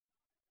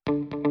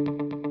Man,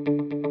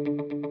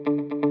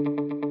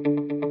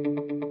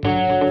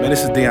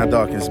 this is Deion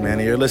Dawkins, man,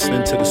 and you're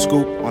listening to The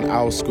Scoop on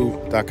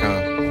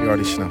OwlScoop.com. You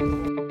already know.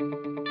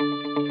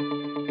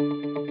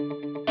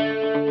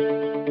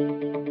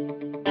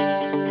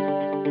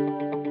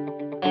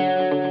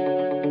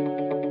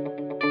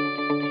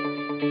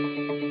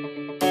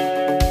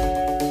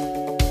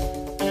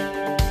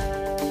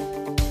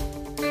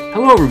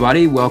 Hello,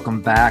 everybody.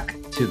 Welcome back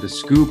to The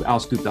Scoop,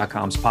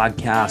 OwlScoop.com's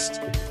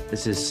podcast.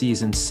 This is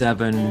Season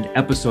 7,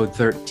 Episode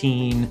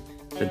 13,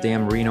 the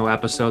Dan Marino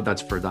episode. That's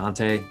for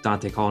Dante.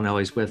 Dante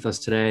Colinelli is with us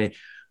today,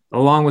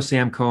 along with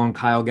Sam Cohn.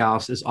 Kyle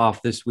Gauss is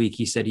off this week.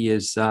 He said he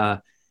is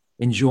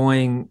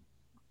enjoying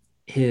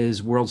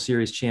his World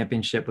Series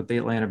championship with the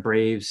Atlanta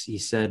Braves. He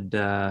said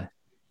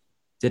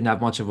didn't have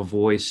much of a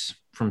voice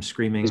from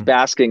screaming. He's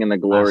basking in the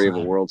glory of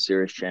a World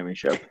Series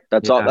championship.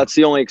 That's all. That's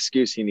the only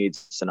excuse he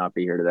needs to not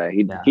be here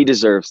today. He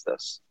deserves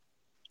this.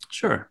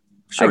 Sure.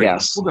 I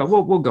guess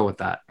we'll go with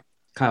that.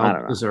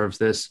 Kyle deserves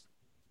this,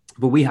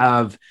 but we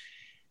have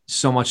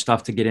so much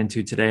stuff to get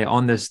into today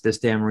on this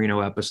Dan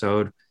Marino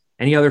episode.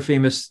 Any other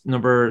famous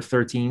number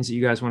 13s that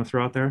you guys want to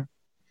throw out there?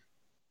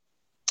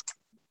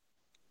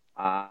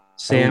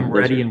 Sam,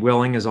 ready and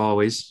willing as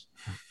always.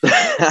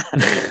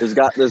 there's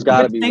got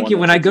to be. Thank you.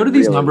 When I go to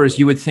these numbers,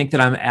 you would think that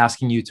I'm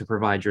asking you to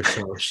provide your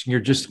source. You're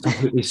just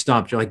completely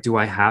stumped. You're like, do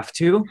I have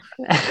to?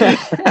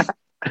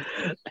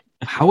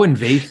 How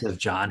invasive,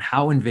 John?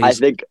 How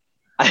invasive?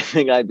 I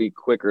think I'd be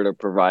quicker to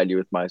provide you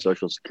with my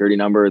social security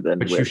number than.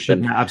 But you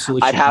should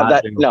absolutely. I'd have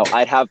that. No,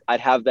 I'd have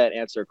that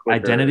answer quicker.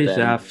 Identity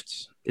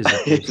theft is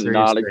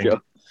not a thing.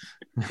 joke.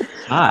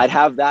 I'd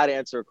have that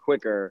answer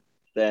quicker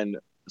than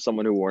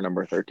someone who wore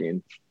number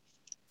 13.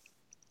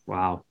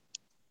 Wow.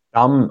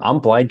 I'm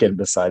blanking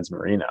besides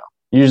Marino.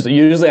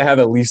 Usually I have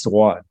at least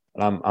one,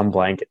 but I'm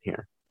blanking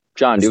here.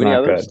 John, do any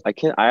others?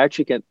 Good. I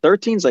actually can't.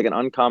 13's like an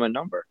uncommon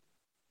number.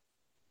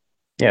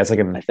 Yeah, it's like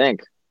I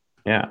think.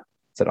 Yeah,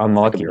 it's an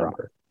unlucky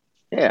number.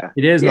 Yeah,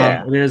 it is.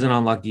 Yeah. It is an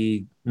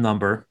unlucky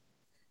number.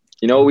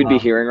 You know what we'd be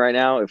hearing right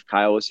now if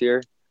Kyle was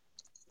here?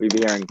 We'd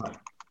be hearing.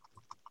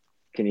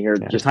 Can you hear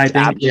just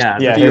typing?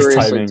 His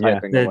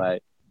typing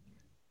away.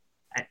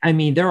 I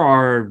mean, there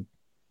are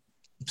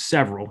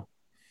several.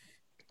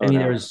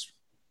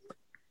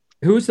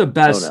 Who is the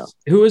best?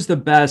 Who is the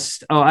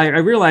best? Oh, I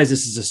realize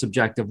this is a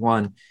subjective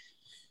one.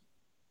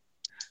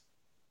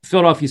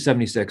 Philadelphia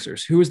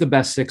 76ers. Who is the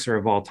best Sixer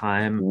of all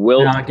time?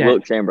 Wilt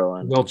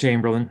Chamberlain. Wilt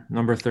Chamberlain,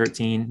 number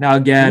 13. Now,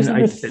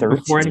 again,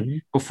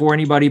 before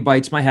anybody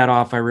bites my head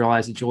off, I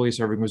realize that Julius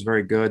Erving was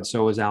very good.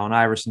 So was Allen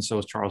Iverson. So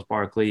was Charles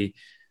Barkley.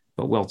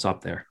 But Wilt's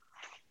up there.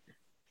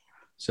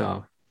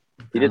 So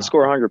he did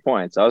score 100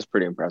 points. That was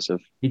pretty impressive.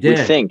 He did.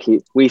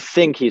 We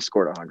think he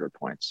scored 100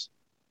 points.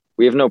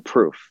 We have no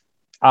proof.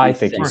 I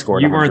think he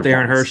scored. You weren't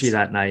there in Hershey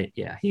that night.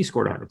 Yeah, he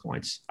scored 100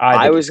 points.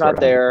 I was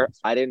not there.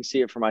 I didn't see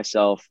it for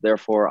myself.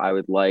 Therefore, I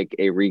would like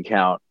a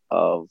recount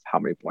of how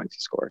many points he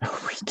scored. A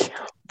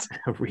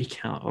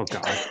recount. Oh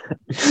God.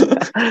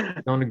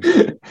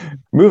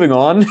 Moving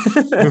on.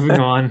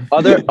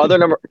 Other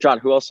number. John,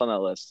 who else on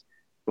that list?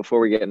 Before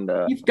we get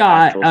into, you've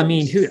got. I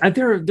mean,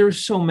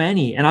 there's so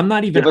many, and I'm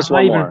not even. Give us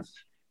one more.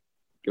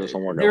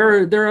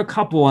 There are a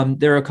couple. I'm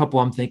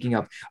thinking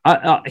of.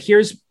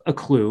 Here's a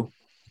clue.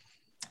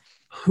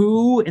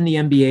 Who in the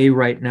NBA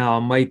right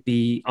now might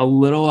be a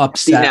little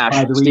upset?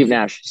 Steve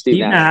Nash. He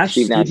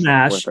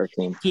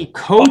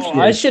coaches.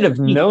 I should have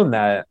known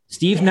that.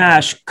 Steve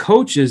Nash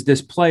coaches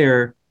this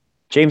player.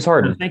 James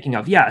Harden. I'm thinking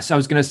of. Yes, I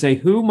was going to say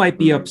who might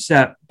be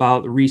upset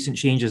about the recent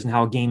changes in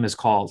how a game is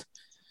called.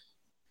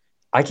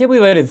 I can't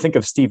believe I didn't think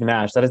of Steve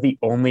Nash. That is the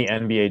only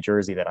NBA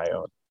jersey that I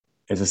own.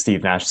 Is a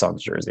Steve Nash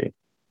Suns jersey.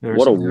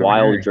 What a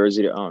wild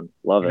jersey to own.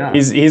 Love it. Yeah.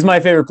 He's my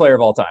favorite player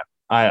of all time.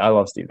 I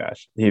love Steve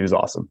Nash. He was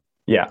awesome.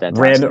 Yeah.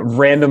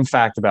 Random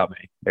fact about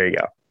me. There you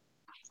go.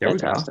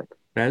 Fantastic.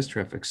 That is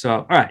terrific. So,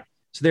 all right.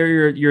 So there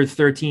are your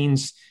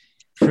 13s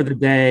for the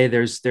day.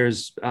 There's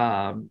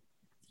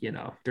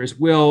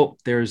Wilt,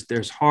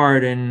 there's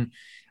Harden.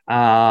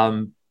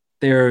 Did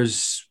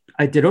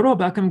Odell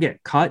Beckham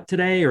get cut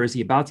today, or is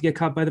he about to get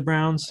cut by the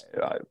Browns?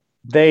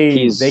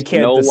 They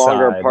can't no decide,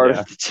 longer part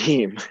of the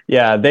team.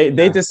 Yeah,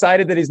 they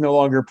decided that he's no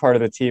longer part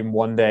of the team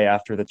one day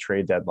after the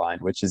trade deadline,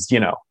 which is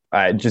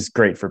just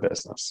great for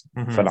business.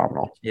 Mm-hmm.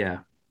 Phenomenal.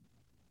 Yeah.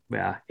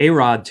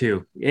 A-Rod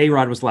too.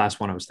 A-Rod was the last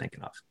one I was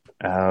thinking of.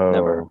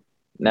 Oh,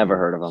 never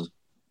heard of him.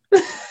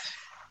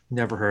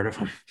 Never heard of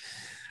him.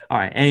 All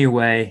right.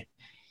 Anyway,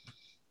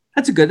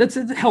 that's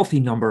a healthy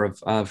number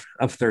of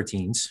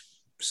 13s.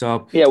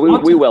 So yeah,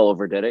 we well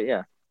overdid it.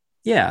 Yeah.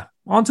 Yeah.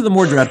 On to the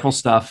more dreadful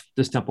stuff,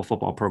 this Temple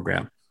football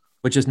program,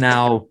 which is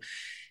now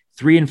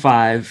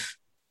 3-5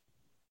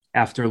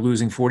 after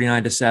losing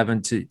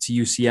 49-7 to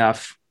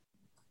UCF.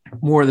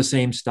 More of the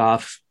same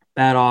stuff.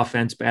 Bad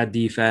offense, bad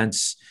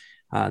defense.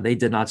 They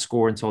did not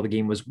score until the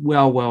game was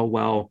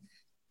well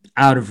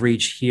out of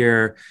reach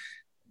here.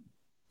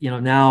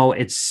 Now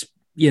it's,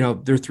 they're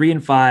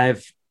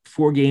 3-5,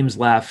 4 games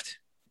left.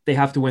 They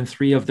have to win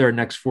 3 of their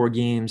next 4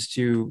 games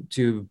to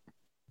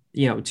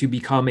to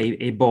become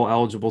a bowl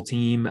eligible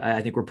team.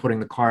 I think we're putting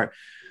the cart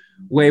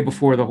way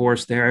before the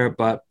horse there,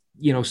 but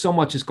so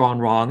much has gone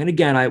wrong. And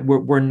again,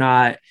 we're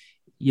not,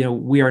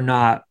 we are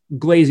not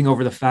glazing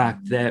over the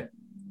fact that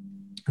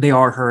they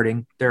are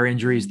hurting. There are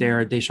injuries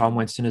there. Deshaun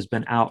Winston has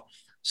been out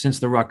since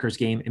the Rutgers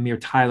game. Amir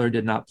Tyler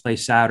did not play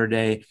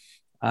Saturday.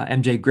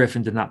 MJ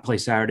Griffin did not play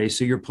Saturday.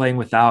 So you're playing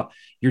without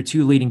your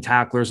two leading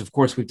tacklers. Of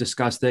course, we've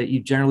discussed that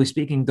you generally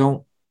speaking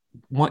don't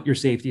want your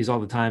safeties all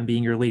the time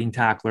being your leading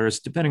tacklers,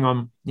 depending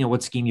on,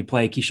 what scheme you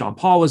play. Keyshawn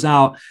Paul was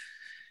out.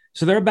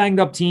 So they're a banged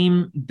up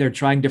team. They're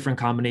trying different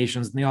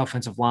combinations in the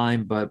offensive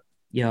line, but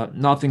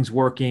nothing's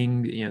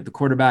working. The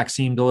quarterback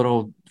seemed a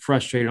little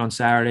frustrated on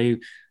Saturday.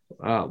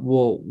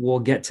 We'll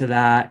get to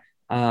that.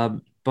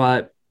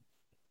 But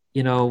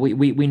we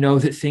know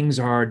that things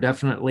are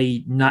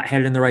definitely not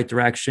headed in the right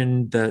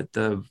direction.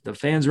 The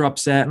fans are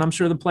upset, and I'm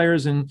sure the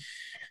players and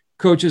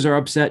coaches are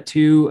upset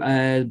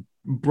too.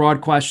 Broad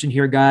question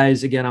here,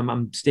 guys. Again,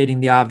 I'm stating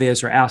the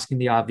obvious or asking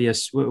the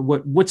obvious.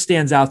 What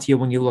stands out to you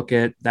when you look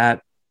at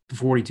that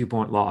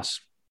 42-point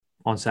loss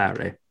on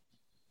Saturday?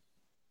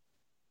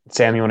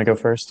 Sam, you want to go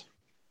first?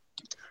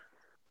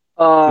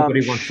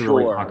 Nobody wants to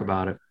really talk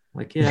about it.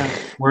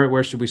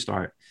 Where should we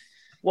start?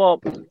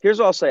 Well, here's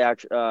what I'll say.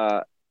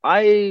 Actually,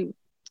 I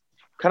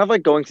kind of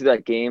like going through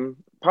that game,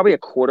 probably a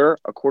quarter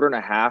and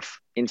a half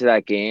into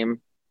that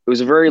game. It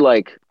was a very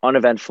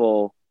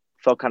uneventful,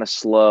 felt kind of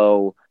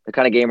slow, the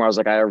kind of game where I was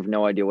like, I have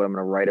no idea what I'm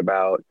going to write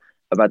about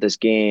this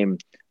game.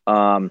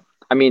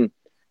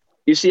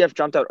 UCF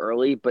jumped out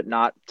early, but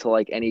not to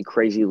any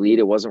crazy lead.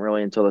 It wasn't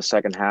really until the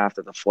second half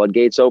that the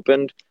floodgates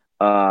opened.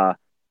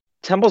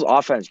 Temple's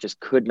offense just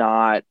could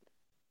not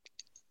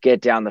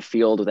get down the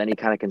field with any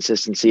kind of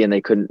consistency, and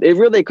they couldn't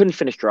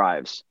finish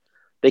drives.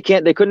 They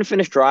couldn't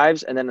finish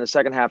drives, and then in the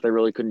second half, they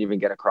really couldn't even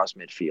get across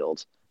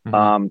midfield.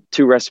 Mm-hmm.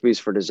 Two recipes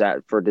for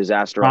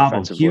disaster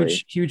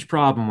offensively. Huge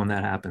problem when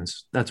that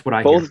happens. That's what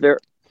I hear.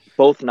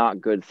 Both not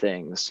good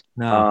things.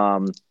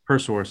 No, per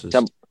sources.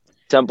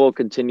 Temple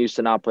continues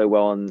to not play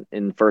well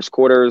in first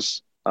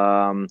quarters.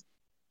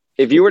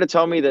 If you were to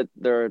tell me that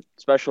their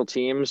special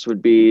teams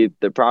would be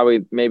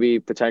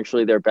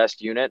potentially their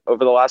best unit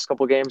over the last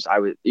couple of games,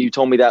 you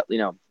told me that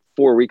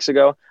 4 weeks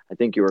ago, I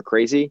think you were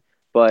crazy.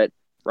 But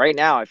right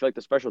now, I feel like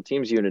the special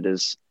teams unit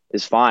is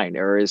fine,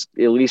 or is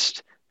at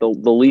least the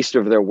least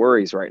of their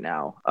worries right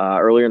now.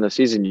 Earlier in the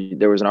season,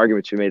 there was an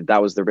argument to be made that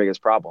was their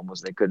biggest problem,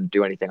 was they couldn't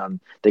do anything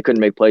they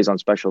couldn't make plays on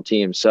special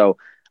teams. So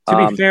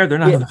to be fair, they're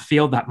not on the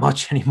field that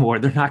much anymore.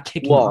 They're not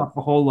kicking off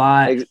a whole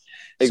lot.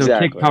 Exactly. So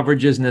kick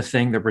coverage isn't a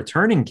thing. They're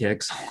returning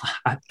kicks a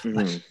lot.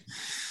 Mm-hmm.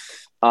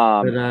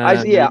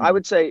 I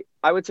would say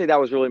that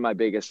was really my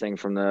biggest thing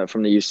from the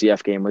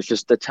UCF game, was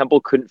just the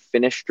Temple couldn't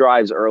finish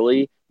drives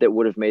early that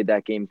would have made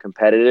that game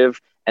competitive.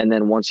 And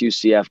then once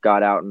UCF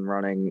got out and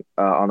running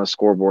on the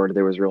scoreboard,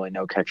 there was really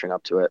no catching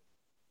up to it.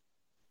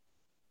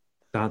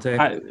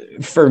 Dante?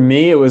 For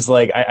me, it was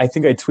I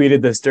think I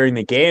tweeted this during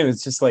the game.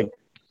 It's just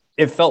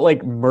it felt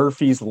like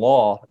Murphy's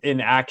Law in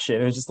action.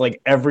 It was just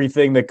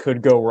everything that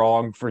could go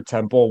wrong for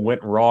Temple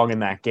went wrong in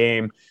that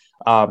game.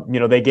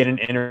 They get an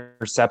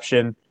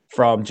interception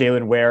from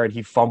Jalen Ware, and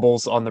he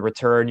fumbles on the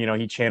return.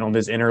 He channeled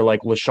his inner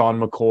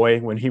LaShawn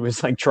McCoy when he was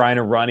trying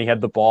to run. He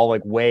had the ball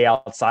way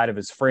outside of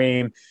his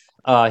frame.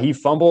 He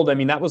fumbled.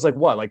 That was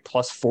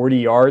plus 40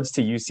 yards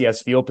to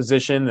UCS field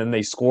position. Then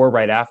they score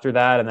right after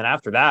that. And then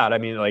after that,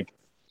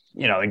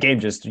 the game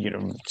just,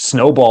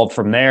 snowballed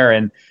from there.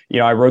 And,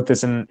 I wrote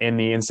this in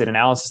the instant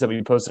analysis that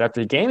we posted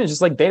after the game. It's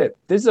just this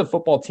is a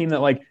football team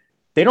that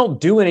they don't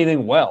do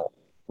anything well.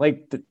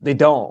 They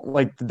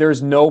don't.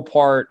 There's no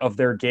part of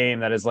their game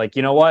that is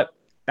you know what?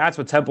 That's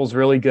what Temple's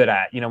really good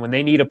at. When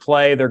they need a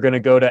play, they're going to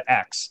go to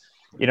X.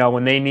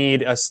 When they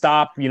need a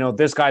stop,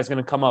 this guy's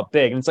going to come up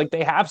big. And it's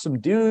they have some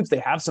dudes, they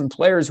have some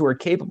players who are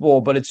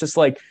capable, but it's just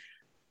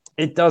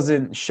it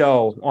doesn't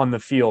show on the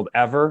field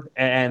ever.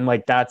 And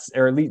that's,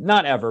 or at least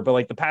not ever,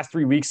 but the past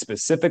 3 weeks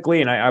specifically.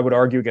 And I would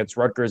argue against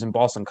Rutgers and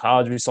Boston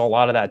College, we saw a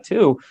lot of that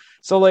too.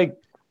 So I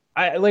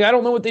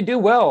don't know what they do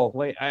well.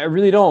 I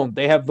really don't.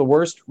 They have the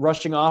worst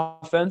rushing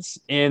offense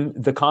in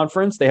the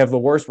conference. They have the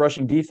worst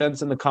rushing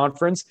defense in the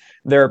conference.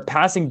 Their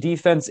passing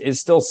defense is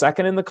still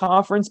second in the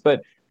conference,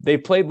 but they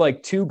played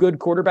two good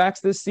quarterbacks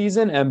this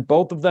season, and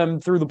both of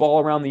them threw the ball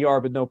around the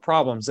yard with no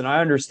problems. And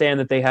I understand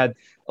that they had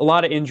a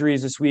lot of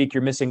injuries this week.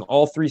 You're missing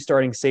all three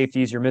starting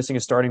safeties. You're missing a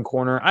starting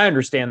corner. I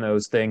understand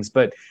those things,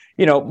 but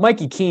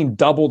Mikey Keene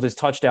doubled his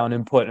touchdown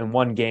input in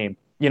one game.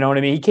 You know what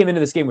I mean? He came into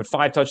this game with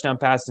 5 touchdown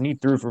passes and he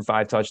threw for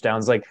 5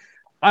 touchdowns. I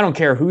don't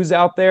care who's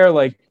out there,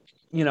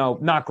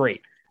 not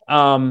great.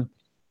 I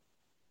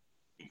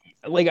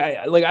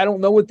don't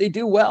know what they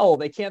do well.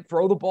 They can't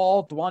throw the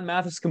ball. Dwan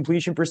Mathis'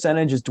 completion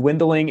percentage is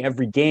dwindling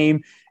every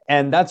game.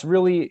 And that's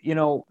really,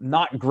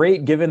 not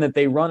great given that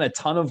they run a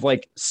ton of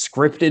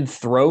scripted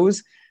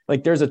throws.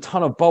 There's a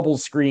ton of bubble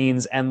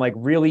screens and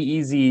really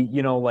easy,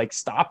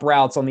 stop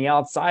routes on the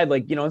outside.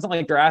 It's not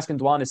like they're asking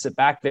Dwan to sit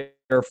back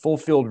there, full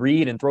field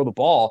read and throw the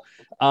ball.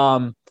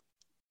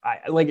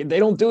 like they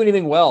don't do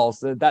anything well.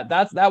 So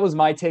that was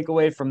my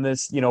takeaway from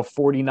this,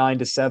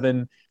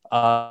 49-7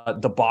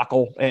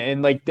 debacle.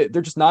 And like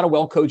they're just not a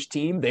well-coached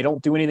team. They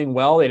don't do anything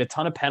well. They had a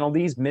ton of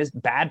penalties,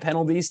 missed bad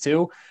penalties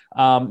too.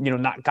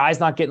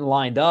 Not getting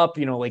lined up,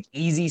 like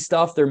easy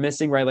stuff they're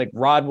missing, right? Like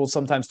Rod will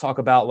sometimes talk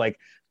about like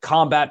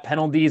combat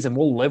penalties, and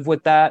we'll live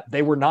with that.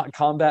 They were not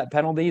combat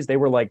penalties. They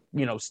were like,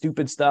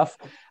 stupid stuff.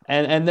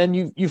 And then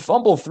you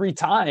fumble 3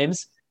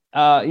 times,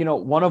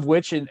 one of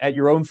which at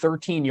your own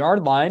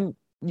 13-yard line.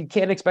 You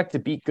can't expect to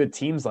beat good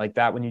teams like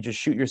that when you just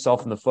shoot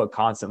yourself in the foot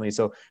constantly.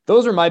 So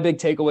those are my big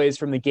takeaways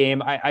from the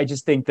game. I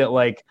just think that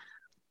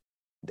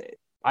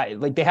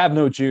they have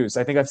no juice.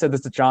 I think I've said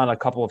this to John a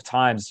couple of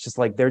times. It's just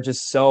like, they're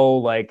just so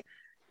like,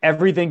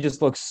 everything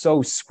just looks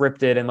so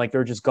scripted and like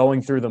they're just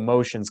going through the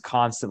motions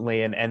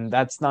constantly. And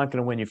that's not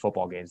going to win you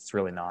football games. It's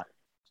really not.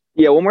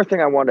 Yeah. One more thing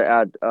I wanted to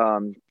add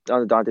on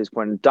Dante's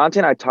point.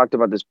 Dante and I talked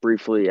about this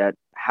briefly at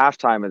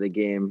halftime of the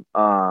game.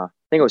 I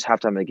think it was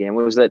halftime of the game.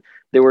 It was that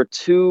there were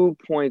 2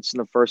 points in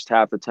the first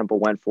half that Temple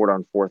went for it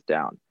on 4th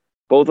down.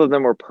 Both of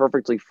them were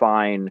perfectly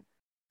fine.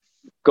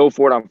 Go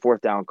for it on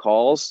 4th down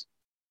calls.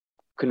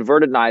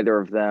 Converted neither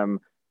of them.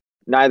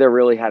 Neither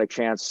really had a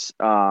chance.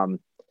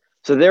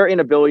 So their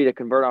inability to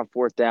convert on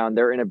 4th down,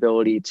 their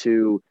inability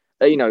to,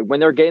 when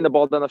they're getting the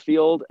ball down the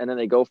field and then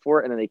they go for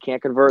it and then they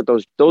can't convert,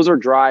 those are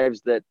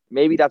drives that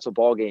maybe that's a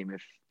ball game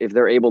if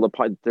they're able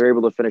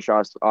to finish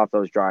off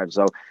those drives.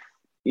 So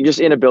you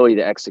just inability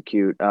to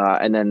execute.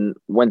 And then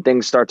when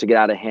things start to get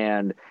out of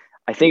hand,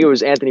 I think it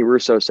was Anthony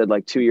Russo said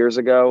like 2 years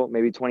ago,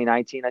 maybe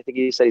 2019. I think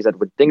he said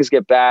when things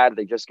get bad,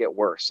 they just get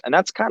worse. And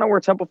that's kind of where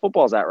Temple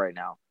football's at right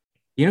now.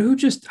 You know who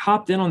just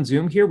hopped in on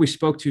Zoom here? We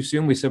spoke too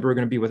soon. We said we were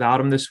going to be without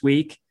him this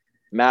week.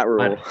 Matt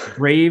Rule.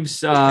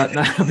 Braves,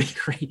 that'll be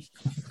great.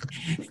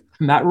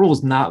 Matt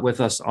Rule's not with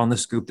us on the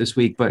scoop this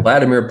week, but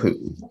Vladimir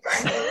Putin.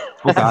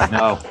 Oh God,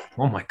 no.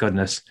 Oh my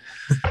goodness.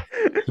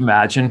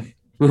 Imagine.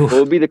 What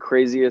would be the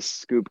craziest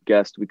scoop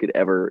guest you could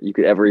ever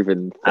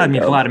even think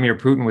of? Vladimir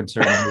Putin would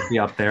certainly be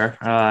up there.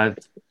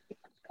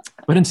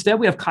 But instead,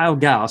 we have Kyle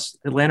Gauss,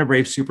 Atlanta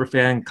Braves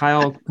superfan.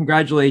 Kyle,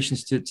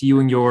 congratulations to you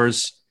and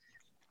yours.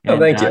 And,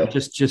 thank you.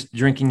 Just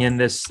drinking in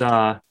this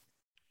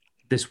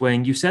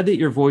wing. You said that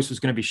your voice was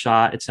going to be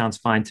shot. It sounds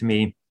fine to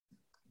me.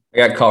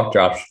 I got cough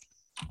drops.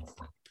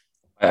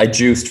 I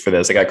juiced for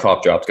this. I got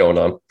cough drops going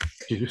on.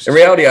 In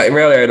reality, I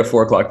had a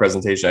 4:00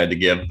 presentation I had to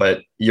give,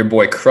 but your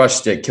boy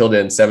crushed it, killed it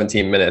in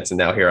 17 minutes, and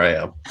now here I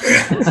am.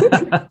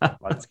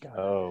 Let's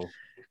go.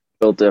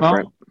 Built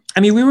different. Well,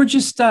 I mean, we were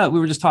just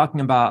talking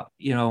about,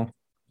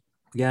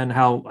 again,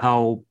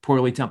 how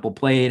poorly Temple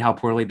played, how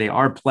poorly they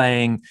are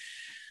playing.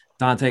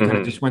 Dante kind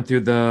of just went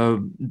through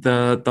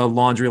the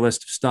laundry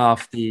list of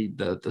stuff,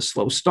 the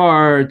slow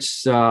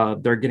starts.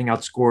 They're getting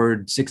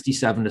outscored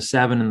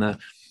 67-7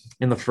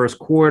 in the first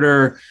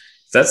quarter.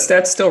 Is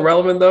that still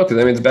relevant though? Because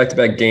I mean, it's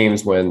back-to-back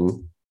games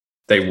when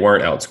they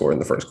weren't outscored in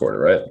the first quarter,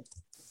 right?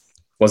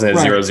 Wasn't it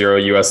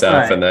 0-0 USF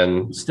right. And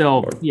then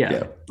still,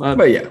 yeah.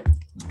 But yeah,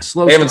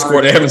 slow. They haven't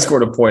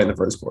scored a point in the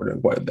first quarter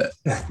in quite a bit.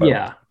 But.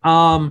 Yeah.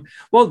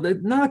 Well,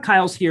 none of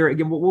Kyle's here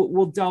again.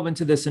 We'll delve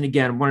into this, and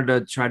again, wanted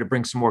to try to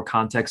bring some more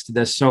context to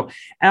this. So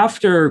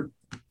after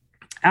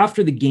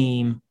the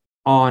game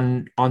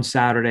on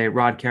Saturday,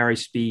 Rod Carey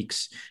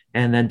speaks.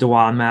 And then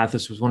D'Wan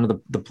Mathis was one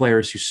of the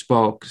players who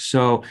spoke.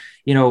 So,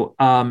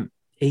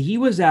 he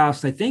was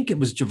asked, I think it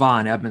was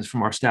Javon Edmonds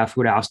from our staff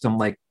who had asked him,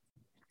 like,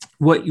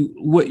 what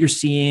you're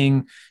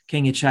seeing,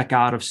 can you check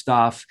out of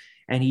stuff?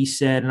 And he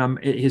said, and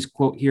his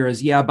quote here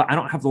is, yeah, but I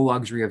don't have the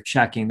luxury of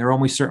checking. There are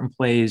only certain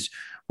plays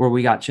where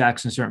we got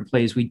checks and certain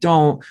plays we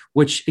don't,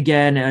 which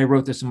again, and I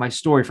wrote this in my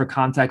story for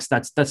context,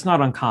 that's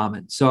not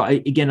uncommon. So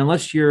again,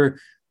 unless you're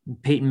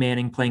Peyton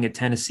Manning playing at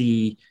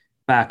Tennessee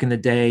back in the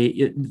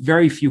day,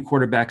 very few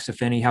quarterbacks,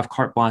 if any, have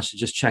carte blanche to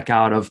just check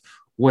out of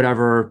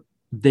whatever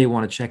they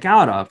want to check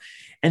out of.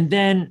 And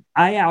then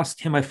I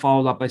asked him, I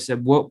followed up, I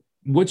said,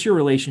 what's your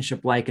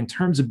relationship like in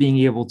terms of being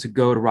able to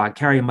go to Rod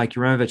Carey and Mike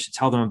Yuremevich to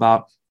tell them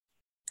about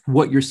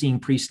what you're seeing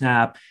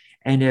pre-snap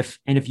and if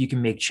you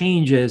can make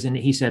changes? And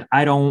he said,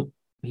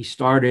 he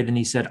started and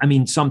he said, I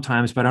mean,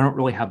 sometimes, but I don't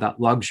really have that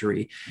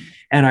luxury.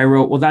 And I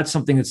wrote, well, that's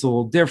something that's a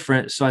little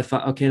different. So I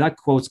thought, okay, that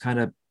quote's kind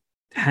of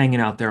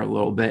hanging out there a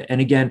little bit. And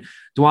again,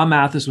 D'Wan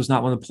Mathis was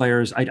not one of the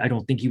players. I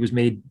don't think he was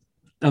made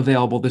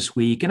available this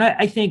week. And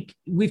I think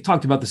we've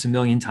talked about this a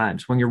million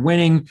times. When you're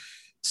winning,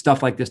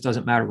 stuff like this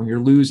doesn't matter. When you're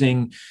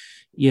losing,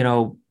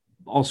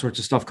 all sorts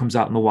of stuff comes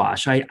out in the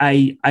wash.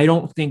 I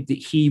don't think that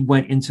he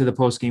went into the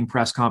post-game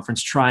press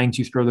conference trying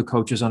to throw the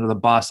coaches under the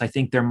bus. I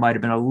think there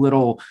might've been a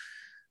little,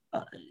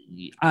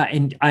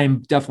 and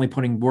I'm definitely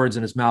putting words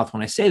in his mouth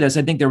when I say this.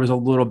 I think there was a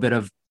little bit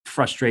of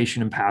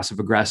frustration and passive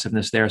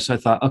aggressiveness there. So I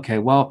thought, okay,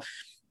 well,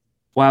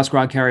 we'll ask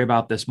Rod Carey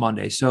about this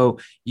Monday. So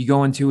you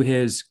go into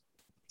his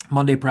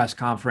Monday press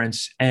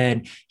conference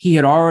and he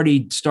had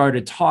already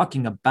started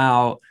talking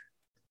about,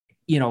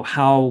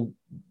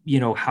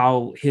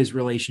 how his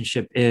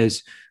relationship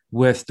is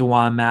with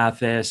D'Wan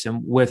Mathis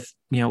and with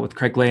with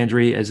Craig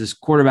Landry as his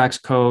quarterback's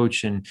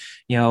coach. And,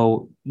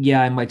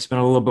 I might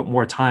spend a little bit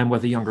more time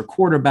with a younger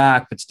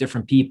quarterback, but it's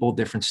different people,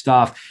 different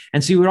stuff.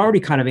 And so you would already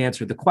kind of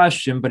answered the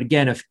question. But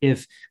again,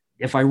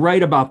 if I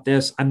write about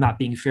this, I'm not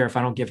being fair if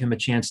I don't give him a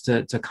chance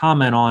to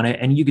comment on it.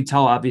 And you could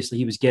tell, obviously,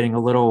 he was getting a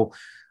little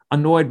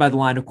annoyed by the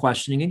line of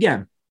questioning.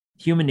 Again,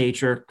 human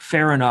nature,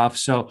 fair enough.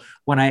 So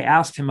when I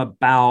asked him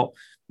about,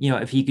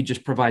 if he could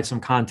just provide some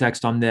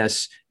context on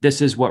this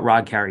is what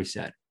Rod Carey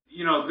said.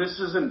 This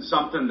isn't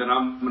something that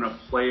I'm going to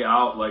play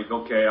out like,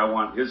 okay, I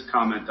want his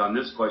comment on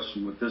this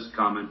question with this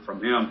comment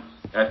from him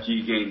after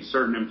you gain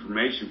certain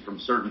information from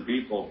certain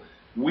people.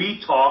 We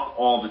talk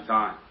all the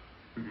time.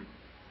 Mm-hmm.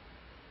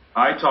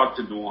 I talk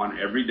to Dewan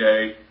every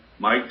day.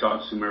 Mike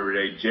talks to him every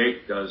day.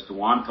 Jake does.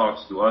 Dewan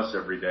talks to us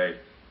every day.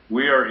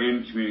 We are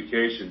in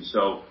communication.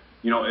 So,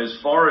 as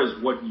far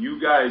as what you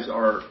guys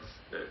are,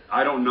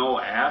 I don't know,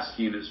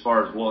 asking as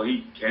far as, well,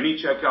 can he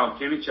check out?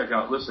 Can he check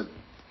out? Listen,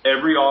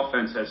 every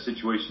offense has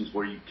situations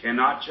where you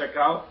cannot check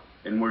out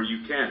and where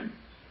you can.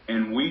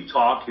 And we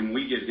talk and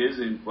we get his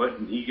input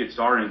and he gets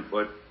our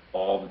input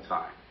all the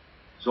time.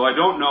 So I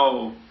don't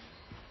know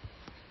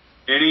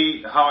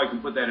how I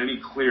can put that any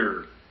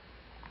clearer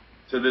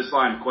to this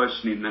line of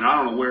questioning. Then I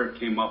don't know where it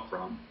came up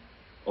from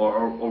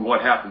or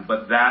what happened,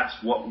 but that's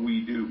what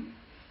we do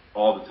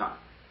all the time.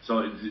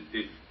 So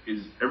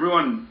is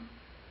everyone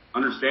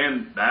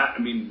understand that? I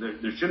mean,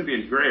 there shouldn't be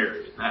any gray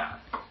area in that,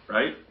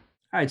 right?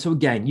 All right. So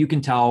again, you can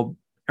tell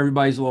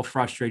everybody's a little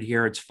frustrated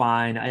here. It's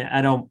fine.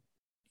 I don't,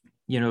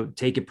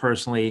 take it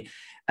personally.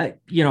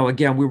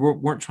 Again, we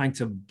weren't trying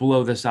to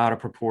blow this out of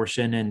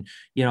proportion, and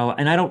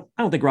and I don't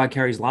think Rod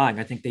Carey's lying.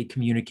 I think they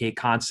communicate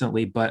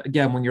constantly. But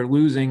again, when you're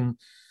losing,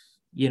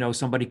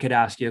 somebody could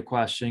ask you a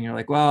question. You're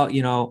like,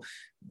 well,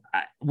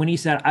 when he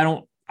said, I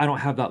don't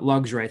have that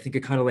luxury, I think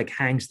it kind of like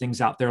hangs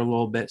things out there a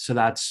little bit. So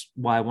that's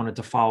why I wanted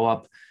to follow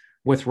up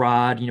with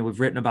Rod. We've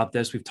written about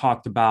this. We've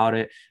talked about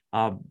it.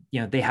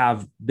 They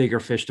have bigger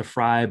fish to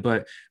fry,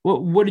 but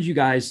what did you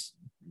guys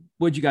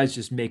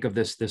just make of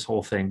this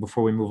whole thing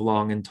before we move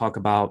along and talk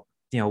about,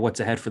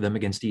 what's ahead for them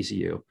against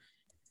ECU?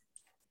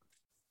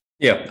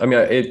 Yeah. I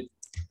mean,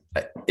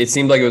 it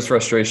seemed like it was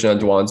frustration on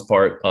Dewan's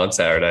part on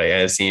Saturday,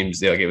 and it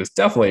seems like it was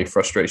definitely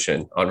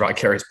frustration on Rod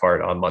Carey's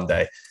part on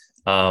Monday.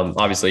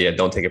 Obviously,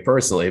 don't take it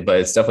personally, but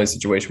it's definitely a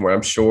situation where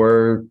I'm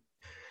sure,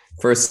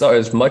 for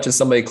as much as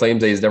somebody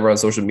claims that he's never on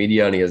social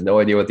media and he has no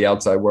idea what the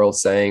outside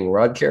world's saying,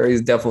 Rod Carey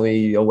is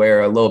definitely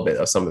aware a little bit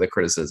of some of the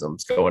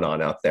criticisms going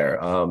on out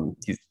there.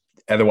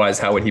 Otherwise,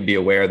 how would he be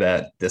aware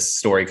that this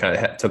story kind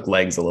of took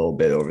legs a little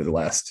bit over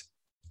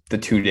the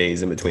 2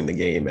 days in between the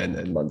game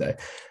and Monday?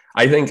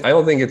 I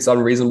don't think it's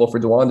unreasonable for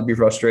Dewan to be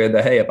frustrated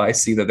that, hey, if I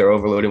see that they're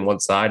overloading one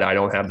side, I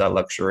don't have that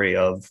luxury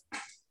of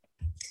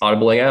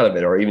audibling out of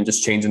it or even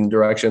just changing the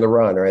direction of the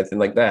run or anything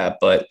like that.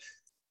 But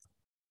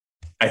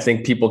I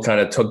think people kind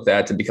of took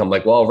that to become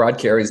like, well, Rod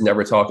Carey's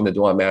never talking to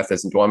Dewan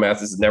Mathis, and Dewan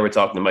Mathis is never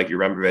talking to Mike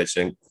Yurembovich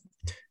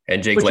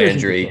and Jake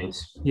Landry.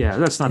 Yeah,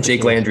 that's not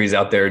Jake Landry's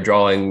out there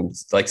drawing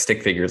like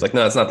stick figures. Like,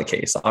 no, that's not the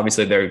case.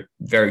 Obviously, they're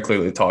very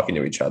clearly talking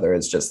to each other.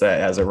 It's just that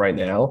as of right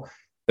now,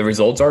 the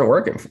results aren't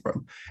working for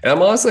him. And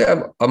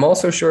I'm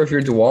also sure if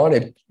you're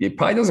Dewan, it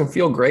probably doesn't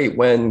feel great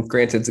when,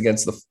 granted, it's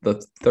against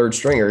the third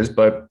stringers,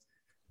 but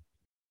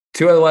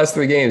 2 out of the last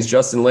 3 games,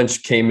 Justin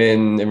Lynch came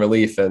in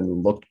relief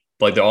and looked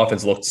like the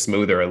offense looked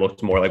smoother. It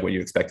looked more like what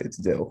you expect it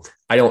to do.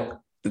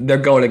 They're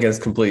going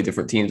against completely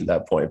different teams at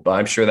that point, but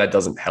I'm sure that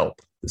doesn't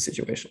help the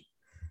situation.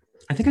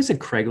 I think I said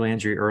Craig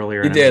Landry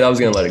earlier. You did. I was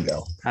going to let it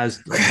go.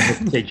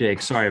 Hey,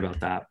 Jake, sorry about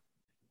that.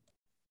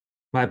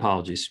 My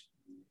apologies.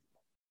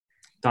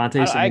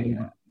 Dante,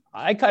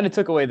 I kind of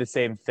took away the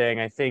same thing.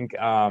 I think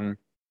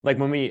like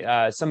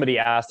when somebody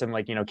asked him,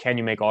 like, can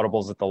you make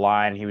audibles at the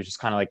line? He was just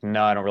kind of like,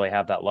 no, I don't really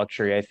have that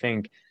luxury. I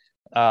think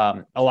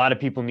a lot of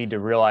people need to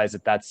realize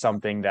that that's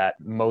something that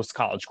most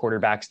college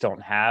quarterbacks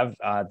don't have.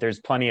 There's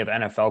plenty of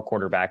NFL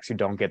quarterbacks who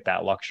don't get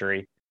that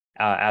luxury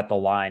at the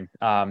line.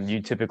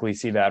 You typically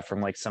see that from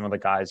like some of the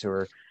guys who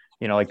are,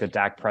 like the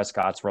Dak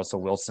Prescott's,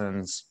 Russell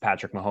Wilson's,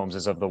 Patrick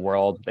Mahomes' of the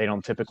world. They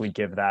don't typically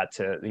give that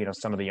to,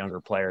 some of the younger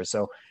players.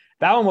 So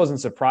that one wasn't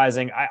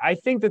surprising. I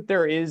think that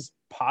there is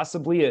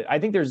possibly, I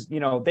think there's,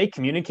 they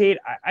communicate.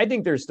 I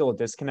think there's still a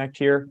disconnect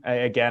here.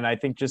 Again, I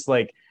think just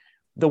like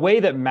the way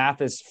that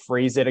Mathis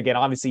phrased it, again,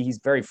 obviously he's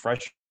very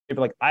frustrated, but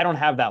like, I don't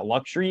have that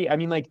luxury. I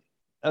mean, like,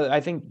 I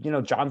think,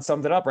 John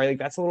summed it up, right? Like,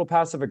 that's a little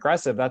passive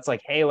aggressive. That's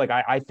like, hey, like,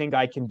 I think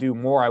I can do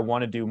more. I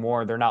want to do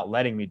more. They're not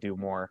letting me do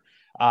more.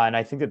 And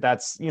I think that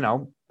that's,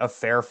 a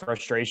fair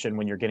frustration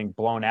when you're getting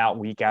blown out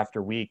week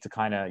after week to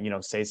kind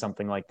of, say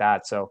something like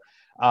that. So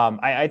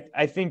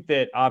I think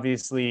that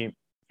obviously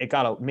it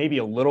got maybe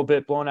a little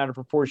bit blown out of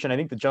proportion. I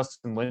think the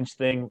Justin Lynch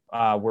thing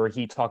where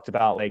he talked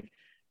about like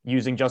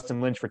using Justin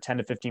Lynch for 10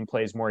 to 15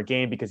 plays more a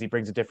game because he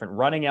brings a different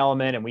running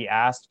element. And we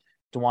asked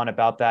Dewan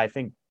about that. I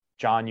think,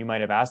 John, you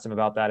might have asked him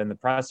about that in the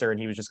presser, and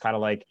he was just kind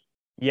of like,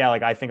 yeah,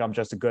 like, I think I'm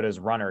just as good as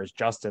runner as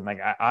Justin. Like,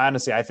 I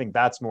honestly, I think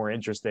that's more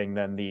interesting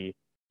than the,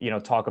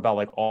 talk about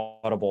like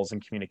audibles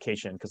and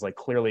communication. Cause like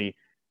clearly,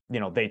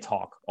 they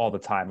talk all the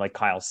time, like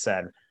Kyle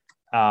said.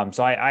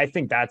 So I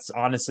think that's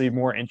honestly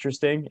more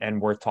interesting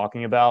and worth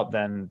talking about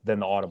than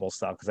the audible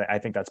stuff, because I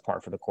think that's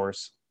par for the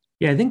course.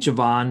 Yeah, I think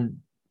Javon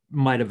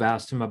might have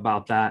asked him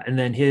about that, and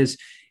then his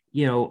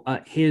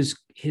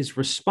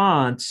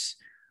response,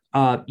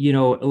 no,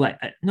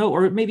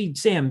 or maybe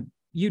Sam,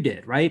 you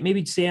did, right?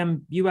 Maybe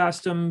Sam, you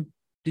asked him.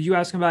 Did you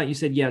ask him about it? You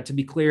said, yeah. To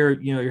be clear,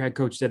 your head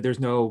coach said there's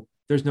no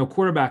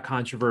quarterback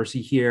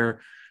controversy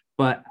here,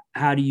 but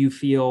how do you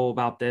feel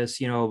about this?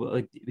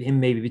 Like him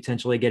maybe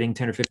potentially getting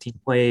 10 or 15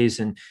 plays,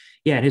 and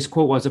yeah, and his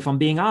quote was, "If I'm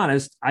being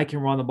honest, I can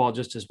run the ball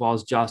just as well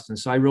as Justin.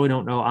 So I really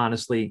don't know,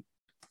 honestly,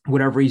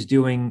 whatever he's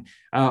doing,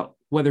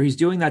 whether he's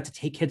doing that to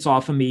take hits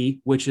off of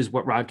me," which is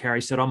what Rod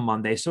Carey said on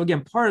Monday. So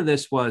again, part of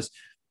this was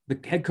the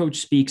head coach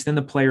speaks, then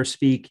the players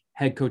speak,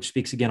 head coach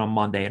speaks again on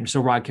Monday. And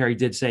so Rod Carey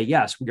did say,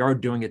 yes, we are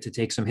doing it to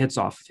take some hits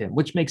off of him,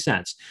 which makes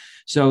sense.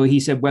 So he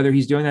said, whether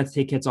he's doing that to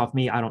take hits off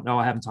me, I don't know.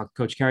 I haven't talked to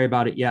Coach Carey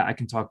about it yet. I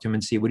can talk to him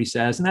and see what he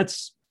says. And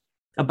that's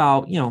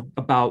about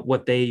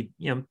what they,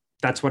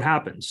 that's what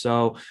happens.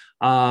 So,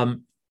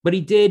 but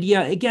he did,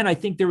 again, I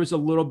think there was a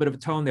little bit of a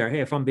tone there.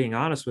 Hey, if I'm being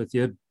honest with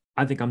you,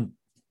 I think I'm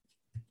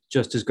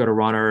just as good a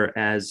runner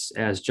as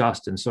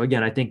Justin. So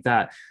again, I think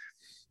that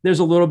there's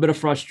a little bit of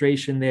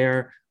frustration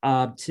there.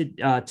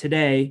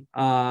 Today,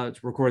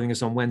 recording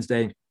this on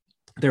Wednesday,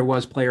 there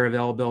was player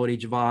availability.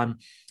 Javon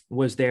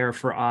was there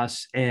for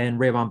us, and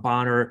Rayvon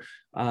Bonner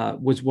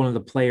was one of the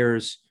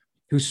players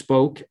who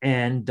spoke,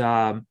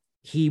 and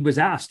he was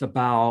asked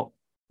about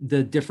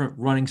the different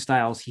running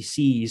styles he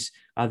sees,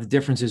 the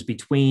differences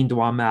between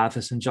D'Wan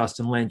Mathis and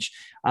Justin Lynch.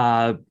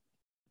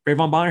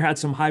 Rayvon Bonner had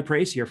some high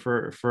praise here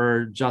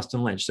for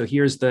Justin Lynch. So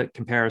here's the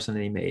comparison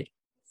that he made.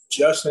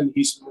 Justin,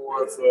 he's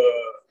more of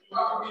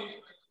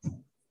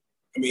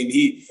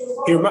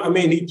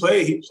he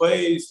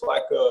plays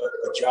like a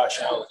Josh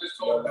Allen.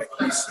 Like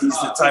he's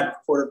the type of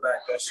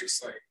quarterback that's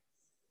just like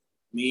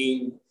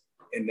mean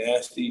and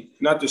nasty.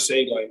 Not to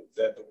say like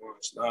that the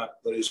one's not,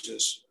 but it's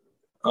just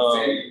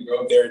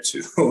they're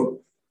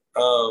two.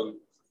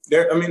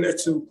 They're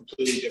two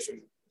completely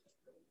different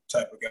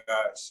type of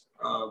guys.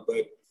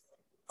 But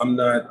I'm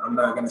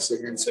not gonna sit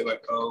here and say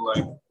like, I would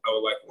like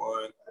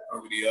one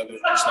over the other.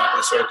 It's not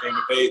that sort of thing.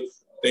 But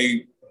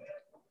they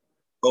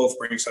both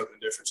bring something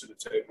different to the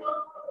table.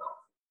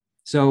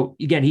 So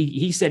again,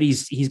 he said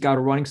he's got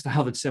a running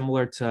style that's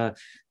similar to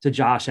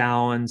Josh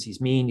Allen's. He's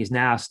mean, he's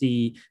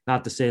nasty.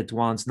 Not to say that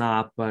D'Wan's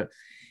not, but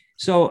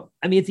so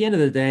at the end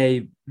of the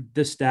day,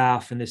 the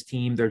staff and this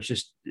team, they're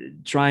just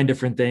trying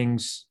different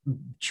things,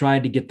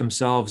 trying to get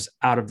themselves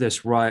out of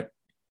this rut,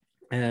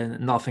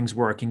 and nothing's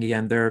working.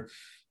 Again, they're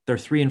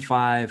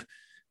 3-5,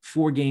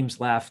 4 games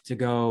left to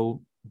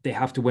go. They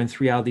have to win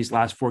 3 out of these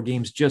last 4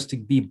 games just to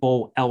be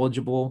bowl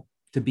eligible,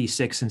 to be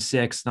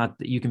 6-6. Not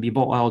that you can be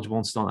bowl eligible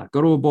and still not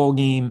go to a bowl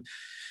game.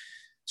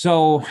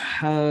 So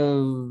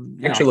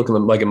actually looking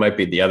like it might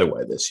be the other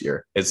way this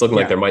year. It's looking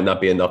like there might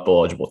not be enough bowl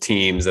eligible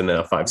teams, and then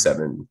a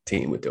 5-7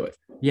 team would do it.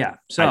 Yeah.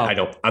 So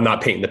I'm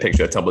not painting the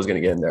picture that Temple's going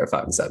to get in there at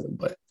 5-7,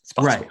 but it's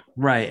possible.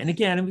 Right. And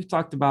again, we've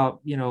talked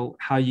about,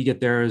 how you get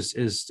there is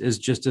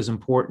just as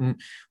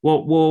important.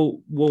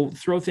 We'll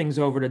throw things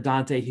over to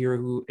Dante here,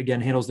 who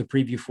again handles the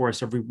preview for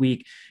us every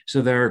week.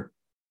 So they're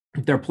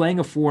playing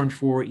a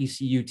 4-4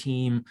 ECU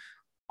team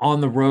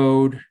on the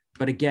road.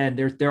 But again,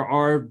 there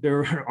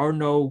are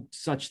no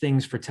such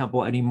things for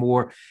Temple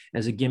anymore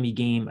as a gimme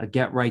game, a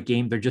get right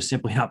game. They're just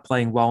simply not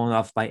playing well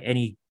enough by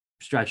any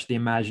stretch of the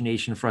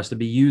imagination for us to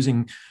be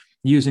using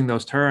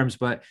those terms.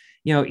 But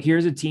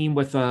here's a team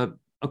with a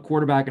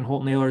quarterback in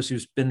Holton Ahlers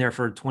who's been there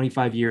for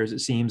 25 years. It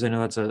seems. I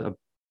know that's a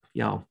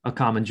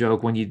common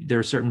joke when there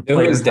are certain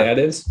players. Who his dad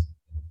is?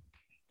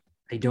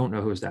 I don't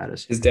know who his dad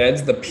is. His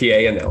dad's the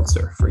PA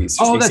announcer for East.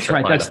 Oh, that's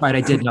right. That's right.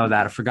 I did know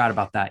that. I forgot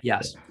about that.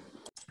 Yes.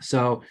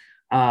 So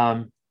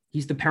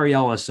he's the Perry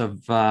Ellis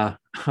of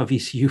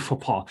ECU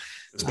football.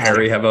 Does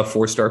Perry have a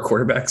 4-star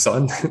quarterback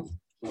son?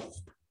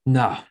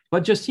 No,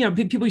 but just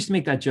people used to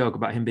make that joke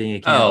about him being a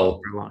kid.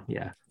 Oh,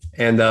 yeah.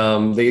 And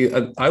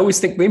I always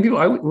think when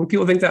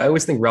people think that, I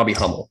always think Robbie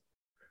Hummel,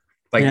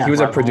 he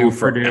was at Purdue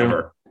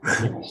forever.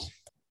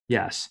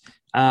 Yes.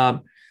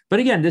 But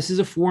again, this is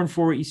a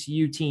 4-4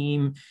 ECU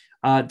team.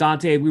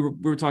 Dante, we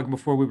were talking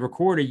before we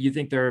recorded. You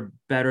think they're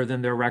better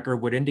than their record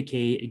would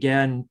indicate?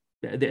 Again,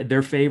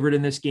 they're favored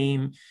in this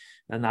game.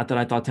 Not that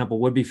I thought Temple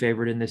would be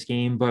favored in this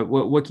game, but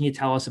what can you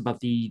tell us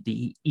about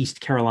the East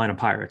Carolina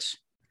Pirates?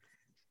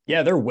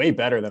 Yeah, they're way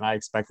better than I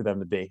expected them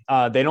to be.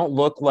 They don't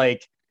look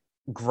like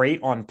great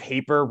on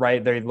paper,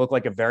 right? They look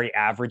like a very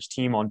average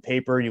team on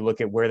paper. You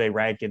look at where they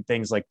rank in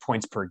things like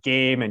points per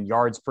game and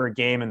yards per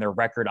game, and their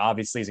record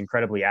obviously is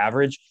incredibly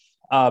average.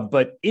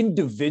 But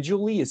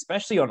individually,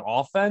 especially on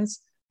offense,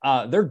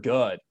 they're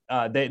good.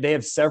 They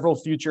have several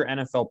future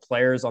NFL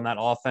players on that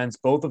offense.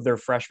 Both of their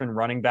freshman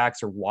running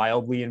backs are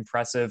wildly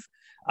impressive.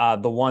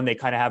 The one, they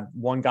kind of have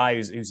one guy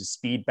who's a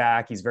speed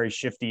back. He's very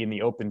shifty in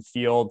the open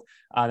field.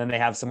 Then they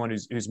have someone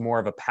who's more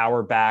of a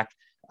power back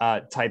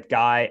type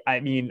guy.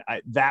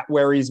 That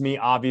worries me,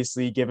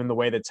 obviously, given the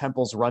way that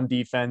Temple's run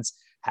defense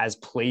has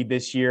played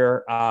this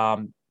year.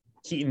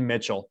 Keaton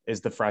Mitchell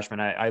is the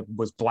freshman. I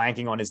was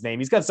blanking on his name.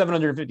 He's got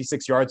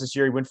 756 yards this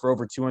year. He went for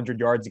over 200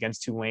 yards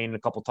against Tulane and a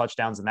couple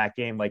touchdowns in that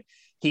game. Like,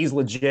 he's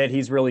legit.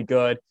 He's really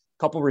good. A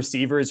couple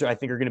receivers who I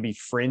think are going to be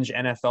fringe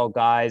NFL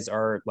guys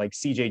are like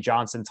CJ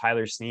Johnson,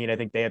 Tyler Snead. I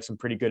think they have some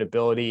pretty good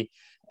ability.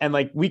 And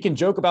like, we can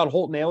joke about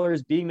Holton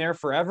Ahlers being there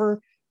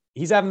forever.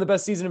 He's having the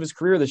best season of his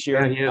career this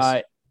year.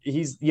 Yeah,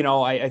 he's,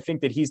 I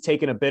think that he's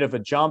taken a bit of a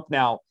jump.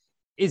 Now,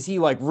 is he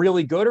like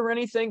really good or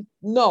anything?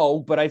 No,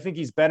 but I think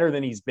he's better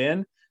than he's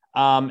been.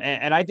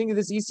 And I think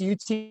this ECU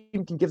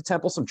team can give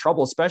Temple some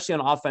trouble, especially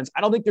on offense.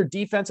 I don't think their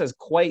defense has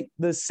quite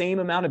the same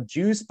amount of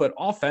juice, but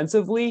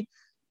offensively,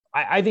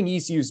 I think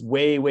ECU is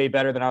way, way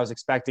better than I was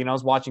expecting. I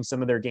was watching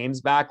some of their games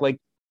back. Like,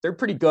 they're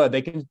pretty good.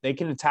 They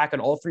can attack at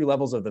all three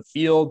levels of the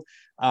field.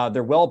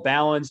 They're well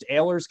balanced.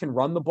 Ahlers can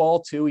run the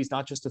ball too. He's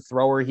not just a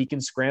thrower. He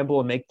can scramble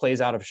and make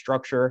plays out of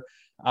structure.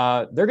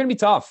 They're going to be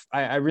tough.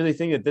 I really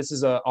think that this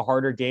is a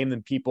harder game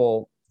than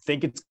people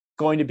think it's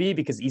going to be,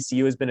 because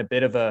ECU has been a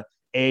bit of a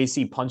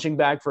AAC punching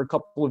bag for a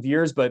couple of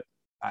years, but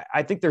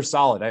I think they're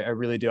solid. I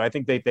really do. I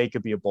think they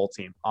could be a bowl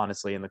team,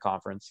 honestly, in the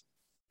conference.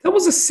 That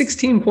was a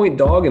 16-point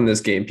dog in this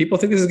game. People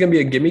think this is going to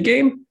be a gimme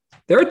game.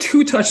 They're a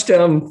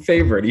 2-touchdown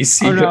favorite.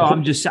 ECU. Oh, no,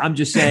 I'm just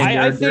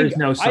saying there's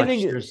no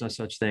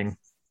such thing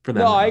for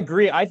them. No, I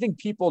agree. I think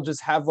people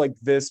just have like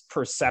this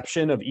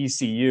perception of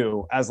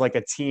ECU as like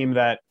a team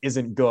that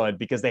isn't good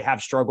because they have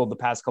struggled the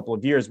past couple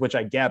of years, which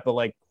I get, but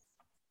like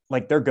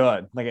they're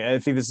good. Like, I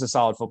think this is a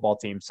solid football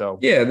team. So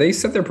yeah, they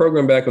set their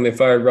program back when they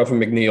fired Ruffin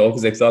McNeil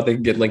because they thought they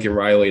could get Lincoln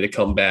Riley to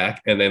come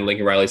back. And then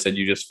Lincoln Riley said,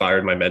 "You just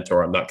fired my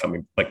mentor. I'm not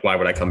coming. Like, why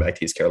would I come back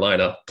to East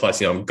Carolina?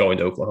 Plus, I'm going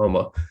to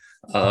Oklahoma."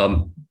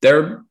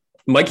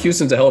 Mike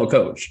Houston's a hell of a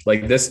coach.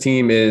 Like, this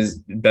team is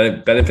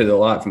benefited a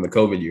lot from the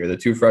COVID year. The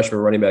two freshman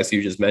running backs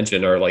you just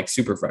mentioned are like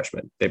super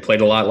freshmen. They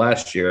played a lot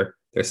last year.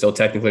 They're still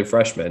technically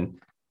freshmen.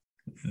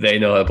 They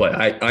know how to play.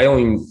 I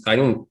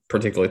don't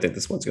particularly think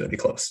this one's going to be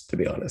close, to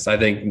be honest. I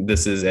think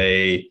this is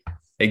a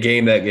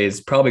game that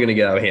is probably going to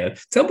get out of hand.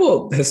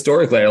 Temple,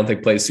 historically, I don't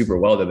think plays super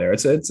well to there.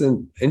 It's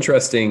an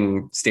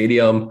interesting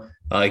stadium.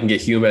 It can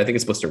get humid. I think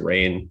it's supposed to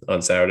rain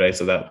on Saturday,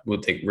 so that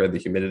will take rid of the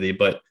humidity.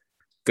 But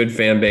good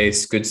fan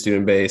base, good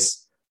student base.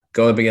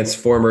 Going up against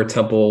former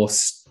Temple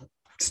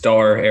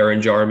star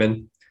Aaron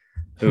Jarman,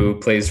 who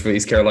plays for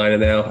East Carolina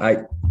now.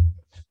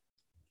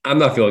 I'm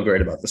not feeling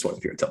great about this one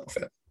if you're a Temple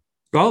fan.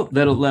 Well,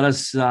 that'll let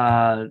us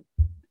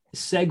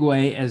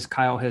segue, as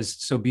Kyle has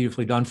so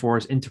beautifully done for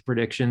us, into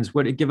predictions.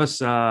 What it give us?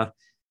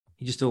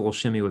 He just did a little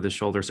shimmy with his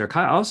shoulders there.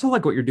 Kyle, I also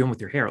like what you're doing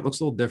with your hair. It looks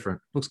a little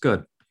different. Looks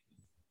good.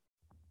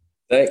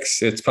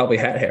 Thanks. It's probably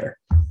hat hair,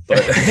 but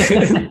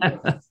we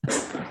got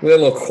a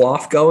little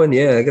coif going.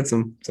 Yeah, I got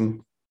some.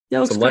 Yeah,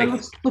 looks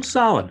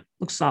solid.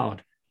 Looks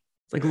solid.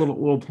 It's like a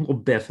little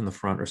biff in the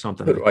front or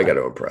something. Who do I got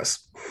to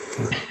impress?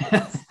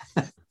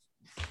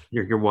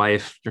 Your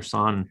wife, your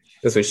son.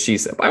 That's what she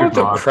said. I want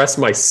to impress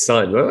my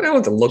son. I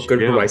want to look good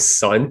for my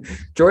son.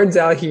 Jordan's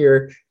out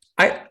here.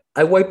 I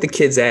wiped the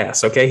kid's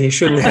ass. Okay, he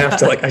shouldn't have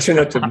to. I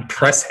shouldn't have to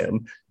impress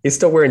him. He's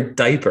still wearing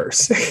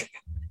diapers.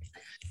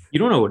 You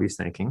don't know what he's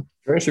thinking.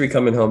 Jordan should be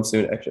coming home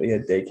soon. Actually, he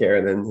had daycare,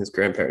 and then his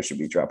grandparents should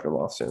be dropping him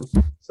off soon.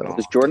 So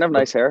does Jordan have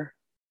nice hair?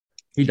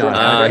 He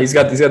does. He's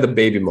got the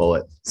baby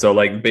mullet. So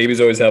like babies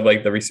always have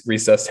like the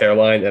recessed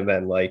hairline, and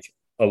then like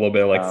a little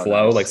bit of like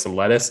flow, like some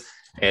lettuce.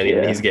 And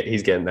he's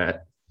getting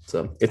that.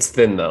 So it's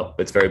thin though.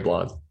 It's very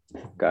blonde.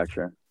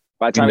 Gotcha.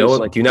 Do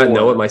you not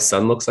know what my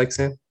son looks like,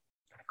 Sam?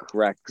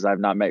 Correct, because I've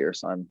not met your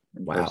son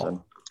in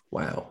person.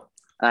 Wow.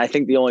 And I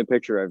think the only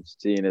picture I've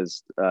seen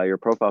is your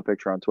profile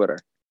picture on Twitter.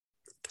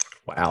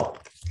 Wow.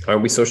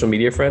 Aren't we social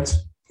media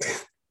friends?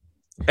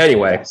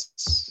 Anyway,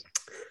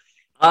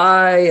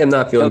 I am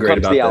not feeling great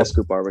about the this.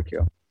 Scoop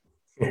barbecue.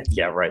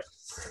 Yeah, right.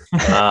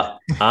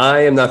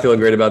 I am not feeling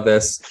great about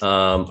this.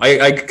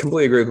 I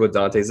completely agree with what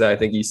Dante said. I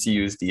think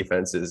ECU's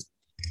defense is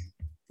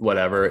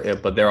whatever,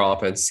 but their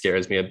offense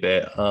scares me a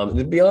bit.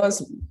 To be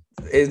honest,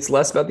 it's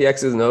less about the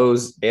X's and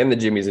O's and the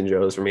Jimmys and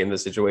Joes for me in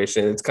this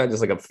situation. It's kind of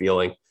just like a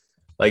feeling.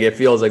 Like, it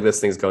feels like this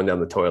thing's going down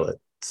the toilet.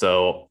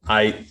 So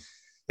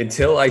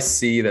until I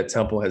see that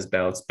Temple has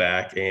bounced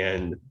back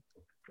and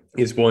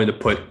is willing to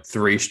put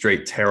 3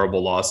 straight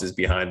terrible losses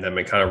behind them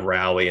and kind of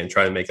rally and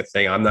try to make a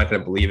thing, I'm not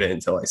going to believe it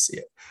until I see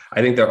it.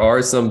 I think there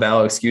are some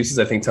valid excuses.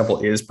 I think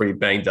Temple is pretty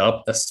banged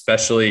up,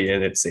 especially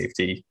in its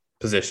safety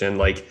position.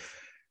 Like,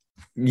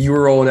 you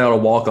were rolling out a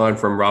walk-on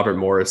from Robert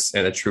Morris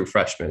and a true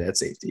freshman at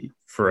safety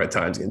for at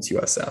times against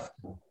USF.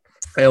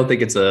 I don't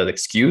think it's an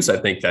excuse. I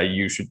think that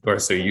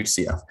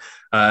UCF.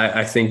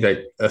 I think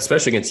that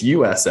especially against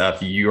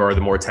USF, you are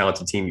the more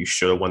talented team. You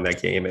should have won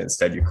that game, and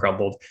instead you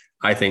crumbled.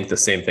 I think the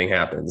same thing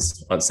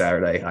happens on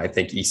Saturday. I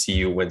think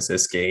ECU wins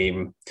this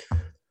game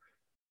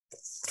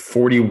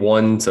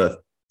 41-17.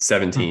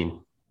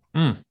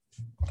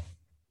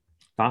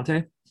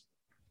 Dante?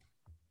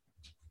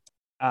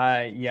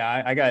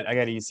 I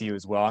got ECU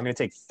as well. I'm going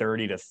to take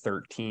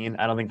 30-13.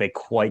 I don't think they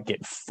quite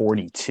get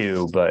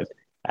 42, but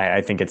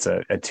I think it's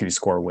a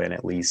 2-score win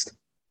at least.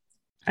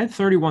 I had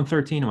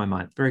 31-13 in my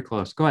mind. Very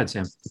close. Go ahead,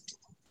 Sam.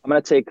 I'm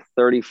going to take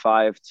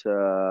 35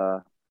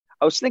 to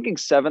 – I was thinking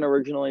 7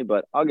 originally,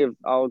 but I'll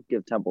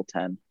give Temple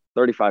 10.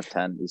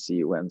 35-10,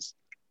 ECU wins.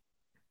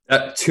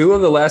 2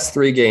 of the last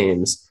 3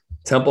 games,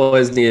 Temple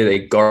has needed a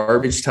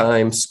garbage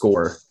time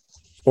score.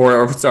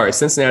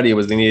 Cincinnati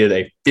they needed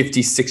a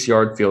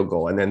 56-yard field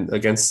goal, and then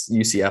against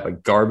UCF, a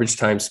garbage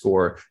time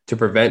score to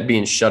prevent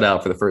being shut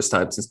out for the first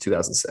time since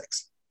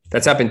 2006.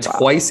 That's happened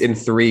twice in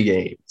 3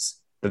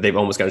 games that they've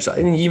almost gotten shut.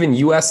 And even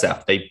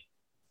USF,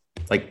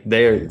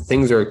 their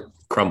things are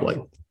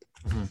crumbling.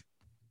 Mm-hmm.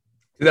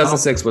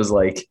 2006 was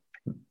like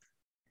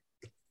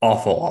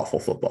awful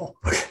football.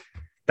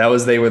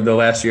 They were the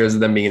last years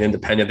of them being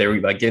independent. They were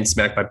like getting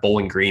smacked by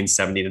Bowling Green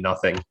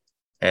 70-0.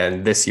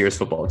 And this year's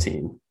football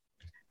team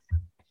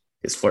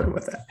is flirting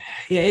with that.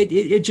 Yeah,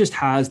 it just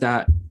has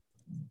that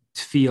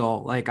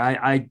feel. Like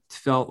I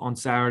felt on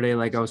Saturday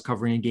like I was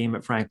covering a game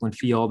at Franklin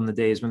Field in the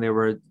days when they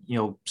were,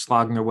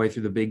 slogging their way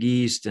through the Big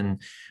East.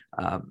 And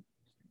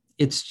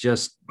it's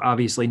just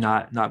obviously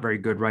not very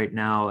good right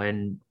now.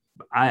 And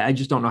I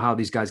just don't know how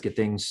these guys get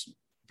things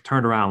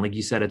turned around. Like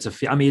you said, it's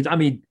I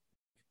mean,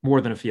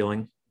 more than a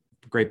feeling.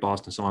 Great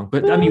Boston song.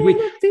 But I mean,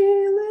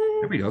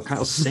 there we go.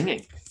 Kyle's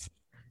singing.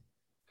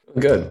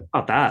 Good.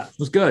 About that. It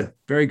was good.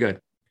 Very good.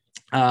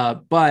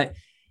 But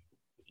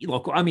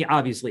look, I mean,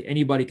 obviously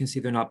anybody can see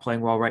they're not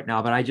playing well right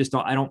now, but I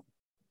don't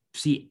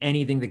see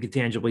anything that could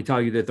tangibly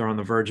tell you that they're on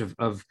the verge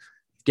of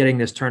getting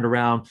this turned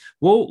around.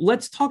 Well,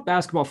 let's talk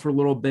basketball for a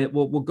little bit.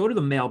 We'll go to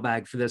the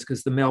mailbag for this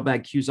because the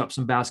mailbag cues up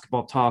some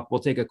basketball talk. We'll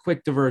take a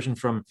quick diversion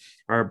from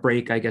our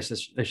break, I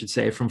guess I should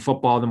say, from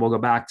football. Then we'll go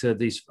back to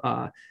these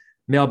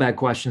mailbag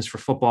questions for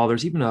football.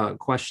 There's even a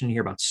question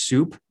here about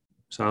soup.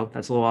 So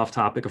that's a little off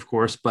topic, of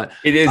course, but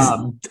it is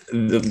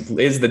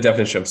the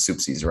definition of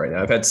soup season right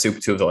now. I've had soup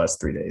 2 of the last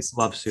 3 days.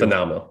 Love soup.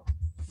 Phenomenal.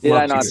 Did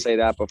I not say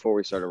that before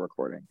we started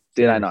recording?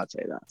 Did I not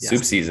say that?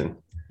 Soup season.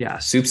 Yeah.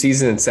 Soup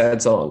season and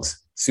sad songs.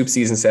 Soup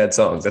season, sad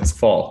songs. That's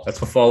fall. That's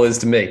what fall is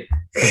to me.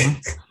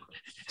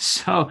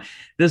 So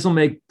this will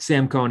make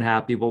Sam Cohn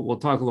happy. We'll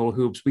talk a little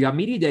hoops. We got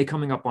Media Day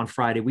coming up on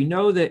Friday. We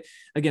know that,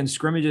 again,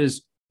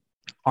 scrimmages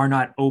are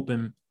not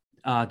open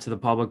to the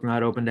public,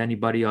 not open to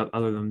anybody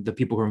other than the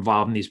people who are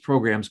involved in these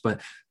programs.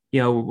 But,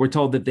 we're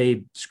told that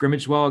they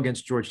scrimmaged well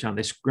against Georgetown.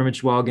 They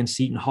scrimmaged well against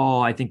Seton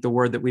Hall. I think the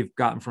word that we've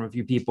gotten from a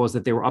few people is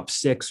that they were up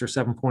 6 or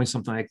 7 points,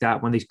 something like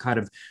that, when they kind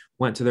of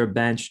went to their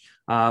bench.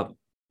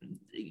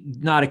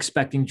 Not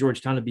expecting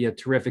Georgetown to be a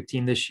terrific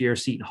team this year.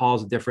 Seton Hall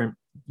is a different,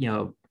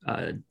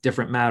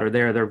 different matter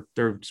there.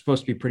 They're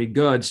supposed to be pretty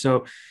good.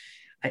 So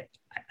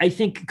I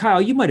think,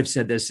 Kyle, you might have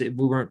said this. We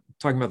weren't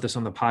talking about this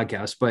on the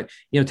podcast, but,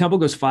 Temple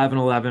goes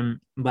 5-11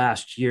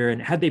 last year.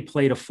 And had they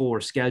played a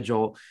fuller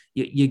schedule,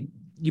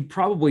 you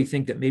probably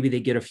think that maybe they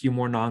get a few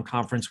more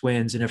non-conference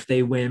wins. And if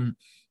they win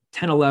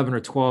 10, 11 or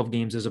 12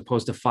 games as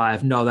opposed to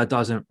 5, no, that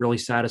doesn't really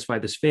satisfy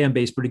this fan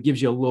base, but it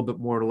gives you a little bit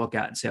more to look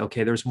at and say,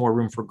 okay, there's more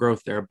room for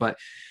growth there. But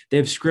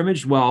they've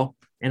scrimmaged well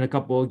in a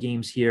couple of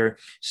games here.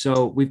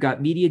 So we've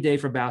got Media Day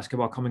for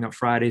basketball coming up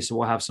Friday. So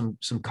we'll have some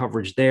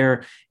coverage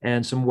there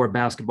and some more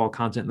basketball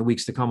content in the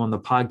weeks to come on the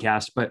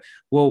podcast. But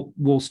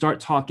we'll start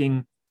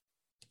talking,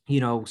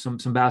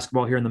 some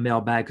basketball here in the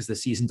mailbag because the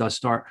season does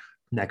start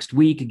next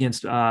week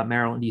against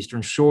Maryland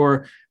Eastern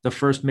Shore. The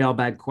first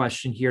mailbag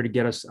question here to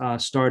get us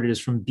started is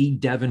from B.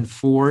 Devon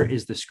 4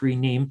 is the screen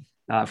name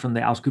from the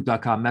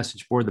owlscoop.com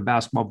message board, the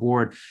basketball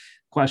board.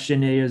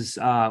 Question is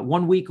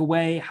 1 week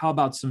away. How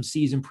about some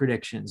season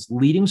predictions?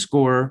 Leading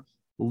scorer,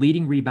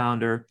 leading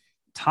rebounder,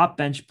 top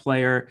bench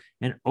player,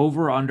 and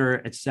over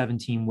under at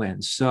 17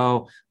 wins.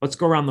 So let's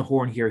go around the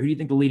horn here. Who do you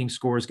think the leading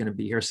scorer is going to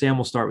be here? Sam,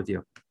 we'll start with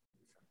you.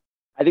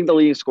 I think the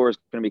leading scorer is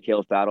going to be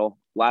Caleb Battle.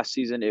 Last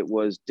season, it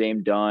was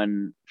Dame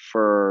Dunn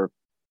for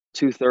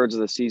 2/3 of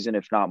the season,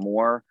 if not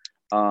more.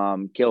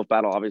 Caleb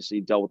Battle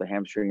obviously dealt with a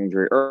hamstring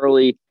injury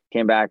early,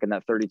 came back, and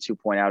that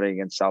 32-point outing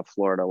against South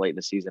Florida late in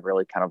the season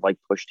really kind of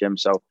pushed him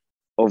so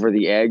over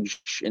the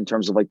edge in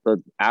terms of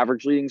the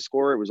average leading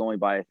scorer. It was only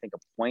by, I think, a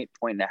point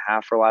and a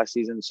half for last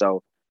season.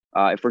 So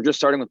if we're just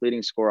starting with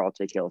leading scorer, I'll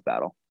take Caleb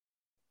Battle.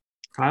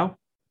 Kyle?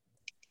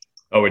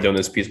 Oh, we're doing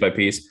this piece by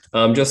piece.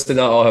 Just to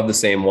not all have the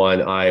same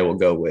one, I will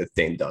go with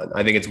Dame Dunn.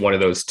 I think it's one of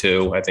those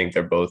two. I think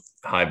they're both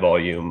high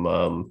volume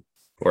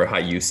or high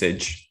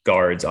usage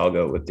guards. I'll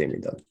go with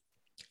Damian Dunn.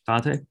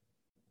 Dante?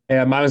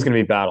 Yeah, mine was going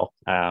to be Battle.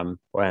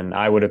 When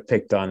I would have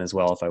picked Dunn as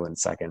well if I went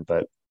second,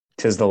 but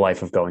 'tis the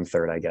life of going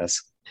third, I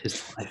guess.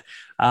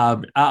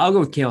 I'll go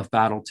with Caleb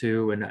Battle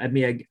too. And I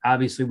mean,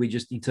 obviously we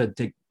just need to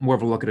take more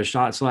of a look at his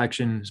shot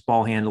selection, his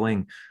ball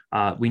handling.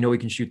 We know he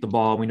can shoot the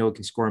ball. We know he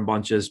can score in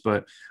bunches,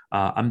 but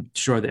I'm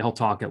sure that he'll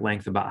talk at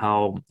length about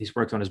how he's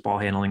worked on his ball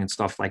handling and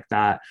stuff like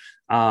that.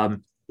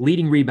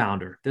 Leading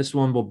rebounder. This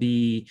one will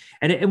be,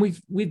 and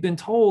we've been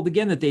told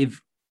again that they've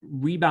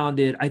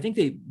rebounded. I think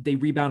they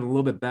rebounded a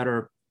little bit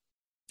better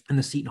in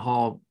the Seton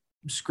Hall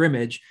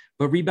scrimmage,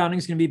 but rebounding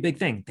is going to be a big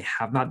thing. They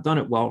have not done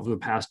it well over the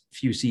past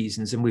few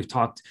seasons. And we've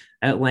talked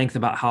at length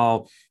about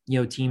how,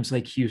 teams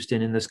like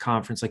Houston in this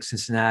conference, like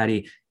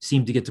Cincinnati,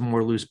 seem to get to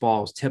more loose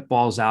balls, tip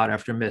balls out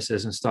after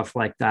misses and stuff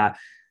like that.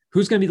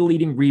 who's going to be the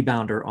leading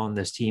rebounder on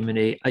this team? And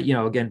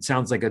again, it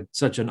sounds like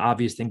such an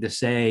obvious thing to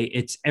say.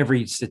 It's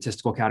every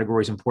statistical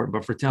category is important,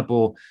 but for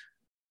Temple,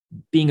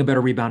 being a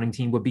better rebounding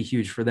team would be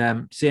huge for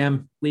them.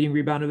 Sam, leading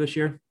rebounder this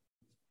year?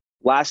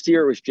 Last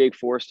year it was Jake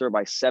Forrester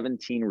by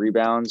 17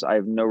 rebounds. I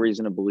have no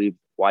reason to believe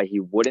why he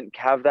wouldn't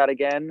have that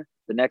again.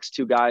 The next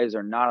two guys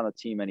are not on the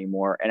team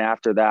anymore. And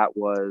after that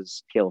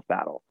was Caleb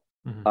Battle,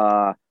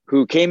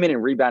 who came in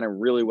and rebounded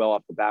really well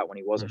off the bat when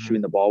he wasn't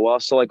shooting the ball well.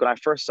 So like when I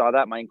first saw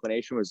that, my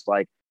inclination was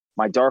like,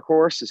 my dark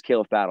horse is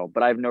Caleb Battle,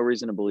 but I have no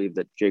reason to believe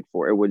that it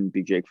wouldn't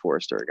be Jake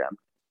Forrester again.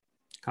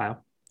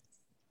 Kyle?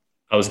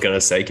 I was going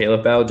to say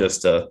Caleb Battle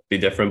just to be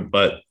different,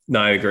 but no,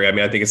 I agree. I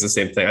mean, I think it's the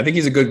same thing. I think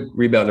he's a good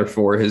rebounder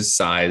for his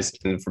size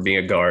and for being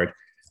a guard.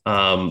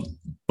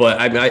 But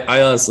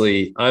I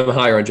honestly, I'm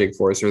higher on Jake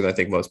Forrester than I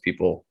think most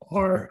people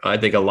are. I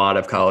think a lot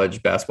of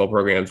college basketball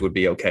programs would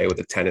be okay with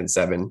a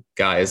 10-7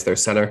 guy as their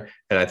center.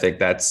 And I think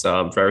that's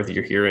for everything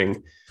you're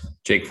hearing,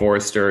 Jake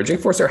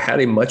Forrester had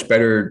a much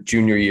better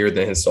junior year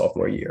than his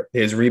sophomore year.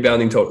 His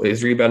rebounding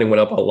went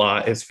up a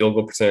lot. His field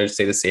goal percentage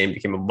stayed the same,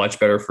 became a much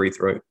better free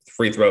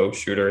throw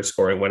shooter.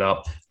 Scoring went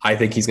up. I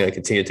think he's going to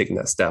continue taking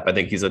that step. I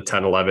think he's a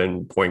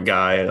 10-11 point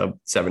guy and a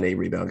 7-8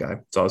 rebound guy.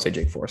 So I'll say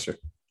Jake Forrester.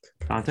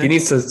 Dante? He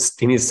needs to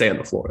stay on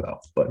the floor though.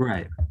 But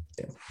right.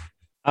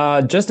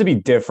 Yeah. Just to be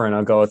different,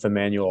 I'll go with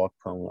Emmanuel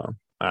Okpongwu.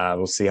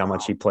 We'll see how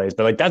much he plays,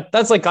 but like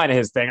that's like kind of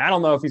his thing. I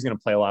don't know if he's going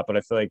to play a lot, but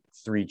I feel like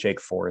 3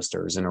 Jake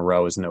Forresters in a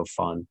row is no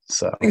fun.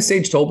 So I think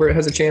Sage Tolbert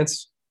has a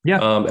chance. Yeah.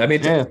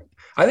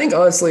 I think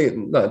honestly,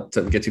 not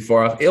to get too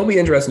far off, it'll be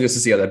interesting just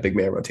to see how that big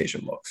man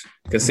rotation looks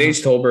because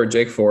Sage Tolbert,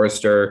 Jake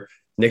Forrester,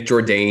 Nick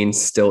Jourdain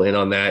still in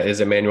on that. Is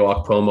Emmanuel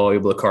Okpongwu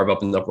able to carve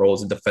up enough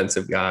roles as a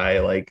defensive guy?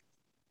 Like,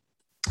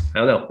 I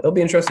don't know. It'll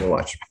be interesting to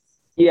watch.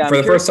 Yeah. For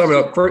the first time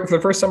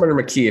under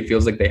McKee, it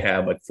feels like they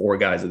have like 4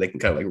 guys that they can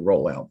kind of like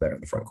roll out there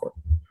in the front court.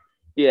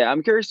 Yeah,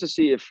 I'm curious to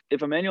see if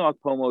Emmanuel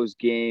Okpongwu's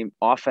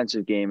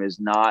offensive game is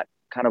not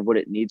kind of what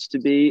it needs to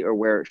be or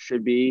where it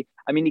should be.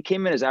 I mean, he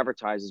came in as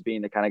advertised as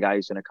being the kind of guy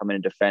who's going to come in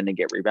and defend and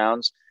get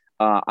rebounds.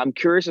 I'm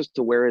curious as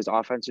to where his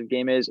offensive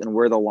game is and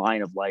where the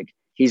line of like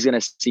he's going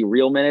to see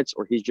real minutes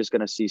or he's just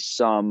going to see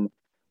some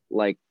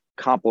like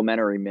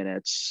complementary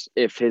minutes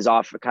if his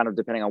kind of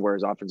depending on where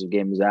his offensive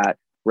game is at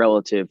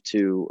relative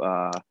to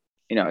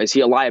is he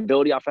a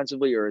liability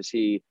offensively or is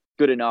he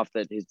good enough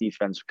that his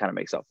defense kind of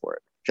makes up for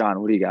it? John,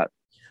 what do you got?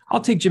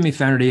 I'll take Jimmy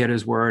Fennerty at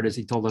his word, as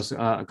he told us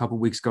a couple of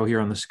weeks ago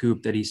here on the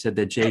Scoop that he said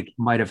that Jake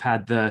might have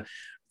had the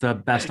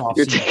best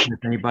offseason of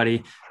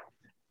anybody.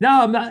 No,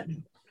 I'm not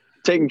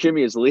taking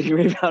Jimmy as the leading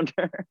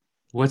rebounder.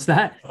 What's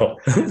that? Oh.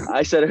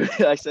 I said,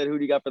 who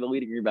do you got for the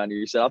leading rebounder?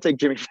 You said, I'll take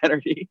Jimmy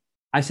Fennerty.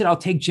 I said, I'll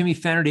take Jimmy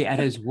Fennerty at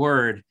his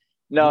word.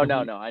 No,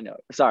 I know.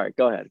 Sorry,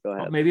 go ahead.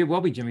 Well, maybe it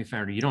will be Jimmy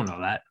Fennerty. You don't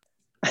know that.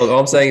 Well,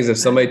 all I'm saying is if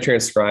somebody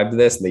transcribed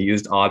this and they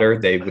used Otter,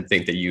 they would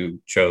think that you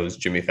chose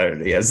Jimmy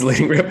Fennerty as the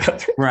leading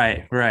rebounder.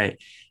 Right.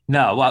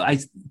 No, well,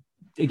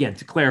 again,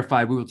 to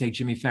clarify, we will take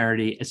Jimmy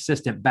Fennerty,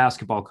 assistant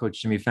basketball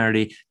coach Jimmy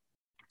Fennerty,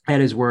 at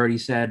his word. He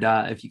said,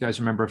 if you guys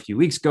remember a few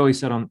weeks ago, he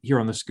said on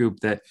the Scoop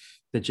that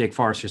Jake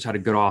Forrester's had a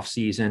good off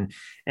season.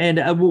 And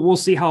we'll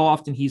see how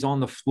often he's on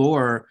the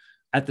floor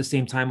at the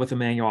same time with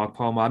Emmanuel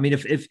Okpongwu. I mean,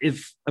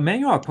 if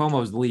Emmanuel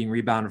Okpongwu is the leading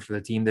rebounder for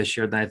the team this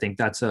year, then I think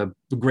that's a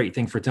great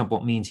thing for Temple.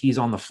 It means he's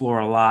on the floor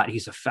a lot.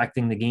 He's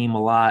affecting the game a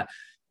lot.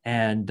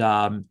 And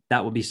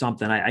that will be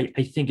something. I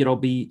think it'll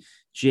be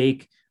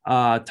Jake,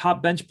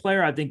 top bench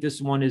player. I think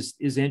this one is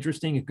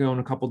interesting. It go in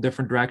a couple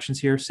different directions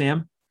here.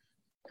 Sam?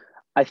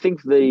 I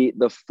think the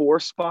 4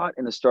 spot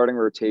in the starting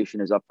rotation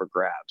is up for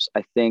grabs.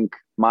 I think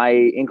my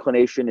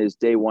inclination is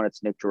day one,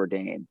 it's Nick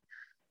Jourdain.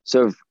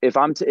 So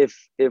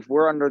if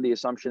we're under the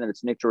assumption that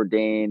it's Nick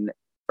Jourdain,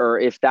 or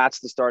if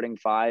that's the starting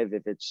 5,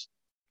 if it's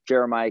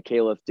Jeremiah,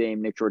 Caleb,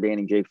 Dame, Nick Jourdain,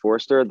 and Jake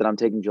Forrester, then I'm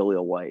taking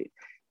Jaleel White.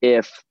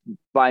 If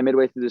by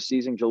midway through the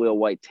season Jaleel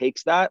White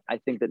takes that, I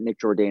think that Nick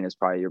Jourdain is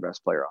probably your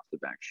best player off the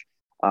bench.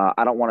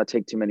 I don't want to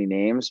take too many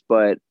names,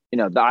 but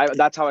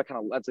that's how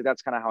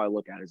that's kind of how I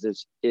look at it.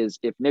 Is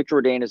if Nick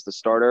Jourdain is the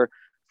starter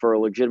for a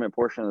legitimate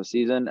portion of the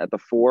season at the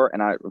 4,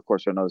 and I of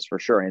course don't know this for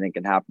sure. Anything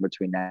can happen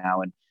between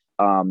now and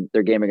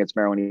their game against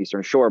Maryland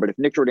Eastern Shore. But if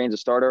Nick Jourdain's a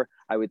starter,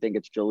 I would think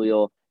it's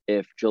Jaleel.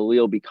 If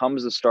Jaleel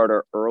becomes the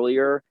starter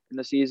earlier in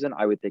the season,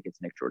 I would think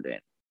it's Nick Jourdain.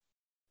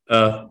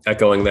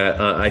 Echoing that,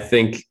 I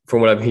think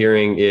from what I'm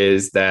hearing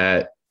is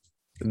that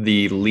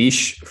the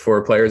leash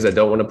for players that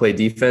don't want to play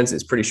defense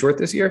is pretty short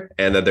this year,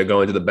 and that they're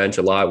going to the bench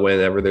a lot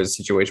whenever there's a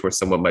situation where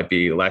someone might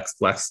be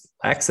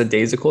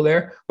lackadaisical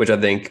there, which I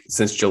think,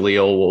 since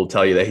Jaleel will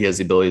tell you that he has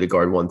the ability to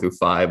guard 1 through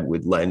 5,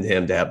 would lend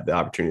him to have the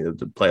opportunity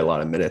to play a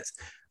lot of minutes.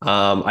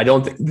 I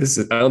don't think this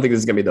is going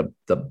to be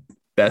the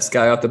best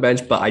guy off the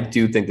bench, but I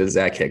do think that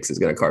Zach Hicks is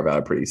going to carve out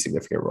a pretty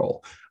significant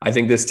role. I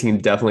think this team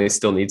definitely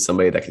still needs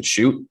somebody that can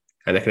shoot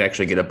and that can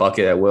actually get a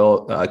bucket at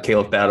will.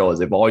 Caleb Battle is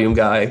a volume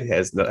guy,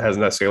 hasn't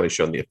necessarily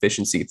shown the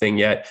efficiency thing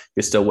yet.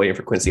 You're still waiting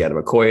for Quincy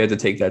Adamakoya to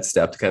take that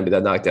step to kind of be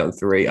that knockdown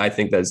 3. I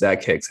think that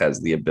Zach Hicks has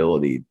the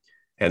ability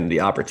and the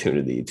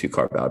opportunity to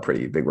carve out a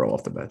pretty big role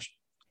off the bench.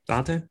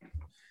 Dante?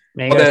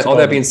 Man, All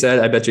that being said,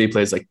 I bet you he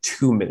plays like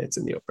 2 minutes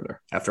in the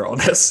opener after all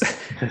this.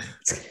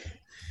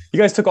 You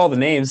guys took all the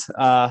names.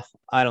 I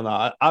don't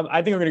know.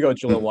 I think I'm going to go with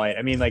Jaleel White.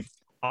 I mean, like,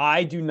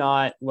 I do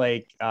not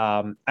I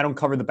don't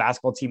cover the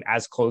basketball team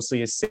as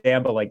closely as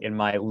Sam, but like in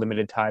my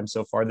limited time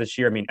so far this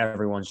year, I mean,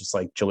 everyone's just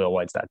like Jaleel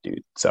White's that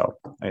dude. So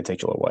I'm going to take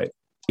Jaleel White.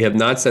 You have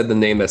not said the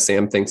name that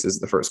Sam thinks is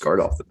the first guard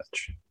off the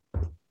bench.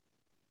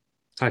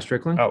 Ty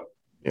Strickland. Oh,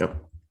 yeah.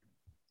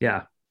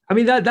 Yeah. I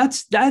mean,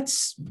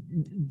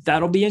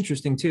 that'll be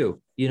interesting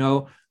too,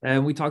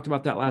 and we talked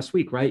about that last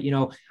week, right?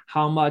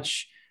 How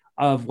much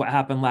of what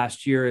happened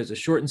last year is a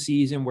shortened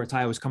season where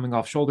Ty was coming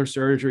off shoulder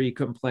surgery. He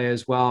couldn't play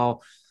as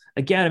well.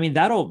 Again, I mean,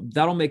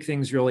 that'll make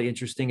things really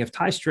interesting. If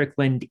Ty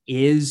Strickland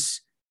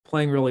is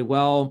playing really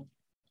well,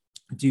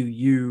 do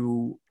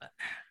you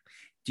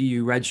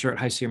redshirt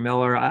Hysier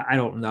Miller? I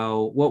don't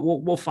know.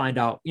 We'll find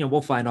out.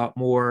 We'll find out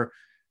more.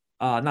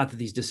 Not that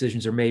these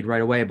decisions are made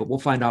right away, but we'll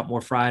find out more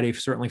Friday.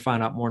 Certainly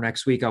find out more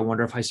next week. I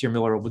wonder if Hysier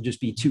Miller will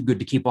just be too good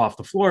to keep off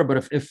the floor.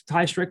 But if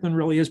Ty Strickland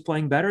really is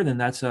playing better, then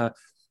that's a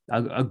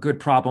good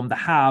problem to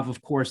have.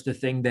 Of course, the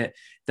thing that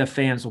the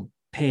fans will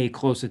pay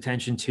close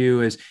attention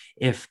to is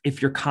if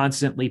you're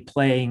constantly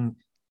playing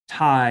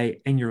Ty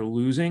and you're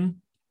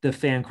losing, the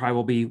fan cry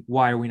will be,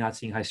 why are we not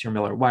seeing Hysier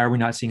Miller? Why are we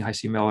not seeing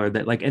Hysier Miller?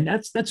 And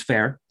that's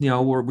fair.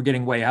 We're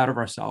getting way out of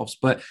ourselves,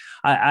 but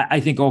I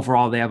think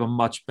overall they have a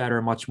much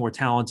better, much more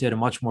talented, and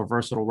much more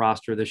versatile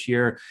roster this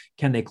year.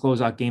 Can they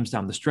close out games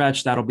down the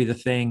stretch? That'll be the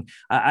thing.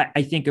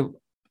 I think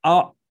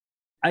I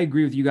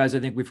agree with you guys. I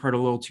think we've heard a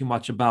little too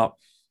much about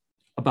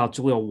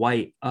Jaleel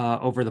White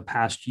over the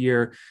past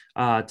year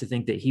to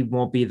think that he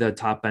won't be the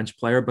top bench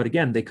player. But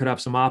again, they could have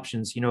some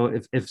options.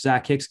 If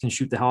Zach Hicks can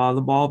shoot the hell out of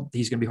the ball,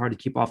 he's going to be hard to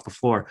keep off the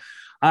floor.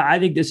 I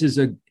think this is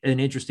an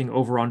interesting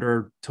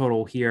over-under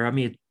total here. I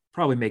mean, it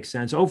probably makes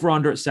sense.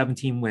 Over-under at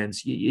 17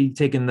 wins. You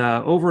taking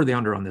the over or the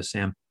under on this,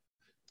 Sam?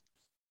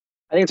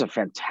 I think it's a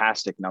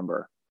fantastic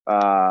number.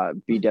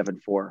 B Devin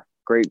 4.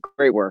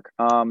 Great work.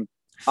 I'm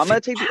going to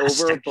take the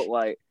over, but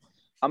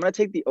I'm going to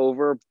take the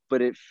over,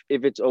 but if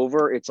it's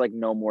over, it's like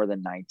no more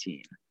than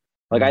 19.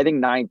 Like, I think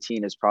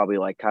 19 is probably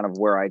like kind of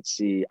where I'd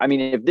see. I mean,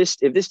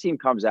 if this team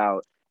comes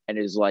out and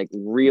is like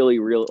really,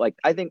 really, like,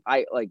 I think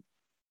I don't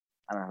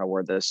know how to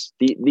word this.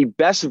 The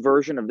best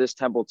version of this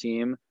Temple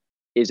team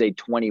is a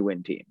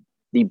 20-win team,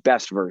 the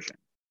best version.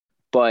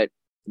 But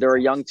they're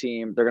a young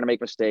team. They're going to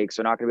make mistakes.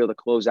 They're not going to be able to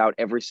close out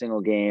every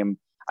single game.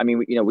 I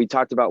mean, we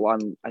talked about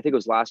on, I think it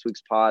was last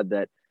week's pod,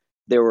 that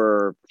there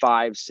were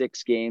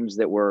 5-6 games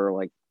that were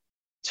like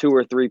 2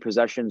 or 3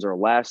 possessions or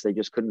less. They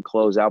just couldn't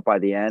close out by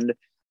the end.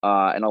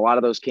 And a lot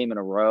of those came in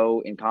a row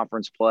in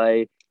conference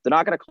play. They're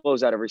not going to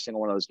close out every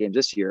single one of those games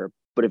this year,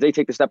 but if they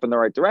take the step in the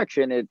right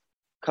direction, it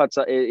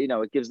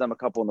gives them a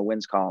couple in the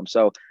wins column.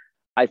 So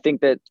I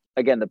think that,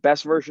 again, the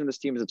best version of this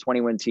team is a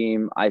 20-win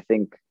team. I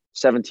think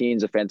 17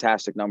 is a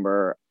fantastic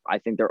number. I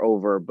think they're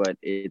over, but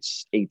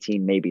it's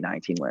 18, maybe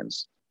 19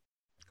 wins.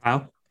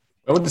 Kyle?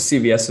 I went to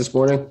CVS this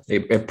morning. They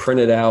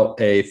printed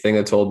out a thing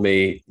that told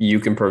me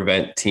you can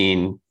prevent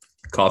teen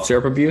cough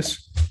syrup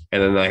abuse.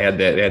 And then I had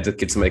to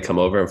get somebody come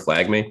over and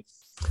flag me.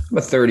 I'm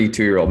a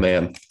 32-year-old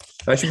man.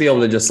 I should be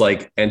able to just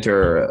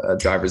enter a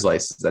driver's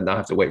license and not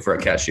have to wait for a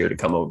cashier to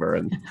come over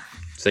and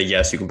say,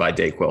 yes, you can buy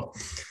Dayquil.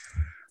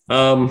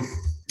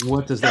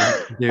 What does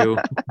that do?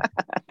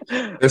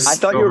 I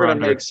thought you were going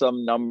to make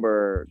some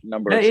number.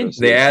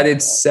 They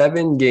added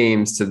 7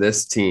 games to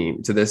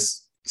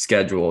this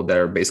schedule that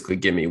are basically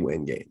gimme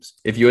win games.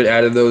 If you had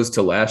added those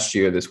to last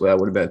year, that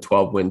would have been a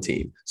 12-win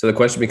team. So the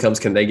question becomes,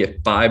 can they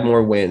get 5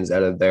 more wins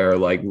out of their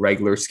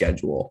regular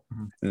schedule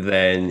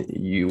than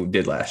you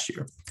did last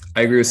year?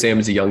 I agree with Sam.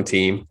 It's a young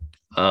team.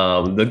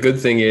 The good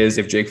thing is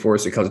if Jake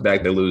Forrester comes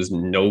back, they lose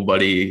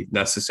nobody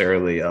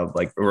necessarily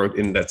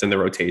that's in the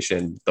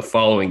rotation the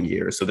following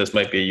year. So this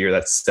might be a year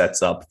that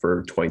sets up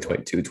for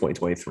 2022,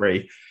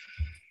 2023.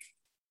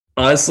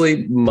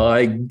 Honestly,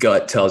 my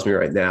gut tells me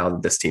right now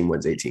that this team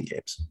wins 18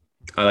 games.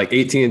 I like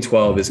 18 and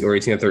 12 or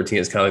 18 and 13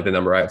 is kind of like the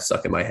number I have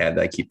stuck in my head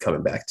that I keep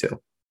coming back to.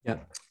 Yeah.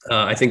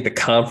 I think the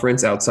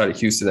conference outside of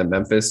Houston and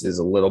Memphis is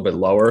a little bit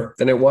lower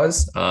than it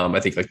was. I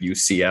think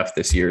UCF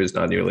this year is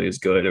not nearly as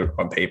good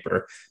on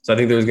paper. So I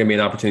think there's going to be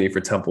an opportunity for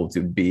Temple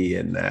to be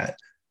in that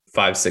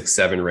 5, 6,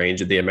 7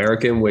 range of the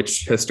American,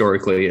 which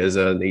historically is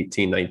an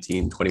 18,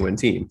 19, 20-win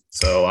team.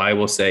 So I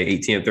will say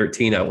 18 and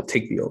 13, I will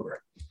take the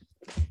over.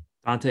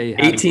 Dante,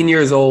 18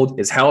 years old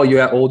is how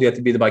old you have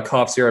to be to buy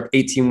cough syrup.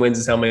 18 wins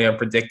is how many I'm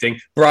predicting.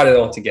 Brought it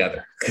all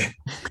together.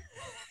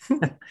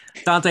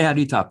 Dante, how do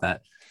you top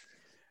that?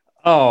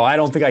 Oh, I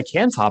don't think I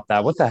can top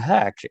that. What the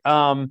heck?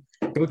 Go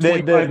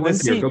 25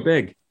 wins here. Go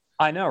big.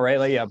 I know, right?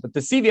 But the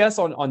CVS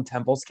on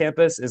Temple's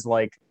campus is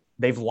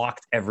they've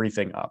locked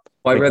everything up.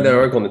 Well, I read that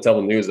article in the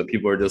Temple News that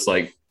people are just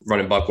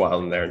running buck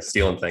wild in there and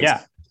stealing things.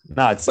 Yeah.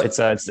 No, it's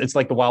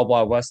like the Wild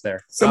Wild West there.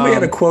 Somebody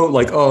had a quote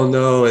 "Oh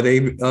no,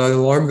 an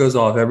alarm goes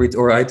off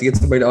or I have to get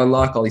somebody to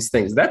unlock all these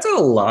things." That's a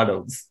lot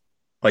of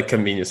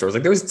convenience stores.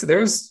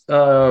 There's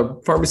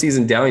pharmacies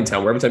in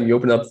Downingtown where every time you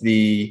open up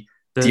the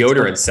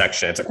deodorant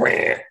section. It's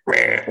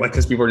like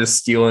because people are just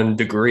stealing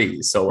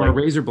degrees. So like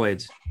razor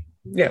blades.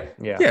 Yeah,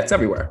 it's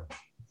everywhere.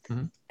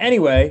 Mm-hmm.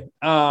 Anyway,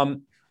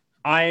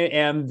 I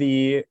am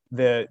the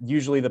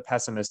usually the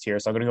pessimist here,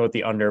 so I'm going to go with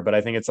the under, but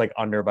I think it's like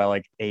under by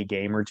like a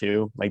game or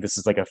two. Like this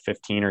is like a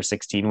 15 or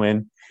 16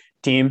 win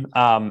team.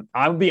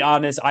 I'll be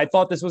honest, I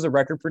thought this was a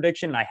record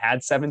prediction. I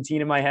had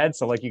 17 in my head,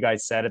 so like you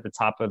guys said at the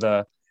top of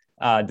the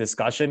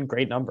discussion,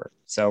 great number.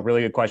 So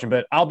really good question,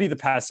 but I'll be the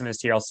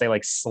pessimist here. I'll say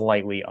like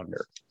slightly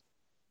under.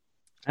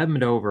 I'll have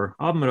it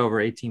over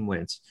 18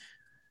 wins.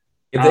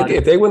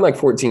 If they win like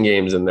 14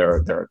 games, then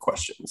there are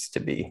questions to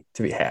be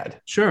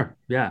had. Sure.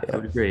 Yeah. I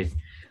would agree.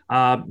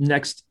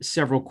 Next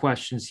several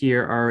questions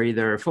here are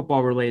either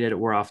football related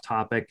or off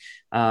topic.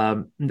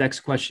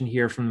 Next question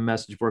here from the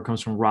message board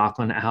comes from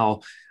Rockland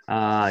Al.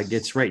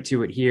 Gets right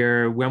to it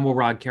here. When will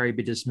Rod Carey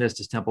be dismissed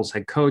as Temple's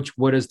head coach?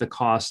 What is the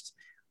cost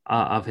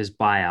of his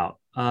buyout?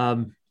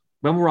 When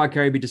will Rod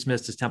Carey be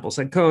dismissed as Temple's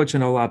head coach? I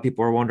know a lot of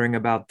people are wondering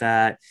about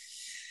that.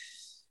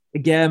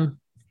 Again,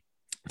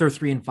 they're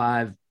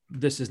 3-5.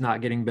 This is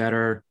not getting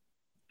better.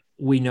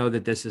 We know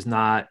that this is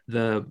not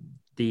the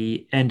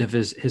end of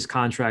his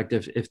contract.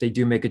 If they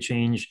do make a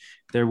change,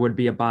 there would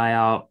be a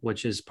buyout,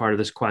 which is part of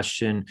this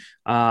question.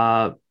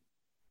 Dante,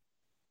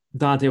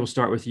 we'll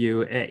start with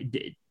you.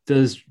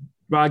 Does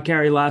Rod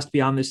Carey last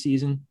beyond this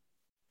season?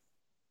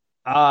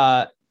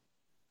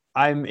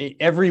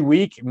 Every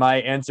week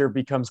my answer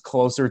becomes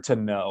closer to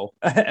no.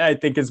 I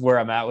think is where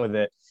I'm at with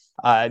it.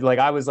 Like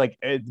I was like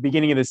at the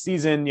beginning of the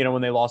season, you know,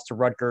 when they lost to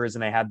Rutgers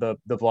and they had the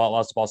blowout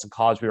loss to Boston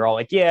College, we were all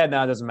like, yeah,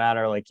 no, it doesn't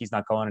matter. Like he's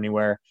not going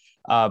anywhere.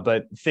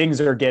 But things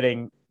are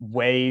getting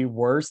way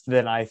worse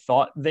than I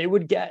thought they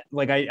would get.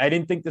 Like I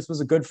didn't think this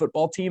was a good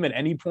football team at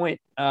any point,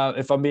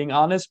 if I'm being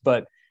honest,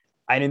 but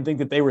I didn't think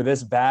that they were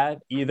this bad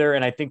either.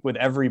 And I think with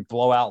every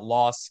blowout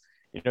loss,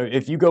 you know,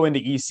 if you go into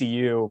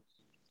ECU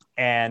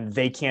and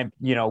they can't,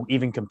 you know,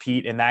 even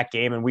compete in that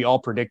game, and we all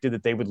predicted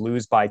that they would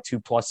lose by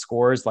 2+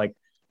 scores, like,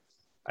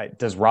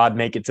 does Rod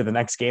make it to the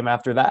next game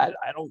after that?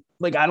 I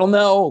don't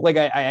know. Like,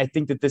 I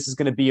think that this is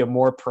going to be a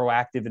more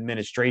proactive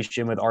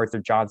administration with Arthur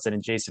Johnson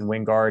and Jason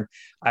Wingard.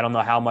 I don't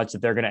know how much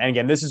that they're going to, and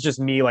again, this is just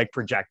me like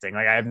projecting.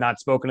 Like I have not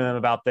spoken to them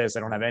about this. I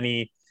don't have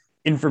any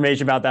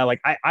information about that. Like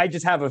I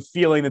just have a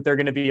feeling that they're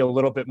going to be a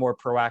little bit more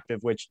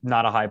proactive, which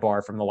not a high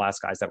bar from the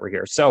last guys that were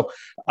here. So,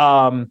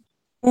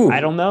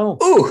 I don't know.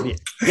 Ooh.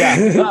 Yeah.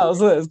 No, it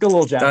was a good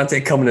little jab. Dante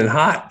coming in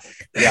hot.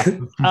 Yeah.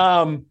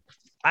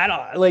 I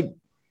don't like,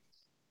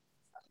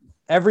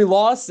 every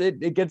loss,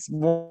 it gets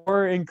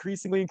more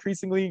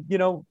increasingly, you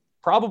know,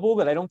 probable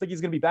that I don't think he's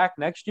going to be back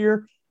next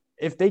year.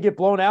 If they get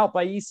blown out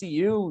by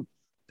ECU,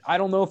 I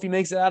don't know if he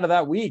makes it out of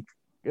that week.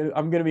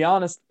 I'm going to be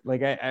honest.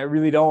 Like, I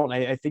really don't.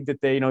 I think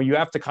that they, you know, you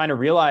have to kind of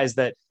realize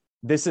that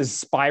this is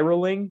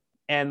spiraling,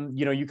 and,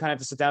 you know, you kind of have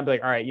to sit down and be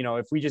like, all right, you know,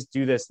 if we just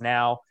do this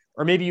now,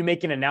 or maybe you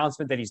make an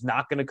announcement that he's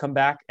not going to come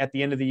back at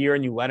the end of the year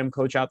and you let him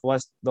coach out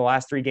the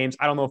last 3 games.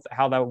 I don't know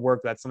how that would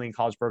work. That's something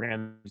college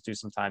programs do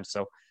sometimes.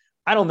 So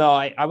I don't know.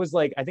 I was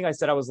like, I think I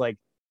said I was like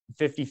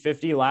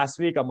 50-50 last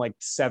week. I'm like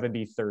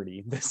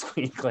 70-30 this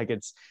week. Like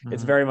it's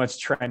very much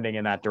trending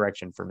in that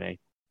direction for me.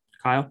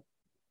 Kyle?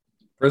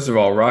 First of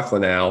all,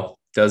 Rockland now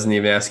doesn't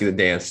even ask you to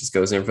dance, just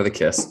goes in for the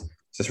kiss.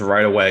 Just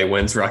right away,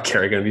 when's Rod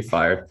Carey going to be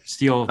fired?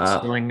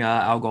 Stealing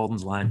Al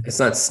Golden's line. It's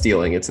not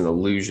stealing. It's an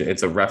allusion.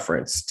 It's a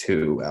reference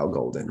to Al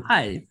Golden.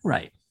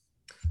 Right.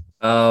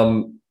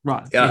 Yeah,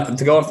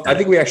 to go off, I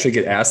think we actually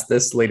get asked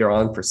this later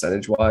on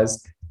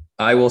percentage-wise.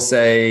 I will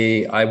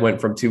say I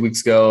went from 2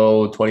 weeks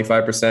ago,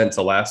 25%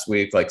 to last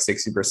week, like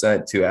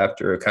 60%, to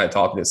after kind of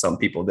talking to some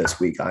people this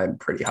week, I'm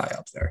pretty high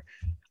up there.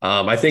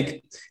 I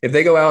think if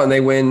they go out and they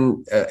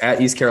win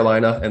at East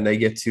Carolina and they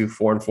get to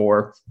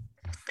 4-4,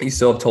 you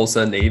still have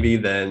Tulsa and Navy,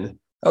 then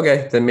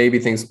okay, then maybe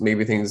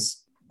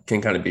things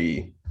can kind of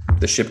be,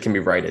 the ship can be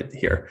righted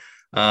here.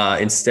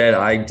 Instead,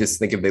 I just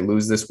think if they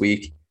lose this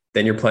week,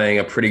 then you're playing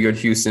a pretty good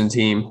Houston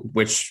team,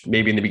 which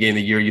maybe in the beginning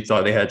of the year you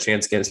thought they had a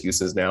chance against.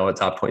 Houston's now a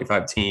top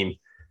 25 team.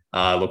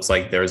 Looks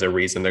like there's a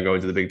reason they're going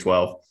to the Big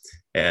 12.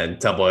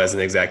 And Temple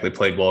hasn't exactly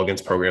played well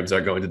against programs that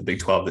are going to the Big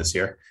 12 this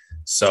year.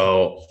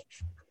 So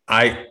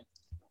I'm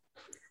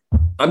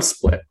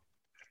split.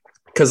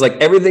 Because like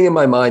everything in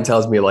my mind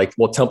tells me like,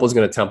 well, Temple's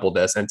going to Temple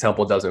this, and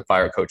Temple doesn't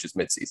fire coaches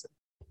midseason.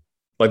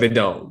 Like they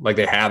don't. Like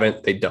they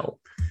haven't. They don't.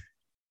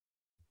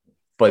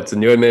 But it's a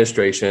new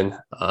administration.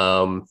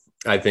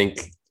 I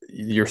think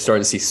you're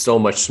starting to see so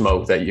much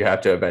smoke that you have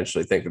to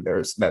eventually think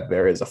that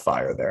there is a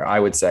fire there. I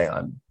would say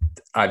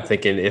I'm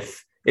thinking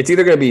if it's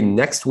either going to be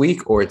next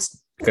week or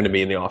it's going to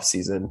be in the off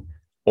season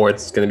or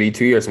it's going to be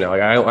 2 years from now.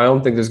 Like I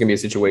don't think there's going to be a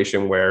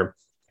situation where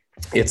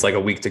it's like a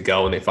week to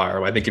go and they fire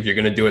him. I think if you're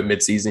going to do it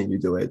midseason, you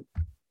do it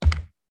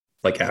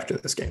like after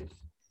this game.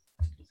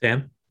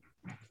 Sam?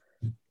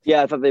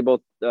 Yeah, I thought they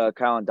both,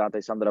 Kyle and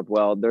Dante, summed it up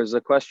well. There's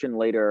a question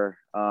later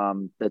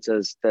that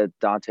says that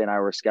Dante and I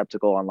were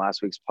skeptical on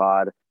last week's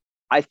pod.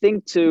 I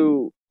think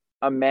to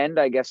amend,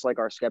 I guess, like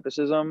our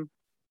skepticism,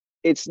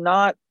 it's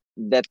not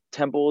that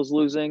Temple is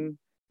losing,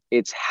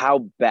 it's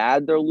how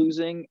bad they're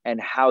losing and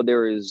how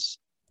there is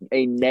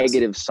a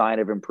negative sign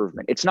of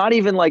improvement. It's not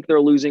even like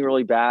they're losing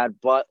really bad,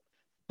 but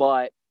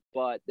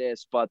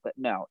this, but that.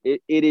 No,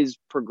 it is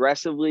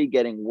progressively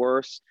getting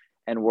worse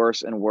and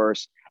worse and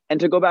worse. And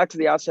to go back to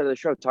the outset of the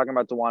show, talking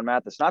about DeJuan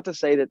Mathis, not to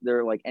say that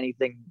there like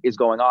anything is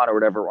going on or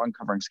whatever, or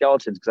uncovering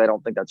skeletons, because I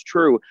don't think that's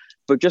true,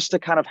 but just to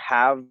kind of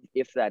have,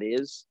 if that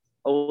is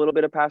a little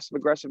bit of passive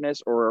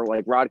aggressiveness or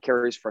like Rod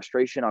Carey's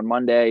frustration on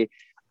Monday,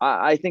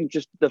 I think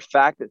just the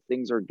fact that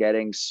things are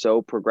getting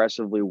so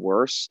progressively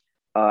worse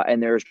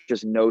and there's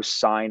just no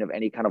sign of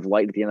any kind of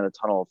light at the end of the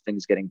tunnel of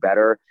things getting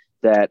better,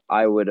 that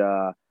I would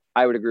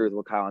agree with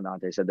what Kyle and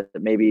Dante said,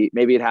 that maybe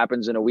it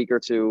happens in a week or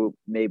two,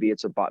 maybe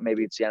it's the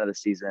end of the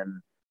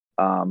season.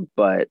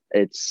 But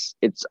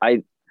I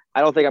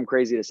don't think I'm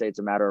crazy to say it's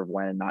a matter of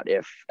when, not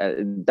if.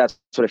 That's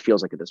what it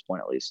feels like at this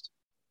point, at least.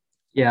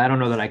 Yeah, I don't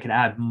know that I can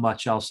add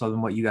much else other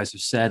than what you guys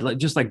have said.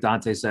 Just like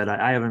Dante said,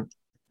 I haven't,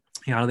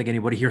 I don't think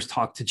anybody here's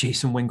talked to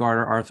Jason Wingard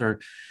or Arthur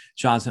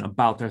Johnson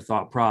about their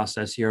thought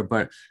process here.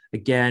 But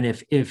again,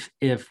 if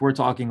we're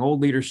talking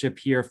old leadership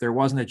here, if there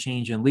wasn't a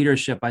change in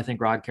leadership, I think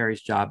Rod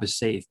Carey's job is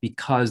safe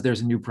because there's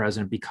a new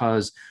president,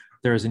 because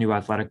there is a new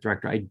athletic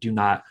director. I do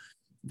not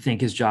think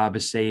his job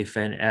is safe.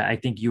 And I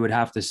think you would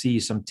have to see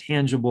some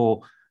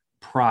tangible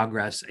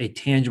progress, a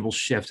tangible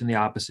shift in the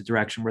opposite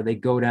direction where they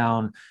go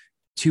down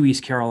to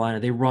East Carolina,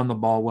 they run the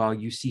ball well.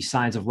 You see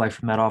signs of life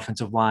from that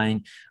offensive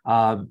line.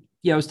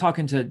 I was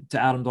talking to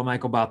Adam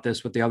Delmichael about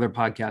this with the other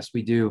podcast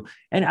we do.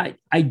 And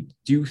I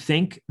do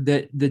think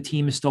that the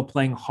team is still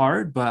playing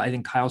hard, but I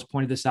think Kyle's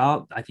pointed this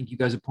out. I think you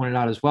guys have pointed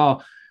out as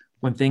well.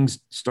 When things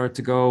start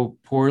to go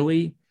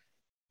poorly,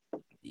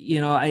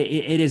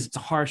 it's a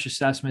harsh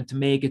assessment to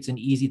make. It's an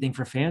easy thing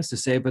for fans to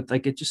say, but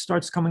like, it just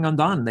starts coming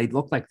undone. They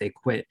look like they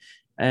quit.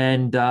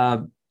 And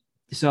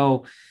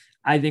so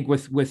I think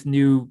with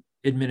new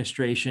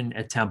administration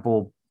at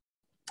Temple,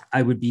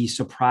 I would be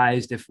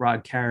surprised if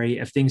Rod Carey,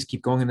 if things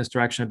keep going in this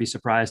direction, I'd be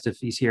surprised if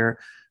he's here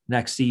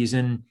next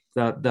season.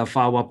 The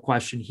follow-up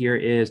question here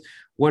is,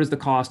 what is the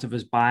cost of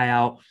his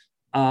buyout?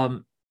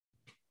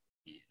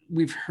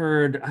 We've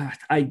heard,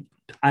 I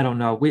don't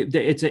know.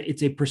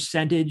 It's a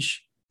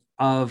percentage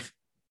of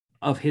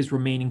his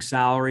remaining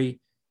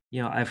salary.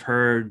 I've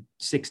heard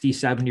 60,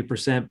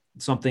 70%,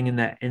 something in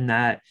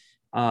that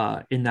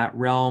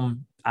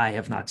realm. I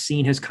have not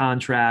seen his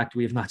contract.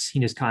 We have not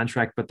seen his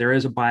contract, but there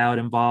is a buyout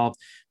involved.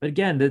 But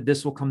again,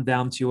 this will come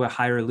down to a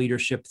higher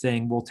leadership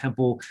thing. Will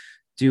Temple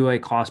do a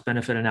cost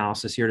benefit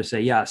analysis here to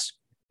say, yes,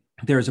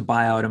 there's a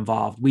buyout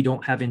involved? We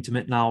don't have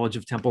intimate knowledge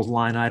of Temple's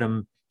line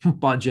item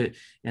budget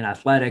and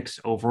athletics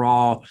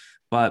overall,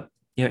 but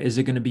is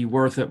it going to be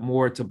worth it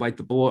more to bite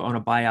the bullet on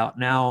a buyout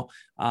now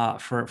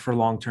for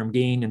long-term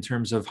gain in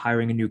terms of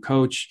hiring a new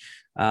coach?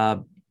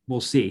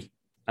 We'll see.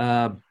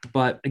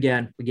 But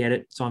again, we get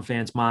it. It's on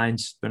fans'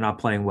 minds. They're not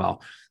playing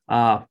well.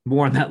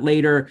 More on that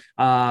later.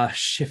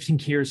 Shifting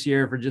gears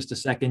here for just a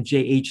second.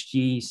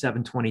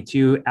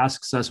 JHG722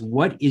 asks us,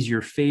 what is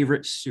your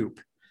favorite soup?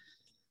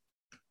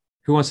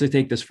 Who wants to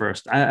take this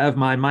first? I have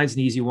mine. Mine's an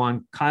easy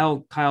one.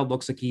 Kyle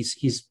looks like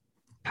he's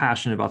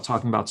passionate about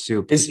talking about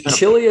soup. Is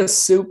chili a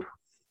soup?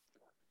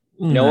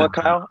 You know what,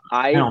 Kyle?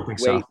 I don't think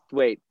so.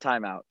 Wait,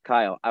 time out.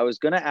 Kyle, I was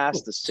going to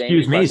ask the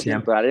same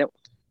question, but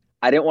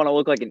I didn't want to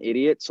look like an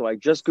idiot, so I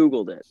just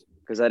Googled it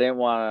because I didn't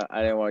want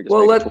to.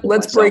 Well,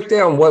 let's break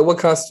down what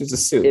constitutes a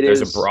soup. There's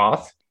a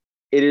broth.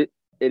 It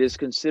is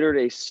considered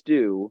a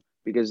stew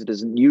because it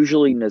does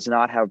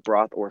not have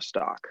broth or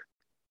stock.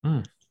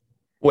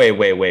 Wait.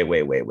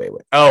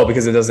 Oh,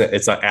 because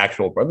it's not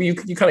actual broth. You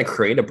kind of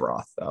create a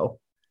broth though.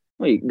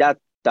 Well,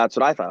 that's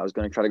what I thought. I was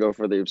going to try to go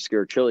for the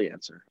obscure chili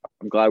answer.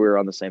 I'm glad we were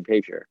on the same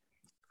page here.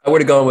 I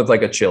would have gone with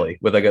like a chili,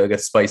 with like a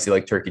spicy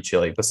like turkey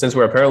chili. But since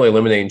we're apparently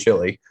eliminating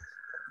chili,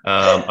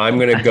 I'm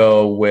going to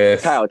go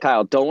with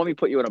Kyle. Don't let me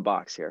put you in a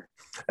box here.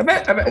 I've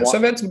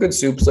had some good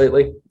soups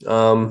lately.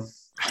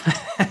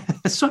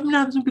 So I'm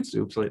having some good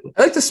soups lately.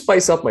 I like to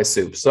spice up my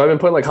soups. So I've been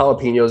putting like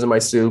jalapenos in my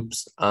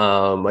soups.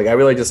 I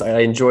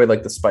enjoy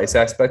like the spice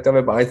aspect of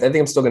it, but I think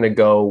I'm still going to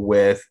go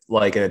with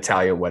like an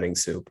Italian wedding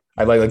soup.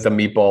 I like the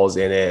meatballs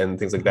in it and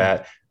things like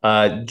that.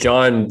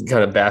 John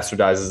kind of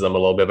bastardizes them a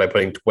little bit by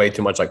putting way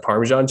too much like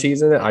Parmesan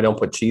cheese in it. I don't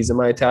put cheese in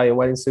my Italian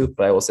wedding soup,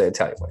 but I will say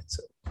Italian wedding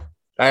soup.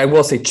 I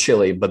will say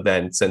chili, but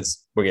then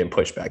since we're getting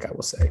pushback, I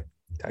will say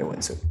Italian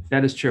wedding soup.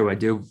 That is true. I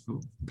do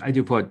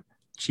put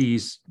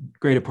cheese,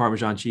 grated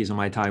Parmesan cheese on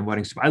my Italian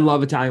wedding soup. I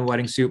love Italian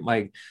wedding soup.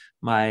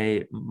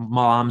 My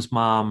mom's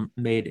mom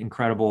made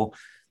incredible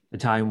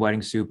Italian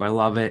wedding soup. I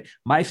love it.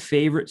 My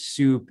favorite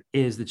soup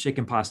is the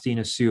chicken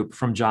pastina soup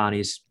from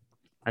Johnny's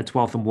at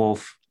 12th and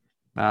Wolf.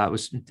 It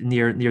was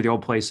near the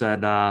old place at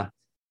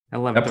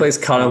 11. That place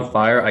caught on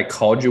fire. I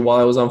called you while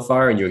I was on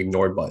fire and you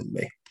ignored button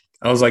me.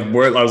 I was like,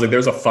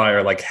 there's a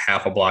fire like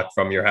half a block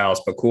from your house,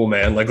 but cool,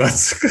 man. Like,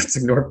 let's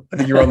ignore. I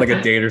think you were on like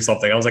a date or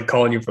something. I was like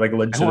calling you for like a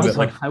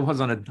legitimate. I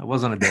was on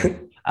a date.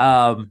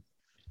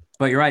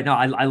 But you're right. No,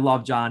 I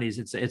love Johnny's.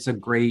 It's a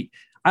great.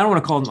 I don't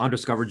want to call them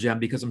undiscovered gem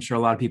because I'm sure a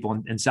lot of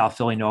people in South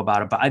Philly know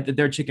about it. But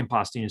their chicken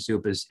pastina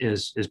soup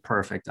is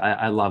perfect.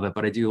 I love it.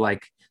 But I do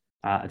like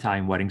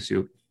Italian wedding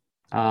soup.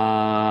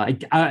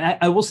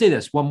 I will say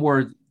this one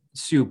more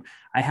soup.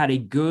 I had a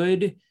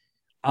good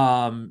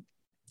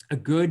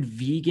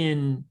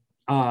vegan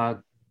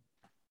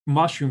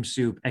mushroom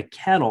soup at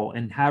Kettle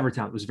in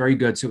Havertown. It was very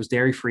good. So it was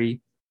dairy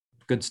free,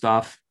 good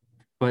stuff,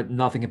 but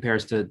nothing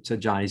compares to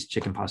Johnny's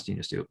chicken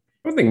pastina soup.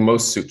 I don't think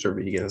most soups are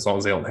vegan as long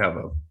as they don't have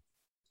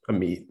a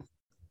meat.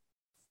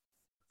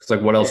 It's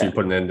like, what else are you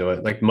putting into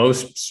it? Like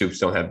most soups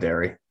don't have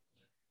dairy.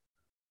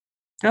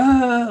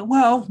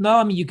 Well, no,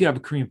 I mean, you could have a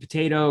cream of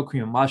potato,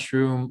 cream of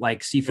mushroom,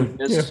 like seafood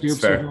bisque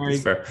soup.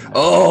 It's fair.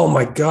 Oh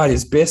my God,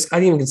 is bisque? I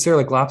didn't even consider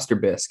like lobster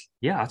bisque.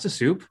 Yeah, that's a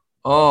soup.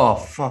 Oh,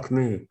 fuck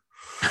me.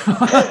 I'm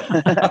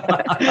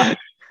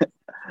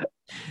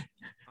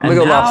gonna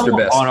go lobster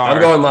bisque.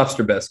 I'm going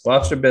lobster bisque.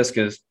 Lobster bisque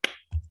is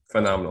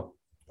phenomenal.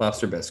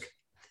 Lobster bisque.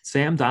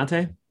 Sam,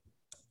 Dante?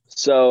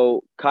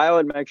 So Kyle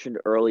had mentioned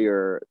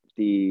earlier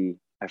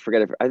I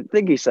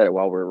think he said it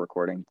while we were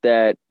recording,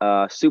 that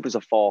soup is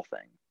a fall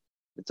thing.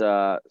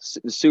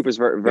 Soup is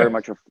very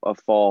much a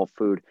fall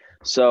food.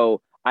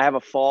 So I have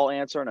a fall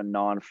answer and a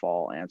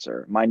non-fall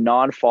answer. My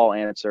non-fall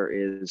answer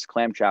is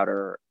clam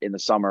chowder in the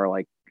summer,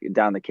 like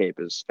down the Cape,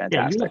 is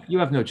fantastic. Yeah, you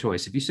have no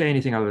choice. If you say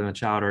anything other than a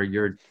chowder,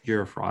 you're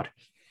a fraud.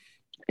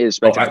 It is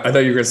spectacular. I thought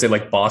you were gonna say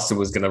like Boston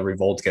was gonna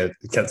revolt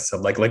against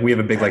some like we have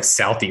a big like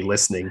Southie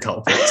listening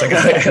conference.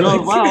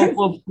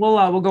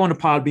 We'll go into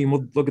Podbean.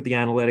 We'll look at the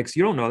analytics.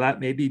 You don't know that.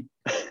 Maybe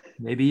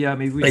we do. I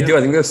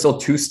think there's still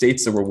 2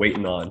 states that we're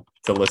waiting on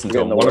to listen to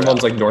them. One of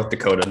them's like North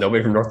Dakota.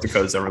 Nobody from North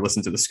Dakota has ever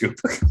listened to the Scoop.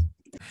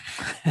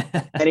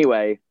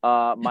 Anyway,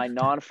 my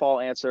non-fall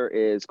answer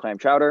is clam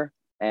chowder,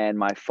 and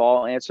my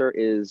fall answer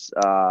is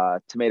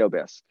tomato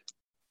bisque.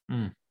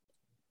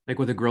 Like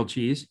with a grilled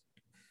cheese?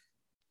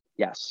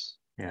 Yes.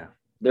 Yeah.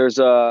 There's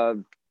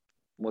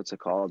what's it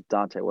called?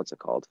 Dante, what's it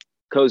called?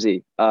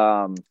 Cozy.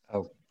 On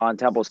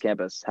Temple's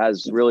campus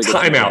has really good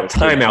time out.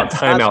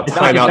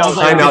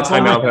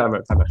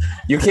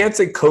 You can't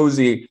say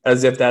Cozy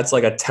as if that's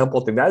like a Temple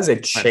thing. That is a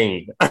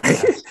chain.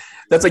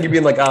 That's like you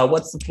being like,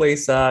 what's the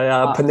place?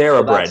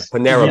 Panera Bread.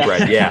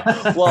 Yeah.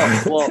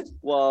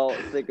 Well,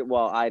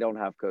 I don't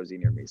have Cozy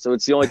near me, so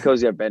it's the only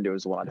Cozy I've been to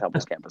is the one on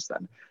Temple's campus.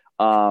 Then,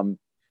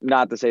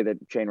 not to say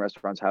that chain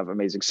restaurants have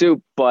amazing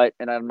soup,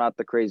 and I'm not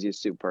the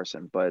craziest soup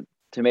person, but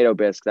tomato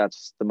bisque,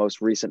 that's the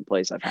most recent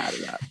place I've had of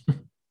that.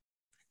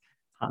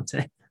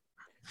 Dante.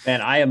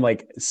 And I am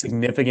like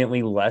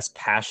significantly less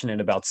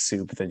passionate about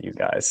soup than you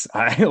guys.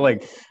 I'm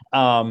going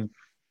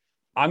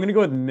to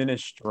go with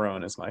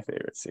minestrone as my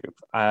favorite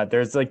soup.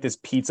 There's like this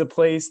pizza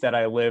place that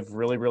I live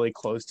really, really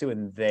close to,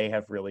 and they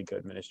have really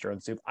good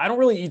minestrone soup. I don't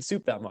really eat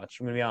soup that much,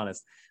 I'm going to be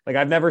honest. Like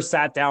I've never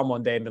sat down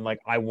one day and been like,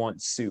 I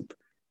want soup.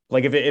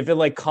 Like if it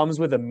like comes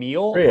with a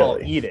meal, really? I'll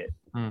eat it.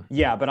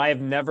 Yeah, but I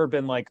have never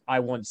been like,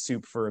 I want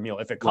soup for a meal.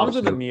 If it comes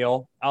with a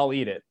meal, I'll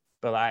eat it.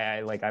 But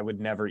I would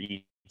never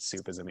eat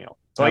soup as a meal.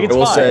 So like, it's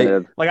fine. Say,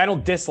 like I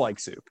don't dislike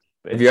soup.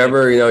 If you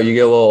ever, you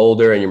get a little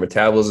older and your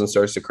metabolism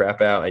starts to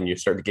crap out and you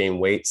start to gain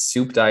weight,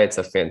 soup diet's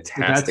a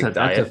fantastic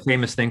diet. That's a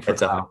famous thing for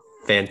Kyle.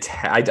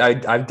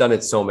 I've done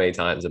it so many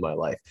times in my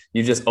life.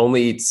 You just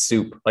only eat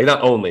soup, like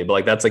not only, but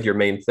like that's like your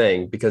main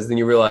thing, because then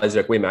you realize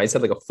like, wait a minute, I just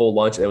had like a full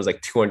lunch and it was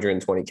like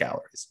 220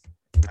 calories.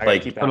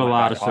 Like put a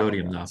lot of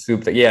sodium though.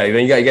 Soup. Yeah,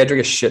 then you got to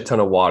drink a shit ton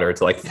of water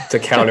to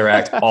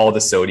counteract all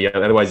the sodium.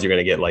 Otherwise, you're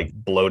gonna get like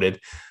bloated.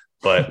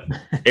 But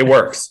it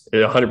works.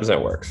 It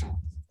 100% works.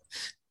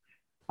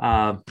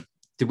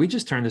 Did we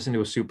just turn this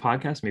into a soup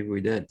podcast? Maybe we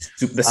did.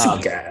 The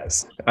soup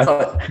guys. I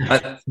thought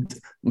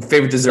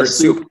favorite dessert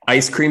soup,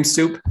 ice cream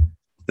soup.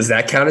 Does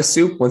that count as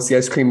soup once the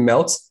ice cream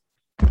melts?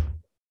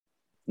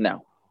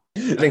 No.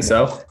 I think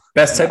so.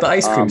 Best type of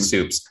ice cream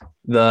soups.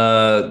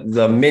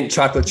 The mint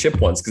chocolate chip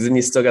ones, because then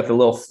you still got the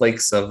little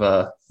flakes of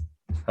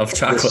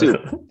chocolate.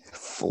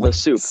 The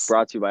soup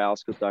brought to you by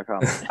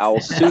owlscoop.com.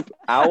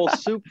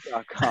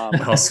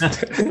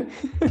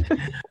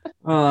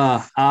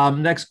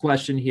 Owlscoop.com. Next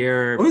question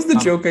here. What was the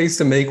joke I used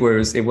to make where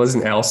it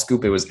wasn't Owl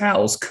Scoop, it was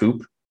Owl's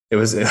Coop? It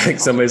was like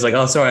somebody's like,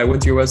 oh, sorry, I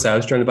went to your website. I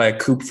was trying to buy a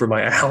coop for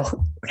my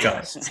owl.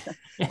 Gosh,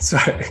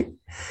 sorry.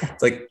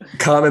 It's like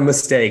common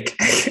mistake.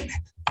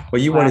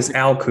 What you want is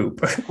Owl Coop.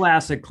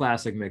 Classic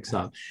mix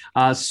up.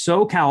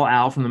 SoCal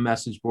Al from the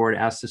message board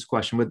asked this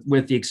question: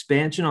 with the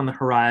expansion on the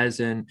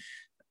horizon,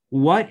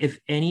 what, if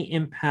any,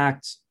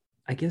 impact,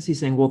 I guess he's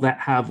saying, will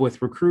that have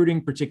with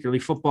recruiting, particularly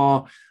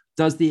football?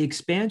 Does the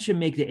expansion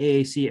make the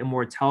AAC a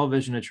more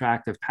television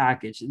attractive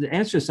package? The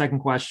answer to the second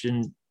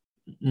question,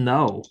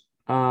 no.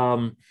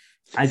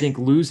 I think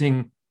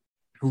losing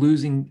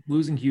Houston,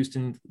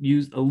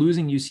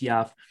 losing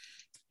UCF,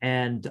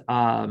 and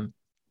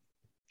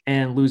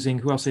losing,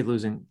 who else are they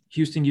losing?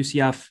 Houston,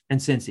 UCF,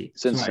 and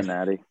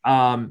Cincinnati.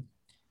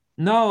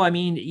 No, I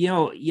mean,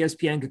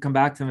 ESPN could come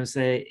back to them and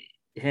say,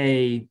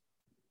 hey,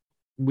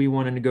 we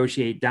want to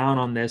negotiate down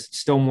on this.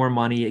 Still more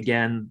money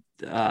again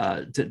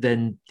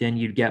than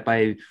you'd get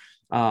by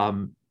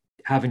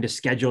having to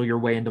schedule your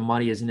way into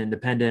money as an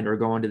independent or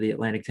going to the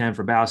Atlantic 10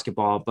 for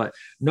basketball. But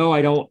no,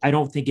 I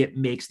don't think it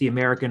makes the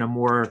American a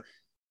more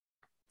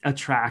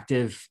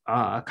attractive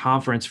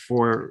conference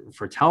for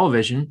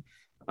television.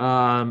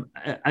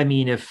 I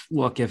mean, if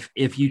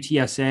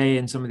UTSA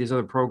and some of these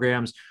other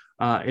programs,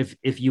 if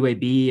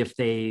UAB, if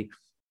they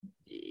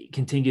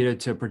continue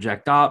to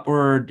project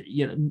upward,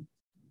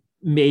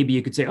 maybe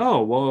you could say,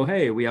 oh, well,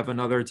 hey, we have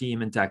another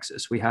team in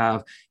Texas. We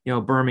have,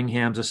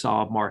 Birmingham's a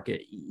solid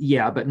market.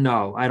 Yeah, but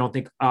no, I don't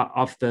think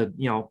off the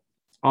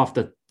top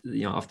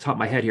of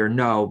my head here,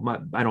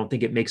 no, I don't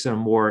think it makes it a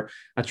more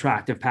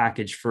attractive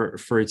package for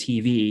a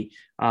TV.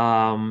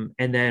 And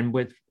then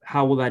with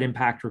how will that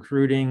impact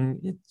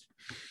recruiting?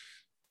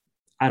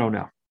 I don't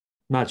know.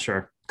 Not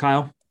sure.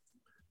 Kyle?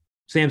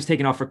 Sam's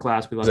taking off for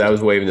class. I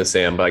was waving to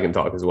Sam, but I can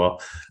talk as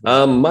well.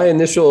 My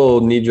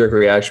initial knee-jerk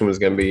reaction was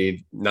going to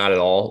be not at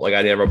all. Like,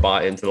 I never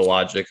bought into the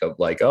logic of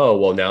like, oh,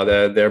 well, now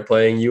that they're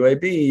playing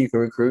UAB, you can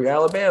recruit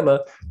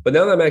Alabama. But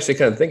now that I'm actually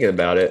kind of thinking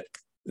about it,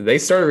 they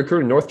started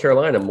recruiting North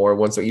Carolina more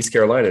once East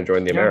Carolina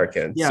joined the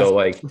American. Yeah, so,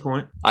 like,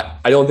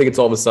 I don't think it's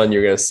all of a sudden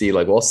you're going to see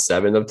like, well,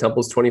 7 of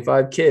Temple's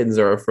 25 kids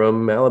are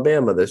from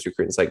Alabama this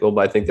recruiting cycle.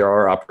 But I think there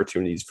are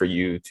opportunities for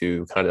you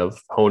to kind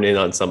of hone in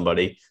on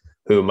somebody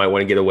who might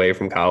want to get away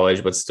from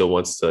college, but still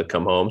wants to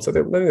come home. So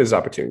there's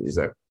opportunities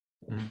there.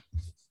 Mm-hmm.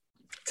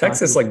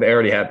 Texas, like, they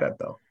already had that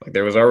though. Like,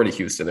 there was already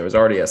Houston, there was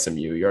already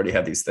SMU. You already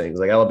had these things.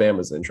 Like,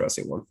 Alabama's an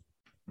interesting one.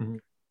 Mm-hmm.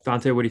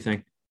 Dante, what do you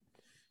think?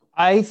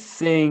 I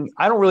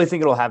don't really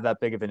think it'll have that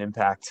big of an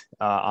impact,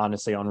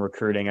 honestly, on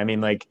recruiting. I mean,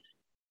 like,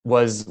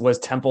 was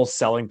Temple's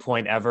selling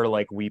point ever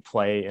like, we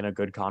play in a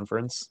good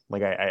conference?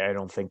 Like, I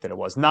don't think that it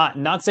was.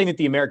 Not saying that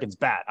the American's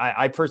bad.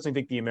 I personally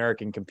think the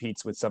American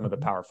competes with some of the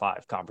Power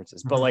 5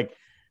 conferences, but like,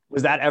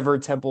 was that ever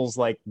Temple's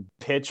like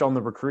pitch on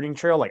the recruiting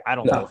trail? Like, I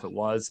don't know if it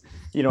was.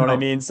 You know what I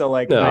mean? So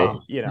like,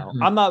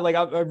 I'm not like,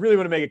 I really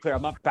want to make it clear,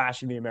 I'm not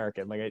bashing the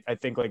American. Like, I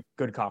think like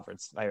good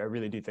conference. I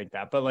really do think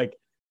that, but like,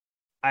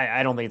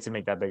 I don't think it's gonna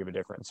make that big of a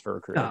difference for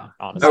recruiting.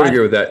 Honestly, I would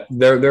agree with that.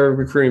 Their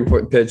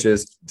recruiting pitch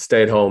is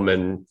stay at home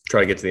and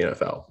try to get to the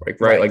NFL. Like,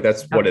 right? Like,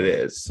 that's what it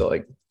is. So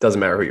like, doesn't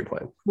matter who you're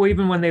playing. Well,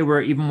 even when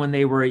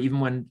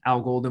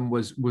Al Golden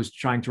was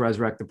trying to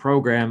resurrect the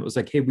program, it was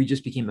like, hey, we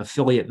just became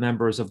affiliate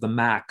members of the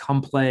MAC.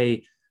 Come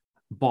play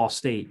Ball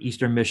State,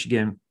 Eastern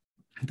Michigan,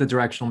 the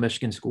directional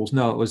Michigan schools.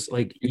 No, it was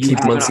like, you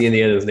keep Muncie,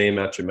 Indiana's name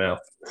out your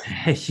mouth.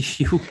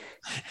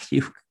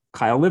 you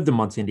Kyle lived in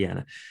Muncie,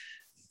 Indiana.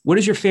 What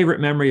is your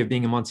favorite memory of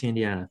being in Muncie,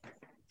 Indiana?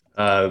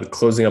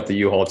 Closing up the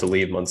U-Haul to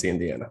leave Muncie,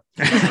 Indiana.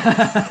 That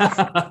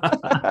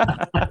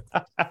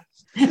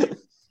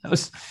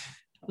was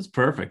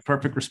perfect.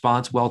 Perfect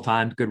response.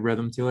 Well-timed, good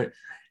rhythm to it.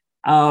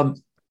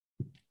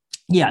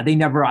 Yeah, I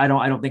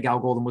don't think Al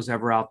Golden was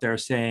ever out there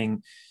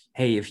saying,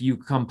 hey, if you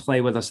come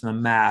play with us in the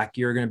MAC,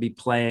 you're going to be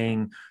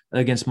playing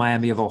against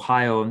Miami of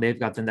Ohio, and they've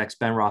got the next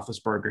Ben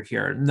Roethlisberger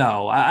here.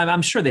 No,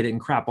 I'm sure they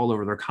didn't crap all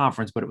over their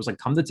conference, but it was like,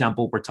 come to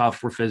Temple. We're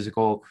tough. We're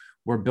physical.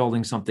 We're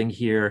building something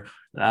here.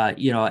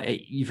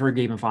 You've heard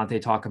Gabe Infante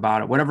talk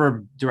about it.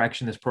 Whatever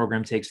direction this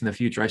program takes in the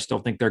future, I still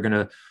think they're going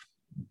to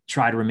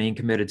try to remain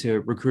committed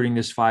to recruiting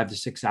this 5 to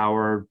 6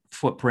 hour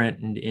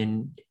footprint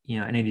in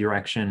any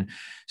direction.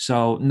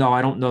 So no,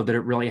 I don't know that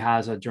it really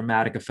has a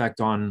dramatic effect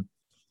on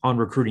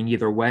recruiting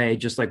either way.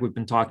 Just like we've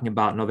been talking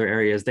about in other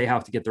areas, they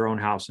have to get their own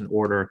house in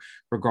order,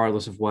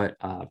 regardless of what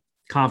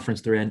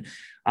conference they're in.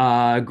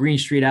 Green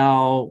Street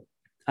Al,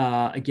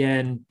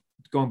 again,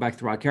 going back to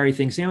the Rod Carey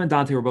thing, Sam and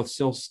Dante were both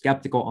still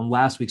skeptical on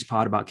last week's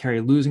pod about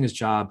Carey losing his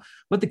job,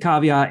 with the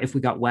caveat if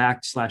we got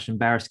whacked /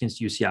 embarrassed against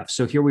UCF.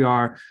 So here we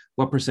are.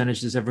 What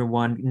percentage does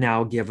everyone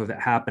now give of it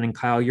happening?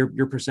 Kyle,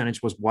 your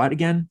percentage was what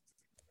again?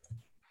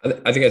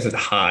 I think I said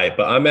high,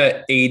 but I'm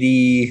at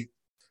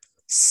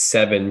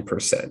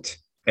 87%.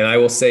 And I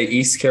will say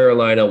East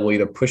Carolina will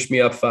either push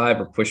me up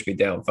 5 or push me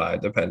down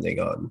 5, depending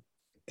on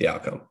the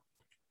outcome.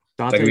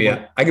 Dante,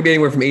 I could be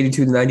anywhere from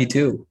 82 to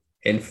 92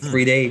 in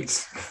 3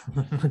 days.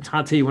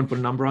 Dante, you want to put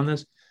a number on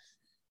this?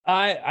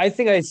 I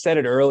think I said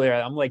it earlier.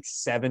 I'm like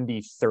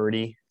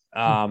 70-30.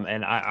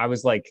 And I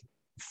was like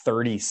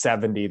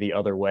 30-70 the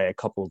other way a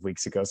couple of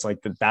weeks ago. So like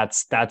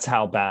that's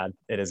how bad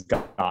it has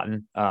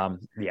gotten. I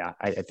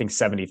think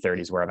 70-30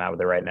 is where I'm at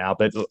with it right now.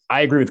 But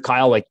I agree with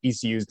Kyle. Like,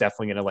 ECU is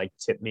definitely going to like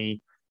tip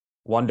me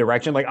one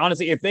direction. Like,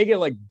 honestly, if they get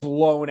like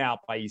blown out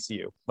by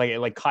ECU,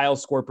 like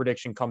Kyle's score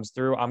prediction comes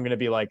through, I'm going to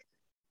be like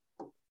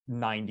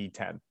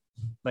 90-10.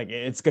 Like,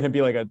 it's going to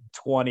be like a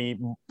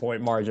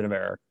 20-point margin of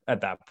error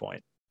at that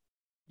point.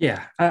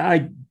 Yeah.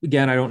 I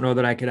don't know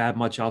that I could add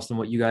much else than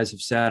what you guys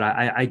have said.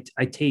 I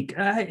think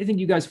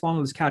you guys fall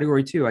into this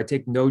category too. I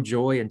take no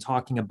joy in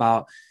talking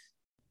about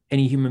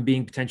any human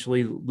being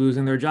potentially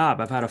losing their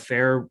job. I've had a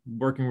fair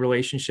working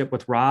relationship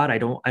with Rod. I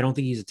don't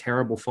think he's a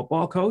terrible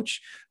football coach.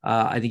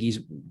 I think he's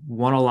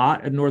won a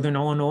lot at Northern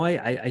Illinois.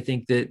 I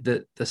think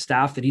that the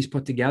staff that he's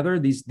put together,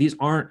 these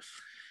are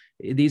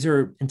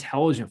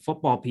intelligent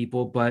football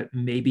people, but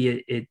maybe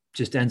it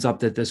just ends up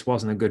that this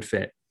wasn't a good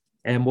fit.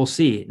 And we'll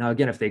see. Now,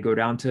 again, if they go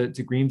down to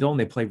Greenville and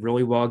they play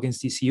really well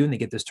against ECU and they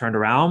get this turned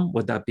around,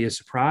 would that be a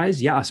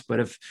surprise? Yes. But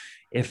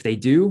if they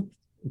do,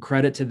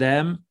 credit to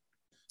them.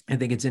 I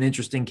think it's an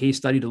interesting case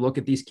study to look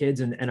at these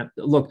kids. And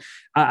look,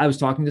 I was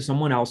talking to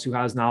someone else who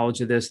has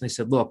knowledge of this, and they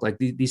said, look, like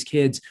these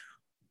kids,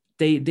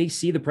 they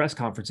see the press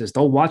conferences.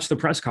 They'll watch the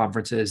press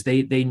conferences.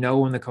 They know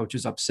when the coach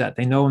is upset.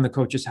 They know when the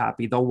coach is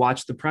happy. They'll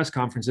watch the press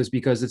conferences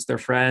because it's their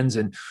friends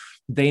and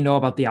they know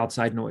about the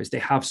outside noise. They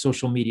have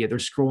social media. They're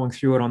scrolling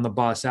through it on the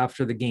bus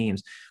after the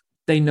games.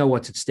 They know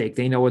what's at stake.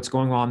 They know what's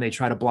going on. They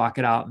try to block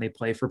it out and they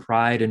play for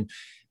pride.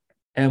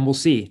 And we'll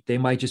see. They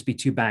might just be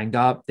too banged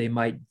up.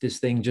 This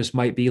thing just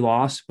might be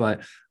lost.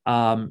 But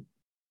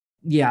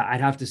yeah, I'd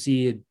have to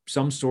see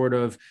some sort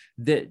of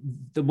the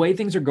way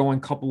things are going,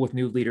 coupled with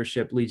new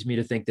leadership, leads me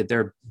to think that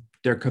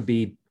there could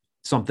be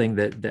something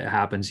that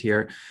happens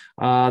here.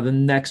 The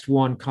next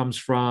one comes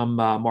from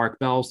Mark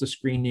Bells, the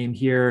screen name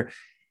here.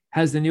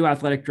 Has the new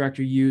athletic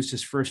director used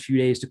his first few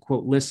days to,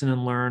 quote, listen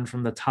and learn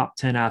from the top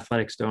 10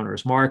 athletics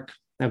donors? Mark,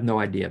 I have no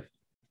idea.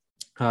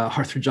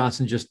 Arthur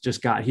Johnson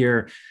just got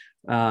here.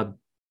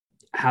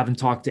 Haven't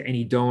talked to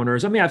any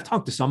donors. I mean, I've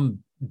talked to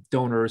some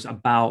donors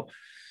about,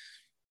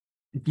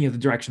 the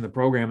direction of the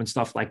program and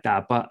stuff like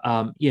that. But,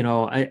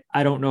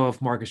 I don't know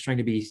if Mark is trying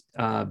to be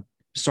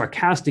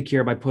sarcastic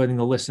here by putting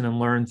the listen and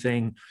learn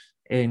thing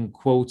in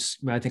quotes.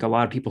 I think a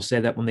lot of people say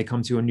that when they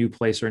come to a new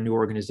place or a new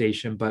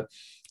organization, but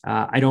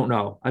I don't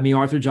know. I mean,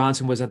 Arthur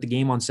Johnson was at the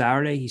game on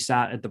Saturday. He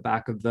sat at the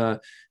back of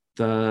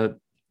the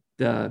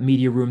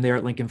media room there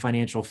at Lincoln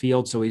Financial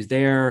Field. So he's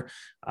there.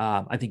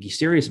 I think he's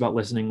serious about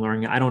listening,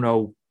 learning. I don't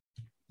know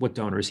what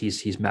donors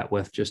he's met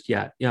with just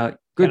yet. Yeah.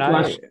 Good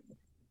question.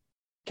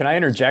 Can I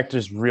interject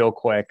just real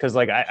quick? Because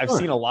I've Sure.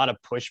 seen a lot of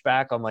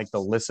pushback on the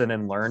listen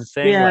and learn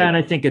thing. Yeah, and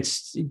I think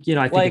it's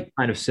it's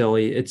kind of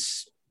silly.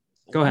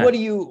 Go ahead. What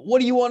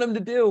do you want him to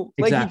do?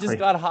 He Exactly. just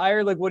got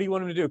hired. What do you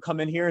want him to do?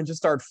 Come in here and just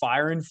start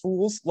firing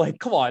fools?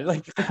 Come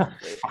on.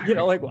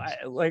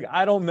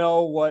 I don't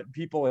know what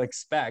people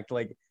expect.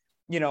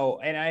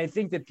 And I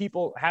think that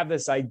people have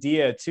this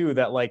idea too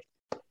that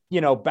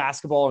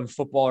basketball and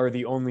football are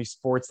the only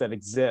sports that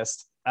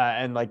exist.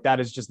 And that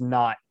is just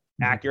not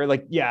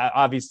accurate. Yeah,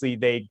 obviously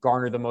they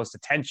garner the most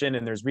attention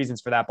and there's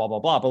reasons for that, blah, blah,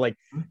 blah. But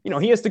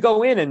he has to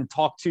go in and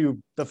talk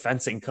to the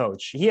fencing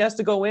coach. He has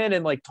to go in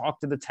and talk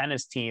to the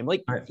tennis team.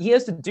 Right. He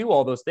has to do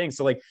all those things.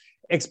 So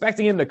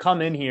expecting him to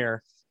come in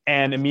here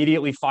and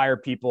immediately fire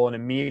people and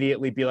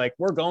immediately be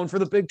we're going for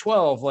the Big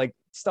 12,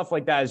 stuff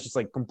like that is just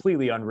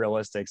completely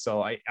unrealistic.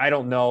 So I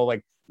don't know,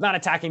 not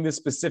attacking this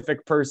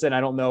specific person.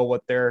 I don't know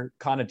what their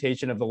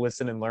connotation of the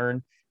listen and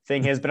learn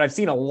thing is, but I've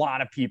seen a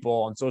lot of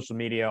people on social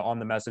media on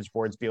the message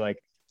boards be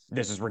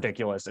this is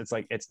ridiculous.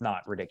 It's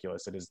not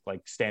ridiculous. It is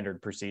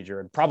standard procedure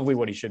and probably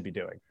what he should be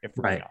doing, if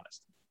we're being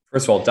honest.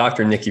 First of all,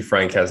 Dr. Nikki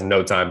Frank has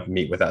no time to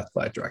meet with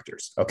athletic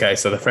directors. Okay,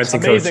 so the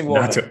fencing coach, woman.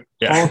 Hall of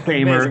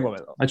Famer,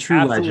 a true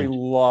Absolutely legend.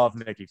 love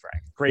Nikki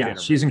Frank. Great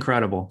interview. She's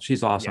incredible.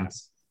 She's awesome.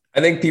 Yes.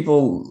 I think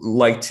people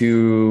like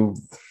to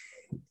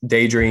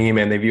daydream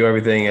and they view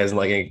everything as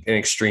in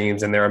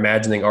extremes, and they're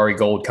imagining Ari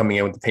Gold coming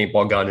in with the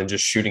paintball gun and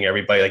just shooting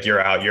everybody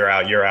you're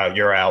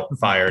out,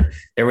 fired.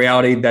 In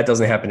reality, that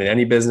doesn't happen in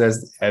any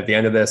business. At the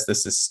end of this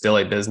is still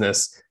a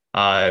business.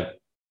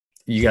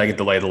 You got to get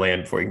the lay of the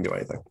land before you can do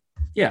anything.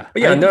 Yeah.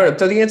 But yeah, no,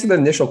 to answer the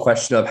initial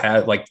question of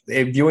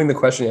viewing the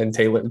question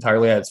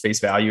entirely at its face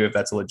value, if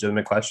that's a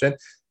legitimate question,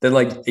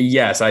 then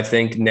yes, I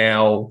think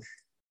now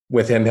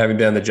with him having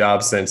been on the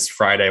job since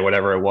Friday,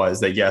 whatever it was,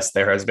 that yes,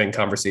 there has been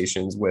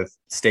conversations with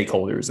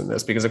stakeholders in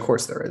this, because of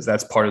course there is.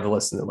 That's part of the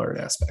listen and learn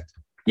aspect.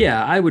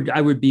 Yeah, I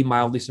would be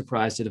mildly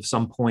surprised that at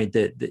some point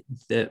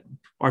that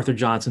Arthur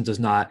Johnson does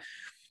not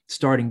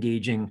start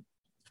engaging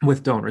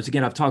with donors.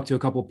 Again, I've talked to a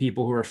couple of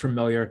people who are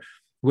familiar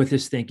with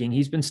his thinking.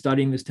 He's been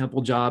studying this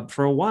Temple job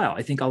for a while.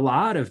 I think a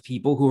lot of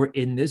people who are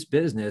in this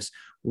business,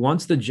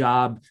 once the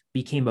job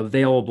became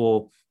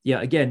available,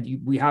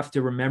 again, we have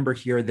to remember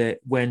here that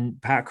when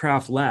Pat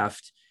Kraft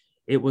left,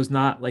 it was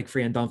not like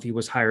Fran Dunphy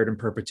was hired in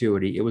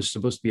perpetuity. It was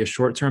supposed to be a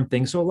short-term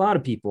thing. So a lot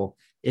of people,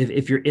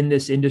 if you're in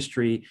this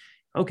industry,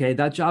 okay,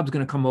 that job's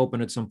going to come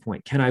open at some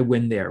point. Can I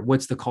win there?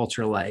 What's the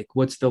culture like?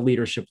 What's the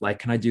leadership like?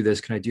 Can I do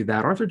this? Can I do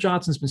that? Arthur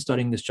Johnson's been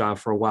studying this job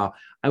for a while.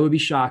 I would be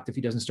shocked if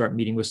he doesn't start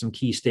meeting with some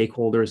key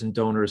stakeholders and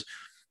donors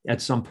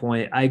at some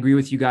point. I agree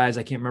with you guys.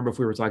 I can't remember if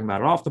we were talking about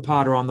it off the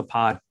pod or on the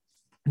pod.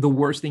 The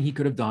worst thing he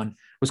could have done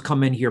was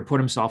come in here,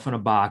 put himself in a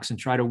box and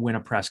try to win a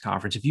press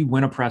conference. If you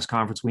win a press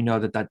conference, we know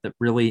that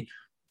really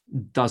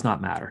does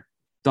not matter.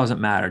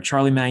 Doesn't matter.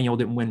 Charlie Manuel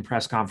didn't win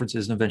press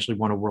conferences and eventually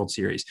won a World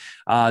Series.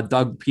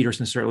 Doug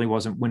Peterson certainly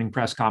wasn't winning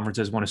press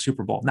conferences, won a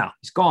Super Bowl. Now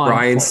he's gone.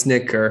 Brian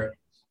Snicker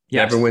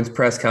never wins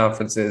press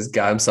conferences,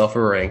 got himself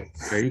a ring.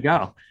 There you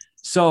go.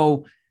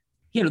 So,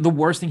 the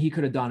worst thing he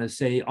could have done is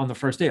say on the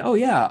first day, oh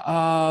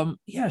yeah,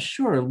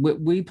 sure.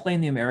 We play in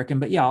the American,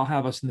 but yeah, I'll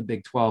have us in the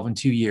Big 12 in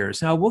 2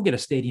 years. Now we'll get a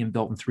stadium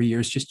built in 3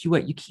 years. Just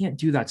you can't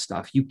do that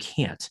stuff. You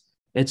can't.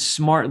 It's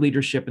smart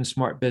leadership and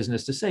smart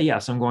business to say,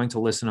 yes, I'm going to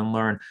listen and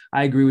learn.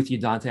 I agree with you,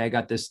 Dante. I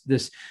got this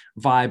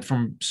vibe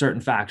from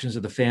certain factions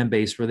of the fan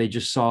base where they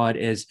just saw it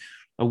as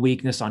a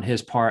weakness on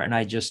his part. And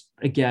I get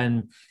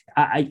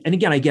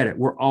it.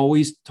 We're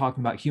always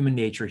talking about human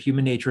nature.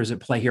 Human nature is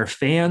at play here.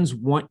 Fans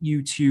want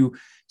you to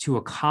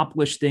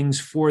accomplish things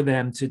for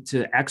them,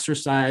 to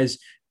exercise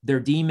their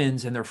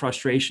demons and their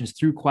frustrations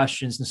through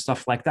questions and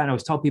stuff like that. And I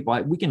always tell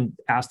people, we can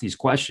ask these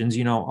questions,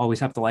 always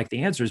have to like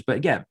the answers. But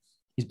again,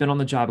 he's been on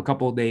the job a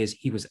couple of days.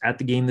 He was at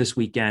the game this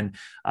weekend,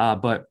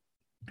 but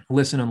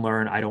listen and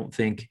learn, I don't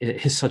think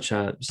it is such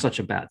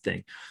a bad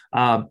thing.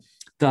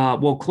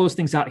 We'll close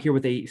things out here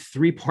with a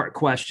 3-part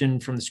question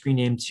from the screen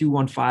name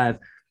 215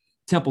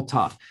 Temple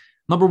Tough.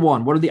 Number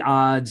one, what are the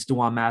odds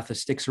D'Wan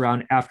Mathis sticks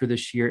around after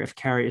this year if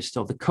Carey is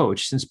still the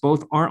coach? Since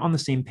both aren't on the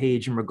same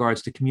page in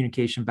regards to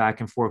communication back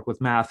and forth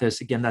with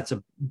Mathis, again, that's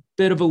a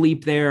bit of a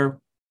leap there.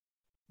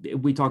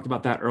 We talked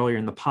about that earlier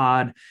in the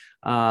pod.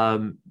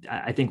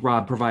 I think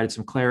Rob provided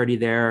some clarity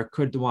there.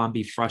 Could D'Wan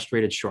be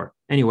frustrated? Sure.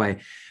 Anyway,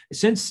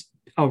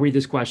 I'll read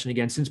this question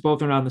again. Since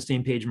both are not on the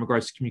same page in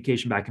regards to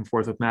communication back and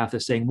forth with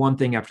Mathis saying one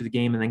thing after the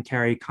game and then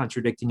Carey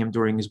contradicting him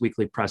during his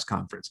weekly press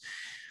conference.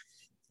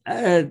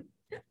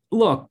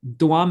 Look,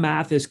 D'Wan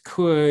Mathis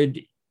could,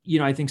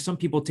 I think some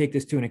people take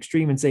this to an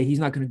extreme and say he's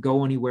not going to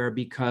go anywhere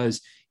because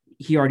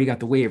he already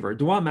got the waiver.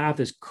 D'Wan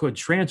Mathis could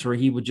transfer.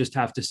 He would just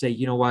have to say,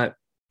 you know what,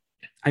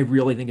 I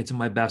really think it's in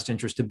my best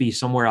interest to be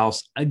somewhere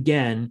else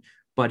again,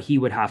 but he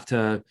would have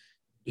to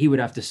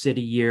sit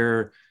a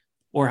year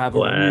or have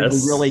a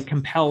really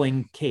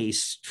compelling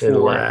case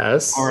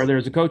or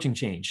there's a coaching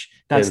change.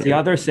 That's the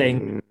other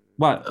thing.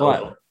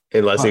 What?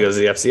 Unless he goes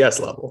to the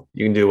FCS level.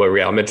 You can do what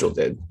Real Mitchell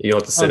did. You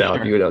don't have to sit out.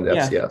 Sure. You go down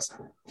to FCS.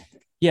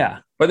 Yeah.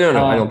 But no,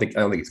 I don't think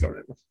he's going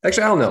to.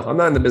 Actually, I don't know. I'm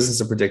not in the business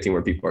of predicting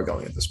where people are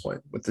going at this point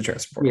with the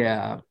transfer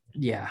portal.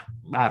 Yeah.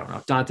 I don't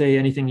know. Dante,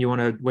 anything you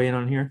want to weigh in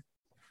on here?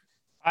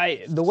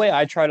 The way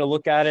I try to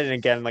look at it, and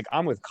again, like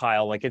I'm with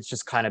Kyle, like it's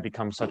just kind of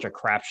become such a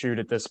crapshoot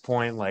at this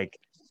point, like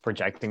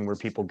projecting where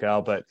people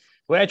go. But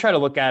the way I try to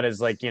look at it is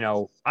like,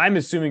 I'm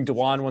assuming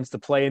D'Wan wants to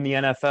play in the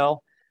NFL.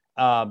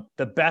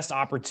 The best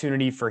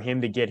opportunity for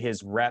him to get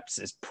his reps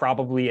is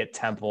probably at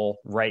Temple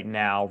right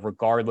now,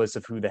 regardless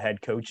of who the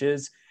head coach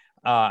is.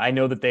 I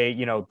know that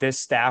this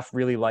staff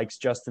really likes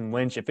Justin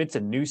Lynch. If it's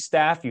a new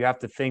staff, you have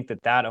to think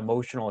that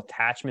emotional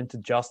attachment to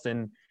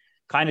Justin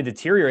kind of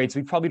deteriorates.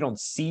 We probably don't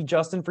see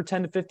Justin for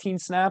 10 to 15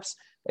 snaps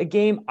a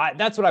game.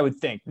 That's what I would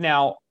think.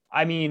 Now,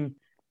 I mean,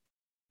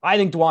 I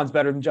think D'Wan's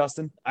better than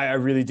Justin. I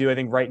really do. I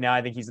think right now,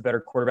 I think he's a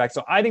better quarterback.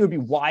 So I think it would be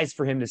wise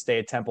for him to stay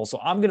at Temple. So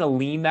I'm going to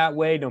lean that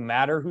way no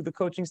matter who the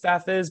coaching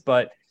staff is.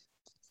 But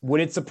would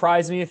it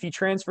surprise me if he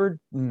transferred?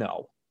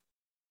 No.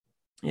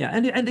 Yeah.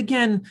 And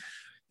again,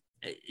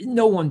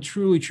 no one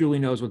truly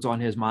knows what's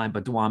on his mind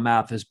but D'Wan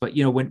Mathis. But,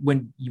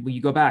 when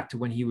you go back to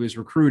when he was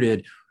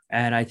recruited,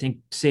 and I think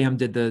Sam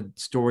did the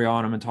story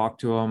on him and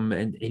talked to him.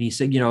 And he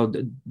said,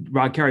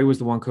 Rod Carey was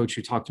the one coach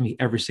who talked to me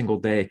every single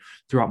day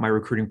throughout my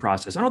recruiting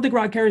process. I don't think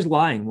Rod Carey's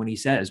lying when he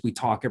says we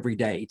talk every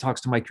day. He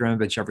talks to Mike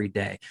Yuremevich every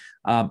day.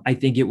 I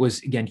think it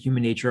was, again,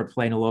 human nature at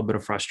play and a little bit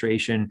of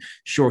frustration.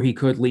 Sure, he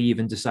could leave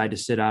and decide to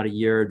sit out a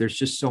year. There's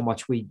just so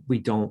much we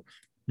don't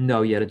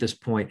know yet at this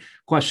point.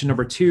 Question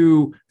number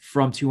 2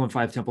 from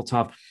 215 Temple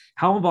Tough.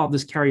 How involved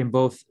is Carey in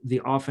both the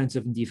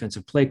offensive and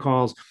defensive play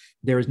calls?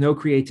 There is no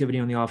creativity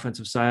on the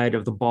offensive side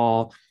of the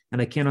ball, and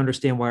I can't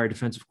understand why our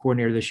defensive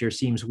coordinator this year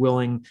seems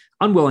unwilling,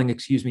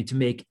 to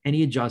make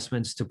any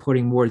adjustments to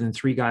putting more than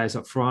 3 guys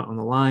up front on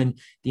the line.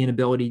 The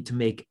inability to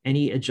make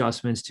any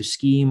adjustments to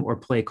scheme or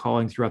play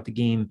calling throughout the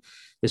game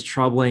is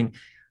troubling.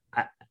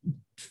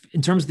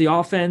 In terms of the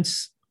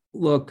offense,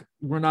 look,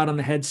 we're not on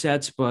the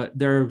headsets, but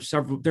there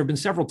have been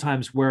several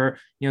times where,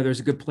 there's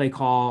a good play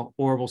call,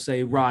 or we'll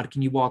say, Rod,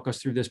 can you walk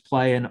us through this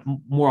play? And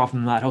more often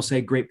than not, he'll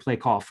say, great play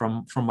call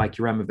from Mike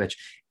Yuremevich.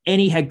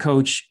 Any head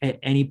coach at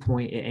any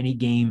point, at any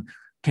game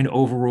can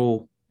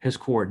overrule his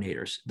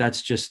coordinators.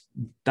 That's just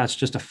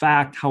a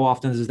fact. How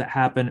often does that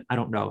happen? I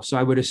don't know. So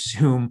I would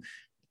assume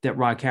that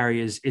Rod Carey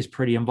is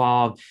pretty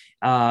involved.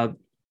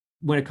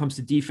 When it comes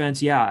to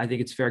defense, I think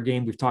it's fair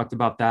game. We've talked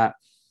about that.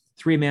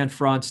 3-man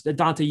fronts.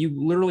 Dante, you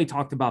literally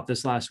talked about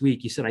this last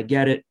week. You said, I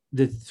get it.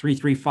 The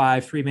 3-3-5,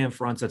 3-man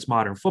fronts, that's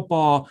modern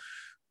football.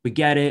 We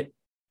get it.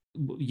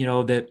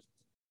 That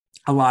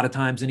a lot of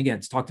times, and again,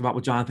 it's talked about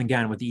with Jonathan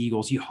Gannon with the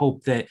Eagles. You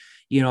hope that,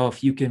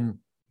 if you can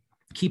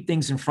keep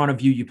things in front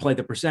of you, you play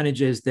the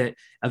percentages, that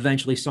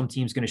eventually some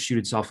team's going to shoot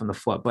itself in the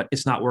foot, but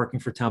it's not working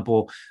for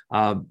Temple.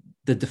 The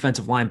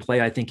defensive line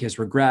play, I think, has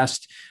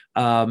regressed.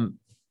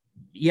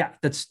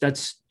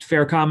 That's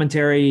fair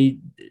commentary.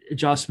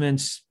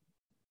 Adjustments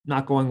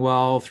not going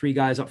well, 3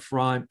 guys up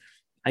front.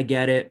 I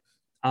get it.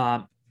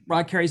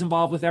 Rod Carey's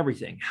involved with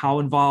everything. How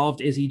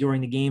involved is he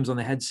during the games on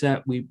the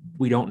headset? We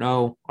don't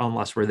know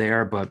unless we're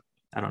there, but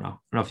I don't know. I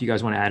don't know if you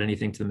guys want to add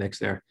anything to the mix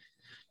there.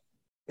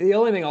 The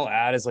only thing I'll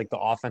add is like the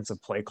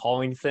offensive play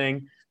calling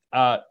thing.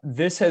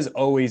 This has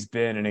always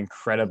been an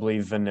incredibly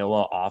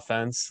vanilla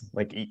offense,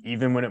 like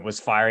even when it was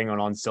firing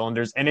on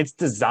cylinders, and it's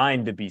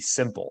designed to be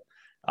simple.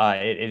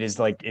 It is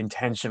like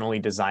intentionally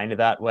designed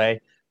that way.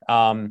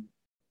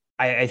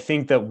 I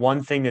think that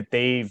one thing that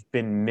they've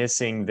been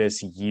missing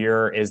this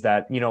year is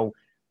that,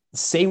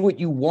 say what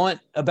you want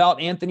about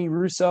Anthony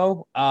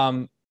Russo,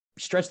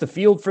 stretched the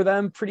field for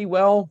them pretty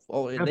well.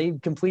 They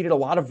completed a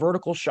lot of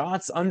vertical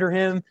shots under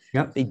him.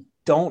 Yep. They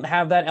don't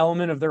have that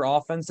element of their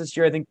offense this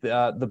year. I think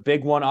the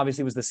big one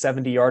obviously was the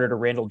 70-yarder to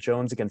Randall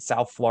Jones against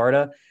South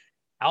Florida.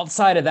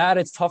 Outside of that,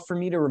 it's tough for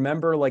me to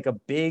remember like a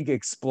big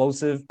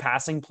explosive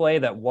passing play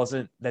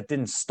that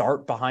didn't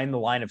start behind the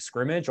line of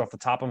scrimmage off the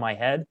top of my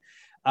head.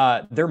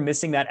 They're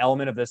missing that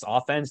element of this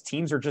offense.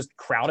 Teams are just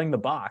crowding the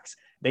box.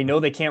 They know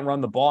they can't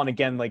run the ball. And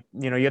again, like,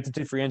 you have to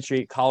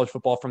differentiate college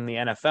football from the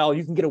NFL.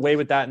 You can get away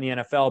with that in the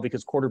NFL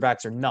because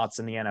quarterbacks are nuts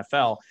in the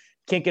NFL.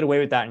 Can't get away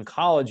with that in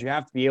college. You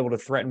have to be able to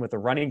threaten with a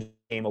running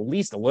game at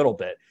least a little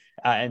bit.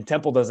 And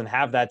Temple doesn't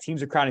have that.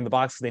 Teams are crowding the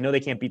box because they know they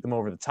can't beat them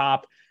over the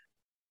top.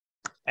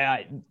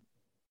 The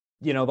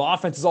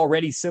offense is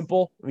already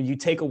simple. I mean, you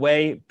take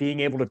away being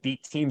able to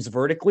beat teams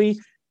vertically.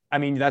 I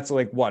mean, that's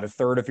like a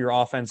third of your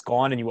offense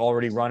gone, and you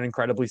already run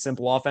incredibly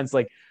simple offense.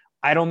 Like,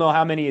 I don't know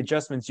how many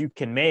adjustments you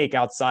can make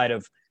outside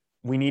of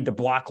we need to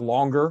block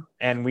longer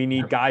and we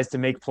need guys to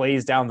make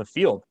plays down the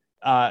field.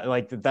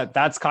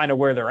 That's kind of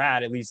where they're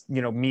at least,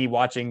 me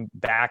watching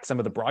back some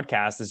of the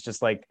broadcasts is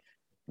just like,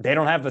 they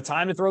don't have the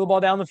time to throw the ball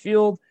down the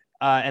field.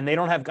 And they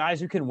don't have guys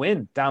who can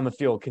win down the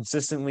field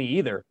consistently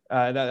either.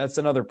 That's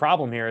another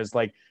problem here is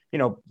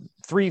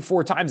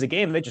 3-4 times a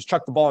game, they just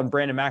chuck the ball in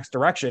Brandon Mack's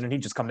direction and he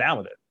just come down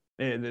with it.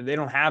 They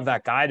don't have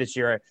that guy this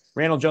year.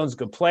 Randall Jones is a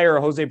good player.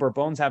 Jose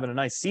Bourbone's having a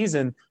nice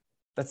season.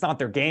 That's not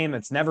their game.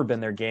 It's never been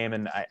their game.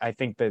 And I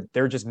think that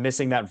they're just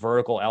missing that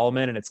vertical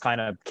element, and it's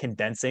kind of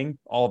condensing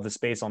all of the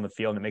space on the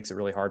field, and it makes it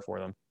really hard for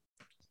them.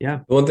 Yeah.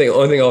 Only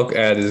thing I'll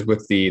add is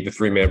with the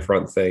 3-man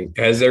front thing.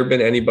 Has there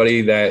been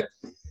anybody that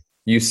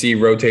you see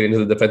rotate into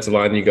the defensive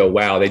line and you go,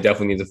 wow, they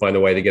definitely need to find a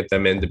way to get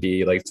them in to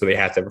be so they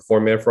have to have a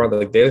 4-man front?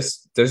 Like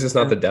there's just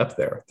not the depth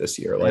there this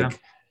year.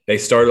 They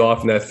started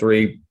off in that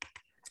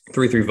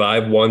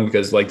 3-3-5, one,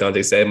 because like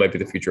Dante said, it might be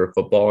the future of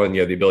football and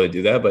you have the ability to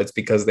do that, but it's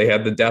because they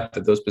have the depth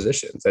at those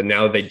positions. And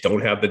now they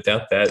don't have the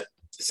depth at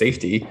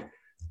safety.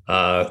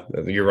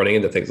 You're running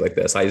into things like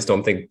this. I just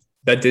don't think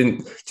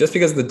just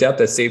because the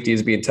depth at safety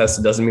is being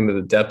tested doesn't mean that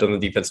the depth on the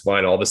defensive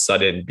line all of a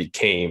sudden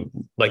became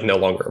no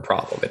longer a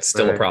problem. It's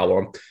still a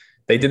problem.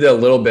 They did that a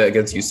little bit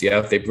against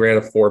UCF. They ran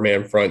a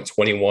 4-man front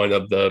 21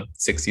 of the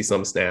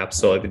 60-some snaps.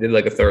 So they did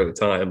a third of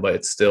the time, but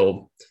it's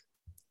still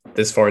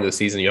this far into the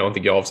season. You don't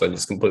think you all of a sudden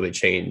just completely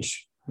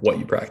change what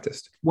you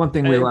practiced. One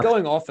thing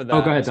going off of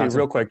that, go ahead,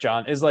 real quick,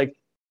 John, is I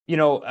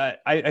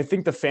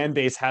think the fan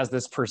base has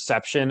this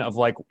perception of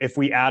if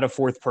we add a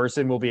fourth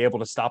person, we'll be able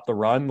to stop the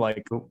run.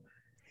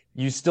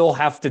 You still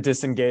have to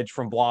disengage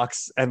from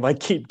blocks and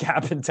keep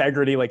gap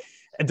integrity.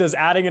 Does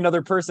adding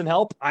another person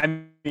help? I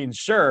mean,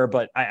 sure,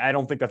 but I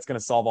don't think that's going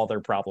to solve all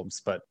their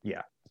problems. But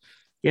yeah.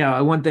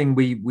 Yeah. One thing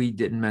we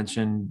didn't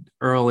mention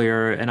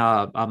earlier, and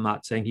I'm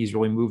not saying he's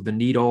really moved the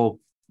needle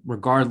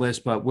regardless,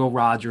 but Will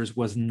Rogers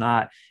was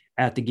not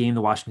at the game.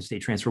 The Washington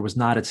State transfer was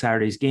not at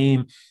Saturday's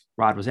game.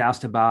 Rod was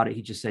asked about it.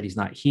 He just said he's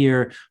not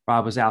here.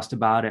 Rod was asked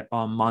about it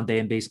on Monday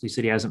and basically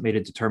said he hasn't made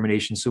a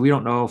determination. So we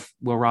don't know if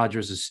Will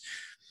Rogers is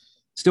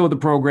still with the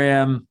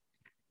program,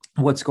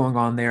 what's going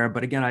on there.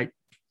 But again,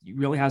 he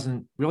really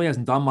hasn't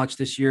done much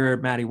this year.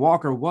 Matty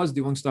Walker was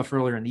doing stuff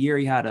earlier in the year.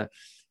 He had had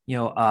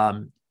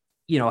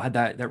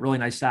that really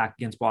nice sack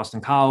against Boston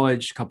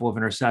College, a couple of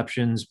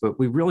interceptions, but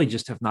we really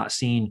just have not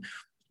seen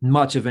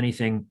much of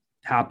anything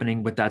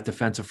happening with that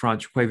defensive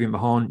front. Jaquavion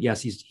Mahone,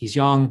 yes, he's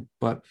young,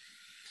 but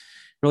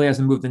really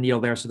hasn't moved the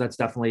needle there. So that's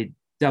definitely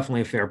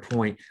a fair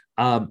point.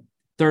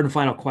 Third and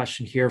final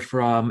question here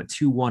from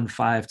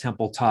 215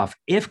 Temple Tough.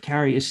 If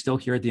Carey is still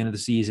here at the end of the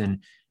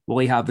season, will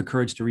he have the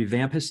courage to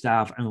revamp his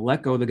staff and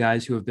let go of the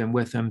guys who have been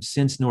with him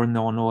since Northern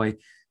Illinois,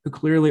 who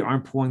clearly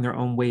aren't pulling their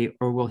own weight,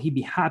 or will he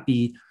be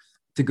happy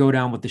to go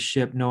down with the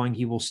ship knowing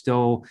he will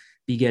still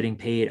be getting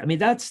paid? I mean,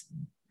 that's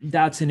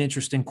an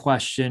interesting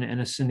question and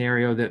a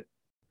scenario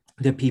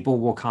that people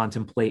will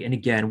contemplate. And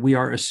again, we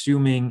are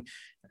assuming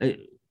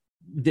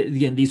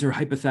again, these are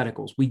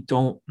hypotheticals. We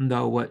don't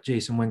know what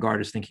Jason Wingard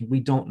is thinking.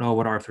 We don't know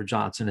what Arthur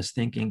Johnson is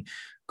thinking.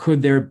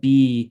 Could there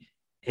be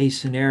a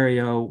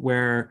scenario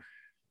where,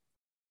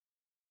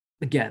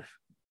 again,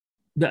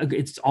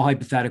 it's all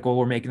hypothetical,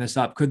 we're making this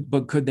up.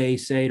 Could they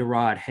say to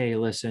Rod, hey,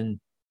 listen,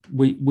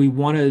 we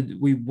want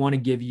to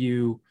give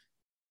you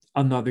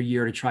another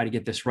year to try to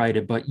get this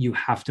righted, but you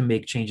have to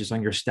make changes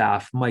on your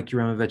staff. Mike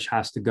Yurimovich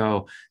has to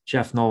go.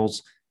 Jeff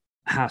Knowles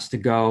has to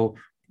go.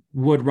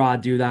 Would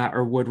Rod do that,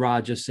 or would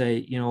Rod just say,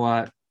 you know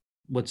what,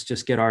 let's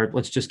just get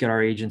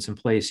our agents in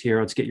place here.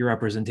 Let's get your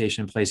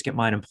representation in place, get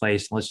mine in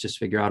place. And let's just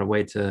figure out a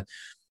way to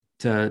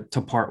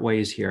part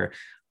ways here.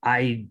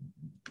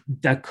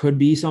 That could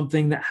be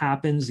something that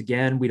happens.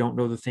 Again, we don't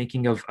know the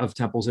thinking of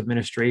Temple's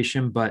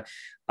administration, but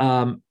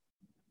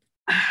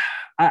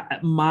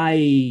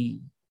my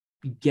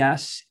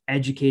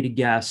educated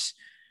guess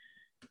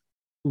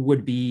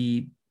would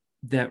be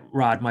that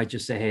Rod might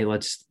just say, hey,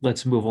 let's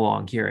move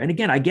along here. And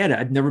again, I get it.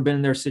 I've never been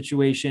in their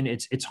situation.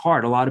 It's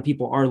hard. A lot of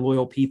people are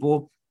loyal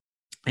people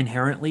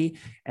inherently,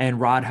 and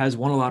Rod has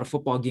won a lot of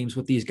football games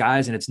with these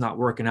guys, and it's not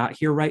working out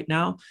here right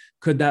now.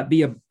 Could that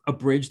be a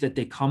bridge that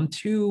they come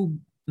to?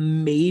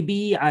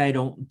 Maybe. I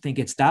don't think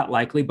it's that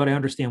likely, but I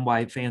understand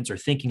why fans are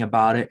thinking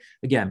about it.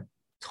 Again,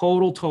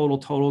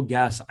 total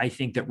guess, I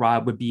think that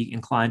Rod would be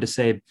inclined to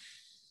say,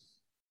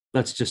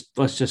 let's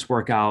just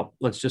work on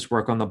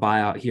the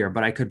buyout here.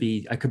 But I could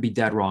be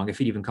dead wrong if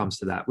it even comes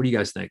to that. What do you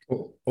guys think?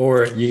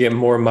 Or you get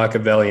more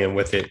Machiavellian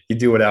with it. You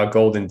do what Al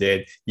Golden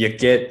did. You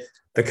get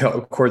the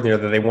coordinator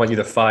that they want you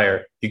to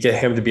fire. You get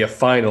him to be a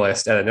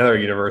finalist at another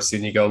university,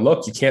 and you go,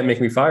 look, you can't make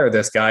me fire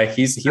this guy.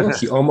 He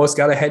almost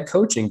got a head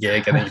coaching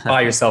gig, and then you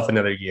buy yourself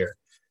another year.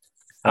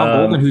 Al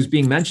Golden, who's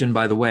being mentioned,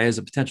 by the way, as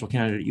a potential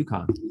candidate at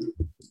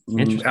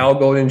UConn. Al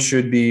Golden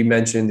should be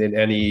mentioned in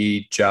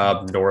any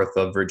job north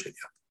of Virginia.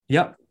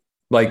 Yep.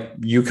 Like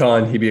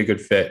UConn, he'd be a good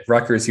fit.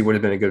 Rutgers, he would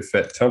have been a good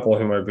fit. Temple,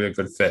 he would be a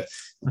good fit.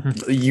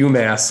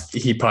 UMass,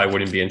 he probably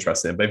wouldn't be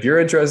interested in. But if you're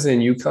interested in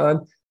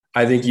UConn,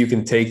 I think you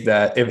can take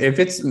that. If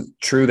it's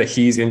true that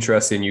he's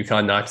interested in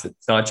UConn,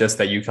 not just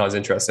that UConn's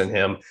interested in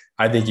him,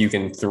 I think you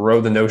can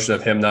throw the notion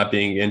of him not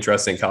being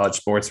interested in college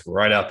sports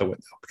right out the window.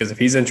 Because if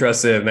he's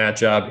interested in that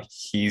job,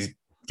 he's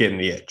getting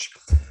the itch.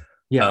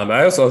 Yeah.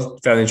 I also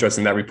found it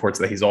interesting that reports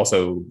that he's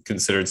also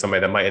considered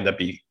somebody that might end up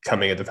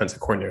becoming a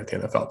defensive coordinator at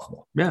the NFL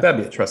level. Yeah.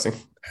 That'd be interesting.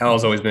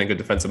 Al's always been a good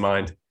defensive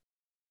mind.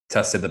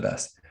 Tested the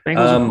best.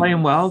 Bengals are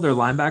playing well. Their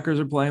linebackers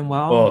are playing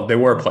well. Well, they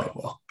were playing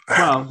well.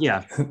 Well,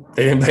 yeah.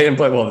 they didn't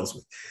play well this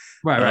week.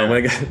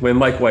 Right. When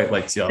Mike White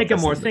likes you, thinking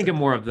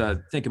more of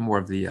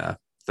the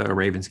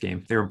Ravens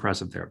game. They were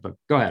impressive there. But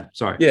go ahead.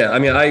 Sorry. Yeah, I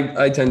mean,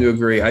 I tend to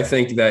agree. I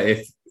think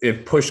that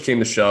if push came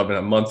to shove, in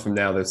a month from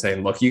now, they're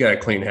saying, look, you got to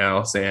clean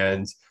house,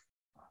 and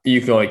you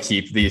can only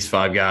keep these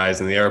 5 guys,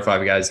 and the other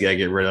 5 guys you got to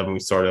get rid of, and we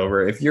start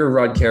over. If you're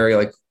Rod Carey,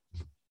 like,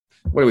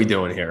 what are we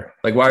doing here?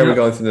 Like, why are we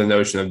going through the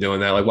notion of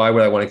doing that? Like, why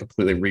would I want to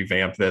completely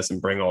revamp this and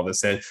bring all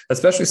this in?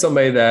 Especially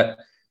somebody that,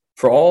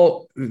 for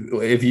all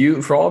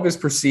of his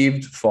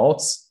perceived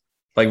faults,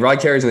 like Rod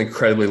Carey is an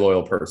incredibly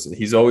loyal person.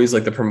 He's always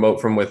like the promote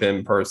from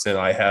within person.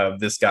 I have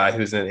this guy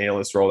who's in an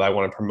analyst role that I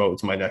want to promote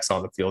to my next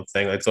on the field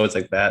thing. Like, it's always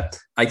like that.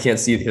 I can't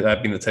see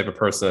that being the type of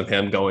person of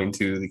him going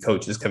to the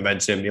coaches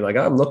convention and be like,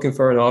 I'm looking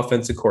for an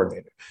offensive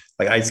coordinator.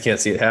 Like, I just can't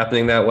see it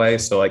happening that way.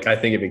 So like, I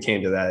think if it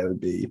came to that, it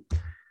would be,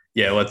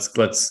 yeah,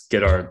 let's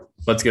get our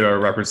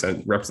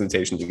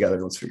representation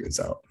together. Let's figure this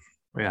out.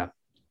 Yeah.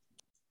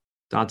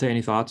 Dante,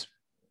 any thoughts?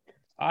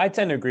 I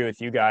tend to agree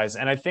with you guys.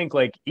 And I think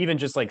like even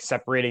just like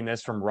separating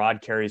this from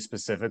Rod Carey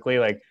specifically,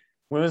 like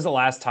when was the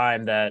last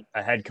time that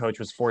a head coach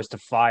was forced to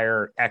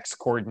fire X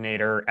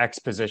coordinator, X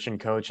position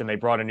coach, and they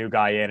brought a new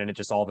guy in and it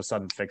just all of a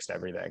sudden fixed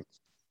everything?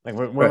 Like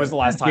when was the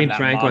last time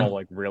model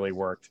like really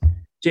worked?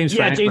 James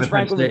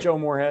Franklin with Joe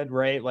Moorhead,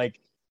 right? Like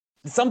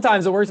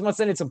sometimes it works. I'm not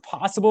saying it's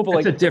impossible, but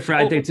I think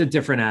it's a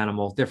different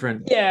animal,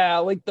 Yeah,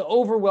 like the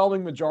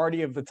overwhelming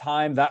majority of the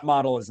time, that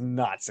model is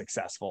not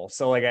successful.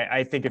 So like,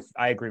 I think if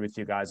I agree with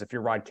you guys, if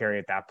you're Rod Carey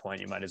at that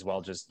point, you might as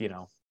well just,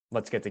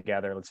 let's get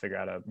together. Let's figure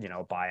out a,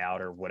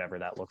 buyout or whatever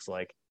that looks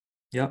like.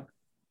 Yep.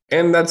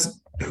 And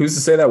that's, who's to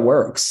say that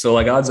works? So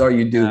like, odds are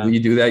you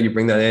do that, you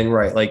bring that in,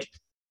 right? Like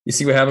you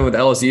see what happened with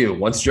LSU.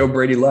 Once Joe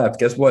Brady left,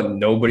 guess what?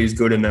 Nobody's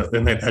good in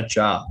that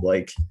job.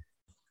 Like,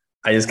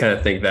 I just kind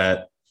of think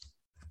that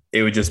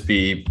it would just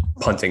be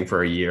punting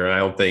for a year. And I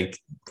don't think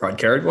Rod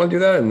Carey would want to do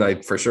that. And I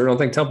for sure don't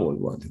think Temple would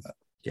want to do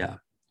that.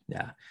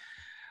 Yeah.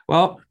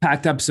 Well,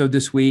 packed episode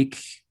this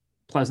week.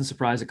 Pleasant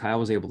surprise that Kyle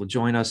was able to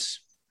join us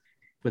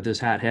with his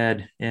hat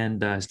head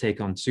and his take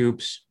on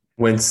soups.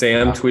 When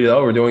Sam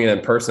tweeted, we're doing it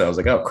in person, I was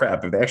like, oh,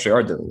 crap. If they actually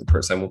are doing it in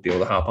person, I won't be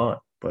able to hop on.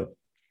 But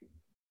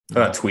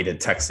not tweeted,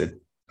 texted.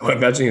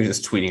 Imagine he was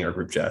just tweeting our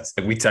group chats.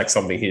 Like we text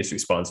something, he just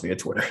responds via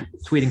Twitter.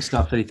 Tweeting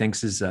stuff that he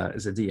thinks is a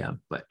DM.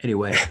 But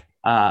anyway,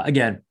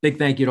 again, big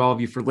thank you to all of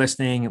you for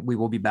listening. We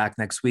will be back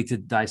next week to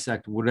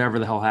dissect whatever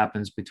the hell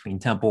happens between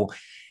Temple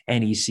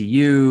and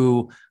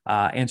ECU,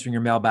 answering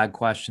your mailbag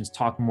questions,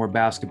 talking more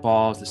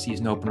basketball as the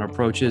season opener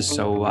approaches.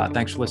 So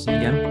thanks for listening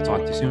again. We'll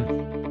talk to you soon.